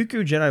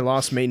Jedi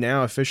Lost may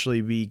now officially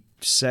be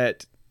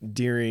set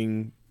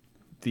during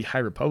the High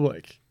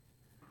Republic.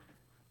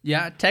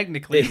 Yeah,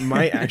 technically. It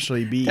might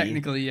actually be.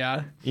 Technically,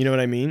 yeah. You know what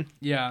I mean?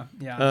 Yeah,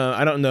 yeah.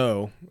 I don't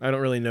know. I don't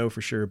really know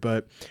for sure,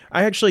 but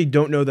I actually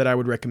don't know that I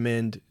would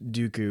recommend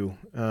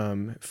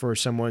Dooku for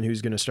someone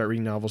who's going to start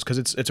reading novels because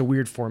it's a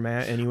weird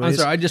format anyways. I'm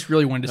sorry, I just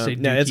really wanted to say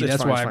Dookie. It's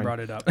That's fine, why it's I fine. brought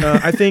it up.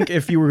 I think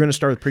if you were going to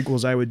start with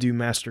prequels, I would do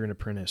Master and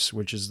Apprentice,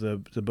 which is the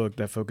book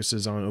that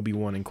focuses on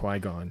Obi-Wan and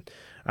Qui-Gon.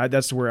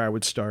 That's where I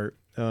would start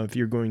if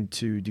you're going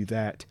to do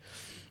that.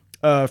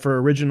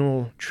 For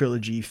original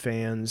trilogy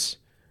fans,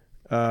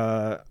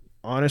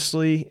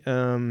 honestly,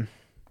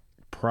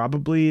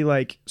 probably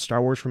like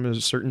Star Wars from a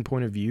certain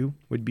point of view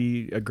would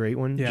be a great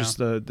one. Yeah. Just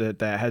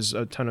that has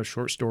a ton of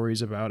short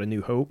stories about A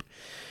New Hope.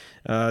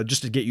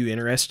 Just to get you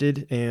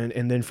interested,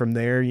 and then from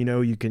there,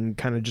 you can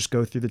kind of just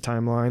go through the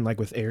timeline, like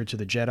with Heir to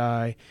the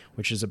Jedi,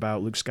 which is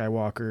about Luke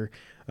Skywalker,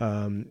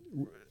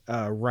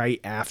 right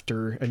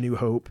after A New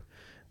Hope,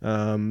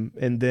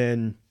 and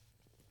then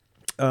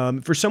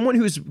for someone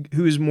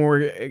who's more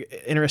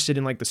interested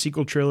in like the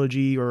sequel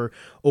trilogy or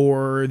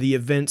the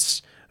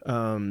events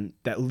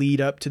that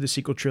lead up to the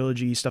sequel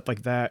trilogy, stuff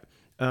like that.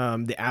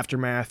 The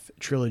Aftermath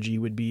trilogy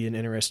would be an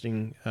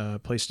interesting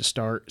place to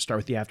start. Start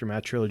with the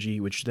Aftermath trilogy,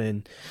 which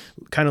then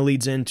kind of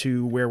leads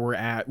into where we're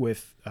at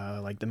with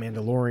like The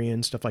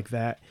Mandalorian, stuff like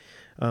that,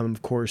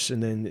 of course.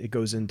 And then it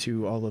goes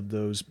into all of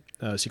those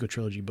sequel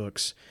trilogy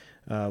books,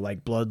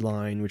 like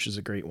Bloodline, which is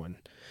a great one.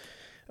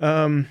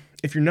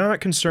 If you're not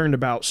concerned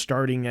about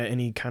starting at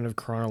any kind of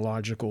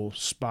chronological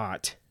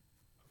spot,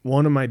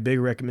 one of my big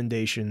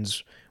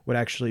recommendations would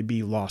actually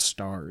be Lost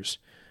Stars.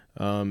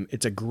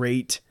 It's a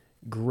great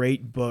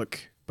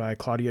book by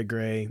Claudia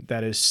Gray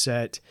that is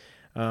set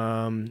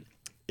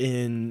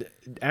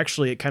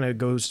actually it kind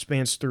of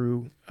spans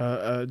through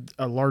a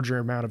larger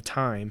amount of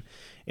time,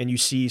 and you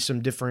see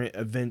some different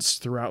events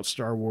throughout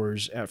Star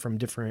Wars from a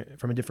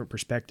different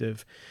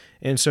perspective.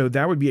 And so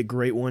that would be a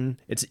great one.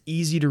 It's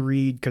easy to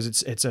read because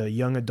it's a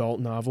young adult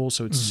novel,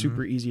 so it's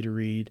super easy to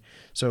read.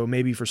 So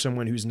maybe for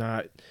someone who's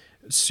not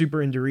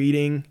super into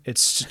reading,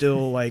 it's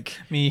still like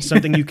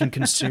something you can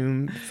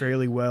consume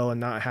fairly well and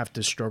not have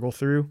to struggle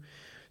through.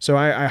 So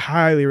I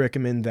highly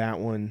recommend that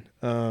one.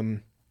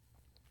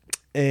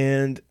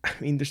 And I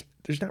mean,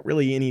 there's not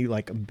really any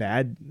like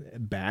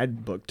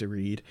bad book to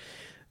read.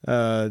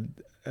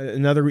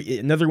 Another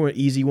one,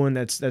 easy one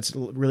that's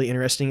really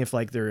interesting if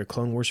like they're a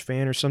Clone Wars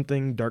fan or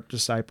something. Dark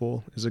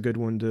Disciple is a good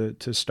one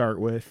to start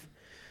with.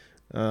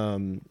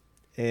 And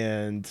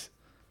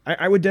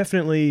I would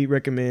definitely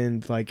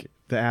recommend like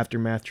the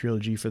Aftermath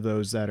trilogy for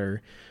those that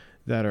are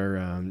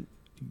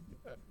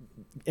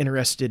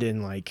interested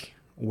in like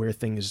where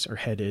things are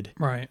headed.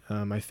 Right.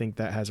 I think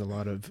that has a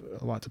lot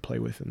to play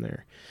with in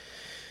there.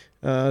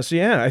 So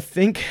yeah, I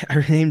think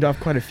I named off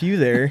quite a few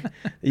there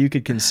that you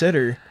could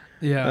consider.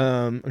 Yeah.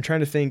 I'm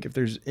trying to think if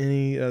there's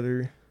any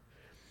other.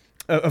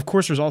 Of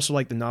course, there's also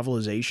like the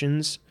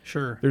novelizations.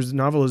 Sure. There's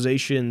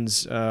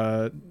novelizations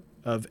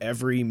of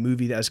every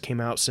movie that has came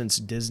out since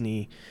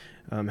Disney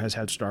has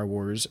had Star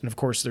Wars, and of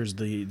course, there's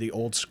the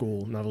old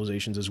school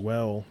novelizations as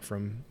well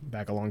from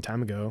back a long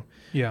time ago.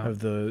 Yeah. Of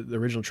the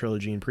original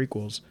trilogy and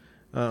prequels.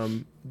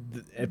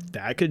 If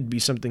that could be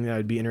something that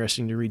would be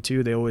interesting to read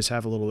too. They always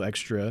have a little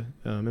extra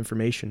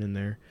information in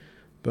there.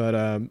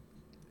 But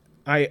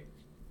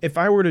if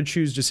I were to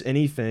choose just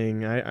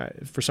anything,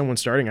 for someone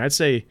starting, I'd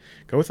say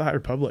go with the High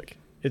Republic.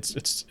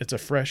 It's a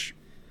fresh,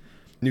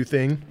 new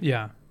thing.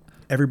 Yeah.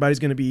 Everybody's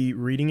going to be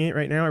reading it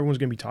right now. Everyone's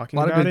going to be talking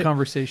about it. A lot of good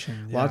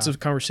conversation. Yeah. Lots of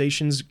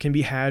conversations can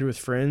be had with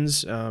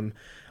friends.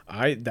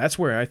 That's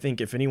where I think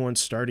if anyone's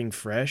starting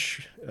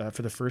fresh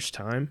for the first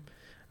time,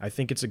 I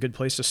think it's a good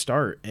place to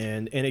start,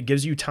 and it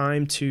gives you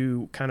time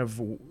to kind of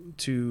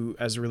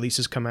as the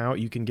releases come out,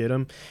 you can get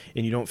them,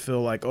 and you don't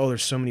feel like, oh,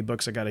 there's so many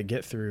books I got to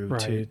get through.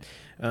 Right.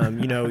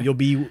 You'll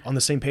be on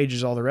the same page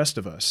as all the rest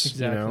of us.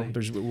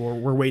 Exactly.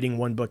 We're waiting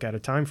one book at a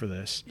time for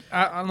this.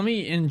 Let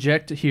me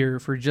inject here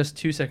for just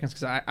 2 seconds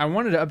because I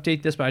wanted to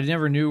update this, but I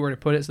never knew where to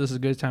put it, so this is as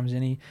good a time as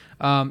any.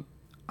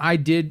 I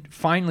did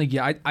finally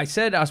get. I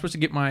said I was supposed to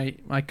get my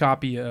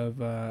copy of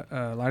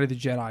Light of the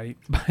Jedi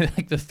by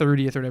like the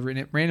 30th or whatever, and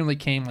it randomly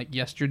came like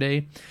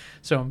yesterday.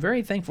 So I'm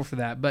very thankful for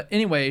that. But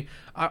anyway,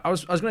 I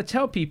was going to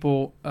tell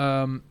people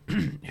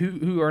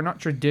who are not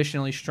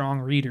traditionally strong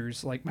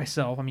readers like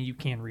myself. I mean, you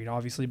can read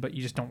obviously, but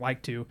you just don't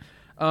like to.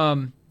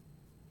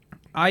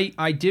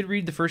 I did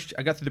read the first.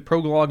 I got through the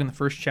prologue in the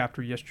first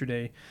chapter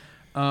yesterday.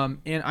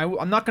 And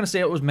I'm not going to say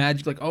it was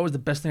magic, like, oh, it was the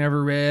best thing I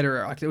ever read,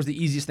 or like it was the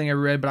easiest thing I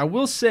ever read, but I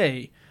will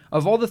say,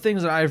 of all the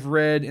things that I've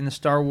read in the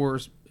Star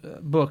Wars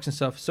books and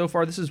stuff, so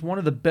far, this is one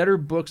of the better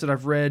books that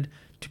I've read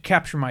to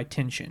capture my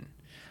attention.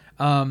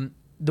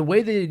 The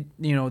way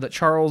that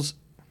Charles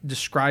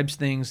describes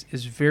things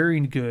is very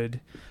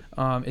good.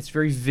 It's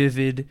very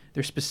vivid.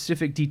 There's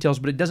specific details,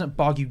 but it doesn't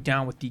bog you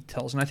down with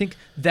details. And I think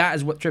that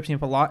is what trips me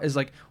up a lot, is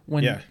like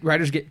when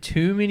writers get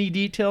too many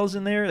details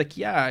in there, like,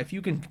 yeah, if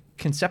you can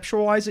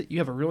conceptualize it, you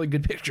have a really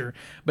good picture.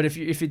 But if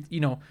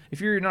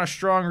you're not a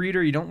strong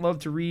reader, you don't love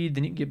to read,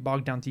 then you can get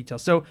bogged down in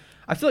details. So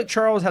I feel like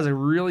Charles has a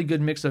really good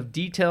mix of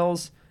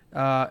details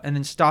and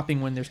then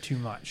stopping when there's too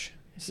much.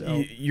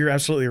 So you're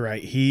absolutely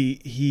right.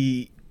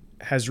 He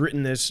has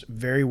written this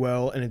very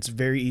well, and it's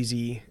very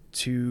easy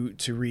to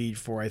read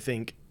for, I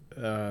think,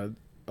 a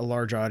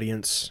large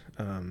audience.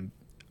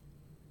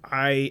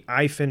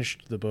 I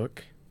finished the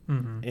book,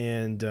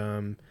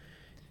 and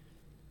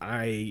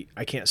I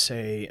can't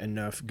say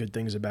enough good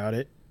things about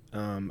it.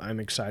 I'm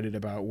excited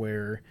about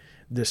where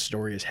this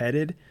story is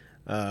headed.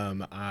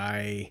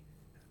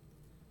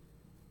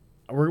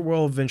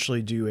 We'll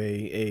eventually do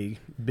a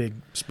big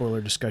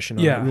spoiler discussion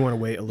on it. We want to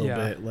wait a little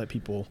bit, let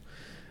people,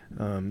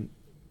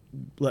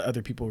 let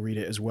other people read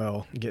it as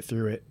well, and get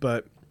through it.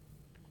 But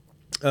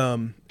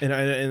and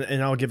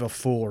I'll give a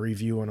full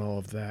review on all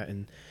of that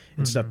and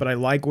stuff. But I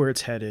like where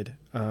it's headed.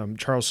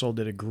 Charles Soule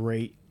did a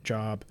great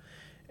job,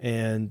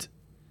 and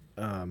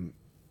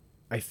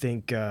I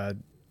think I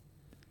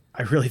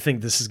really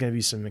think this is going to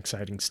be some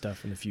exciting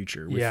stuff in the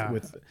future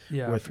with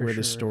where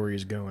this story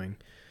is going.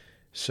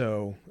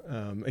 So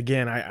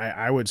again,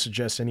 I would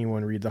suggest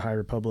anyone read the High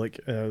Republic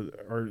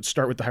or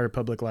start with the High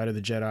Republic Light of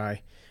the Jedi.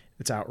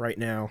 It's out right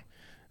now.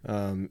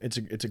 It's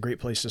a great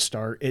place to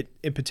start.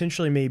 It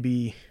potentially may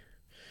be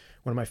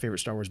one of my favorite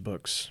Star Wars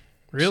books.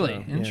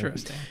 Really? So,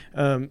 interesting.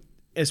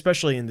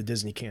 Especially in the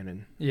Disney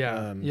canon.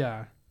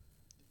 Yeah.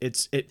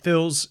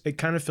 It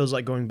kind of feels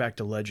like going back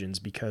to Legends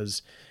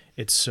because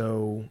it's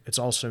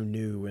all so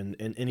new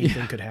and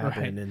anything could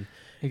happen. Right.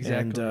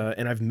 Exactly.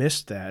 And I've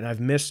missed that. And I've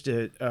missed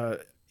it,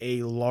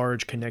 a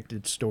large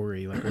connected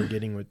story like we're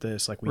getting with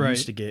this, like we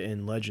used to get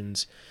in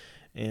Legends.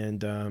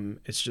 And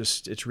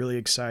it's really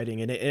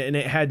exciting. And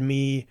it had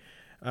me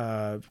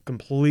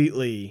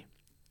completely,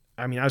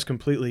 I mean, I was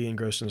completely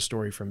engrossed in the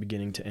story from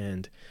beginning to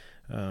end.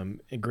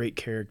 Great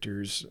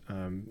characters,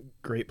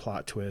 great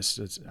plot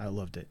twists. I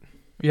loved it.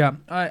 Yeah,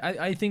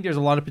 I think there's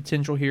a lot of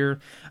potential here.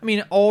 I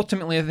mean,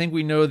 ultimately, I think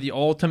we know the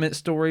ultimate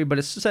story, but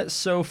it's set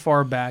so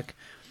far back,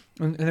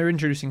 and they're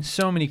introducing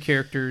so many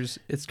characters.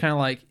 It's kind of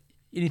like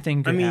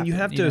anything could happen. You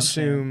have to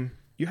assume.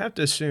 You have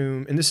to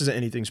assume, and this isn't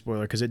anything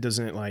spoiler because it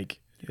doesn't like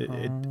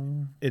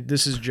it.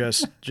 This is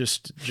just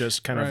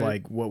kind of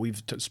like what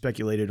we've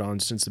speculated on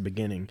since the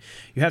beginning.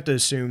 You have to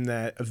assume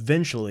that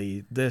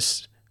eventually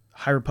this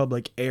High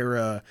Republic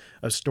era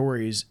of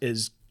stories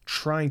is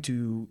trying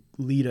to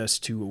lead us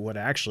to what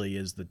actually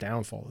is the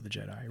downfall of the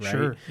Jedi, right?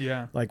 Sure,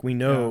 yeah. Like we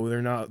know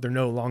they're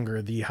no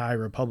longer the High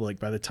Republic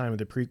by the time of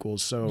the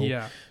prequels,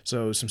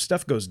 so some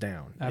stuff goes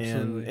down.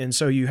 Absolutely. And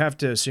so you have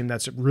to assume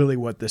that's really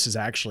what this is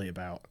actually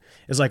about.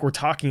 It's like we're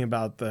talking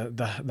about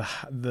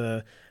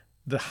the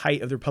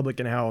height of the Republic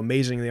and how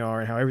amazing they are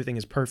and how everything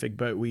is perfect,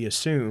 but we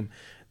assume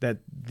that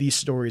these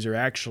stories are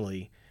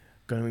actually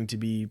going to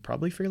be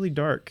probably fairly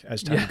dark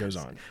as time goes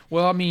on.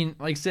 Well, I mean,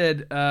 like I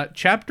said,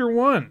 chapter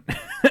 1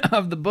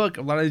 of the book,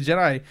 A Lot of the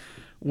Jedi,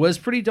 was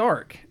pretty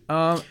dark.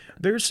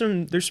 There's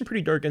some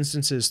pretty dark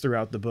instances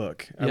throughout the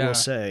book, I will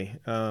say.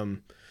 But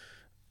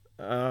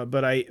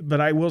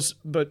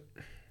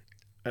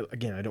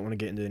again, I don't want to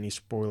get into any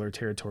spoiler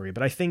territory,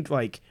 but I think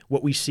like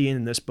what we see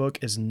in this book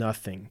is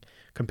nothing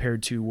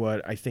compared to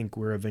what I think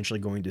we're eventually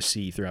going to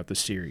see throughout the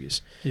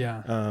series.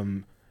 Yeah.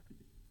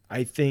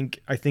 I think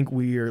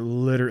we are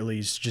literally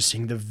just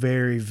seeing the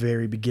very,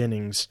 very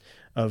beginnings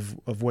of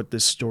what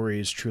this story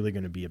is truly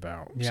going to be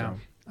about. Yeah. So.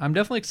 I'm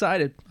definitely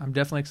excited.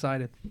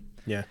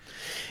 Yeah.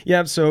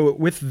 So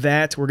with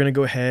that, we're going to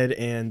go ahead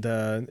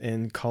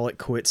and call it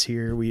quits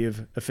here. We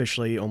have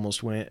officially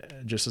almost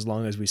went just as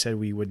long as we said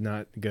we would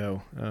not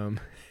go.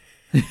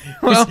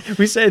 Well,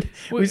 we said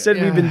we've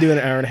been doing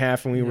an hour and a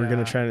half, and we were going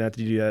to try not to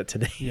do that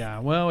today. Yeah.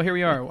 Well, here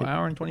we are,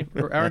 hour and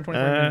 24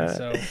 minutes.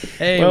 So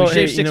hey, we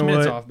shaved 6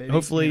 minutes off, baby.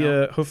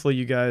 Hopefully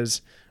you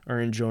guys are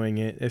enjoying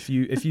it. If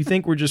you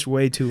think we're just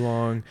way too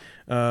long,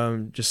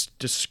 just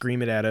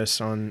scream it at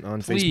us on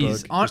Please. Facebook.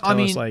 Just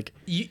tell us, like,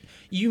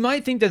 you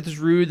might think that it's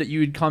rude that you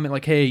would comment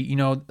like, hey,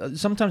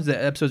 sometimes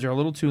the episodes are a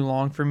little too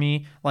long for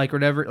me, like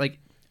whatever, like.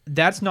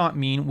 That's not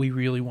mean. We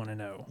really want to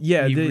know.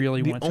 Yeah, we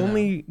really want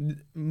to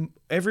know.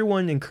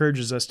 Everyone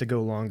encourages us to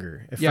go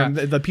longer. From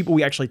the people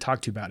we actually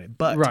talk to about it,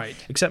 but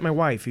except my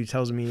wife, who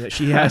tells me that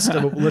she has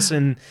to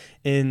listen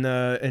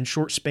in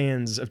short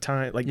spans of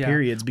time, like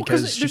periods,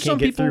 because she can't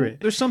get through it.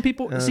 There's some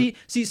people. See,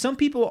 some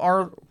people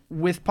are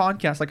with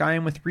podcasts like I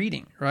am with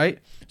reading, right?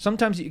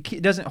 Sometimes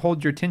it doesn't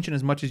hold your attention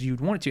as much as you'd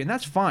want it to, and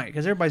that's fine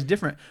because everybody's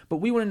different. But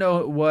we want to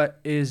know what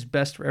is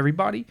best for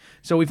everybody.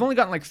 So we've only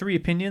gotten like 3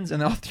 opinions,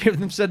 and all 3 of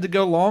them said to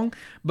go long.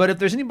 But if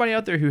there's anybody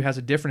out there who has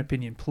a different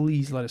opinion,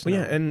 please let us know.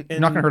 Yeah, and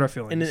not gonna hurt our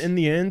feelings. And in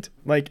the end,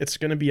 like it's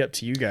gonna be up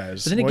to you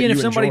guys. But then again,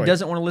 if somebody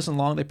doesn't want to listen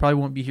long, they probably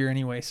won't be here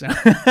anyway. So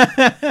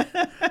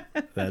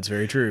that's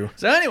very true.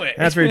 So anyway,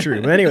 that's very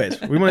true. But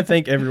anyways, we want to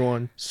thank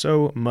everyone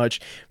so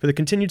much for the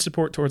continued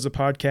support towards the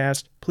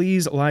podcast.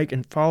 Please like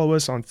and follow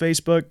us on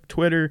Facebook,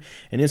 Twitter,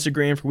 and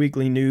Instagram for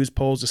weekly news,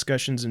 polls,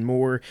 discussions, and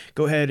more.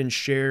 Go ahead and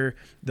share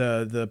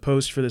the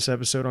post for this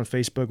episode on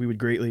Facebook. We would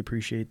greatly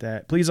appreciate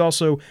that. Please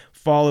also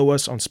follow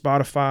us on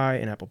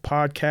Spotify and Apple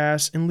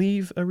Podcasts and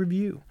leave a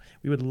review.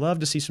 We would love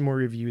to see some more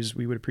reviews.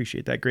 We would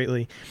appreciate that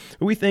greatly.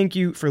 But we thank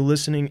you for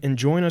listening, and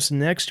join us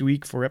next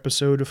week for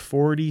episode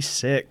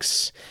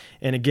 46.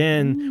 And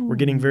again, we're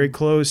getting very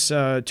close,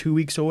 2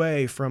 weeks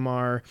away from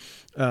our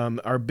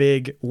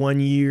big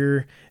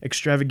 1-year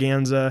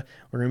extravaganza.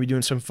 We're going to be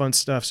doing some fun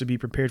stuff, so be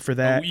prepared for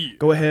that.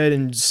 Go ahead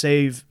and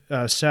save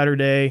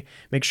Saturday.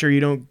 Make sure you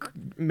don't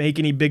make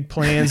any big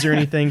plans or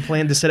anything.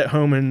 Plan to sit at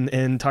home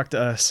and talk to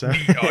us. So.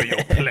 All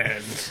your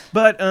plans.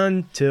 But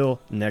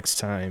until next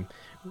time,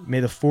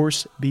 may the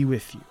Force be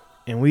with you,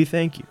 and we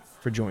thank you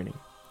for joining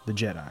the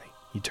Jedi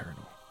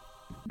Eternal.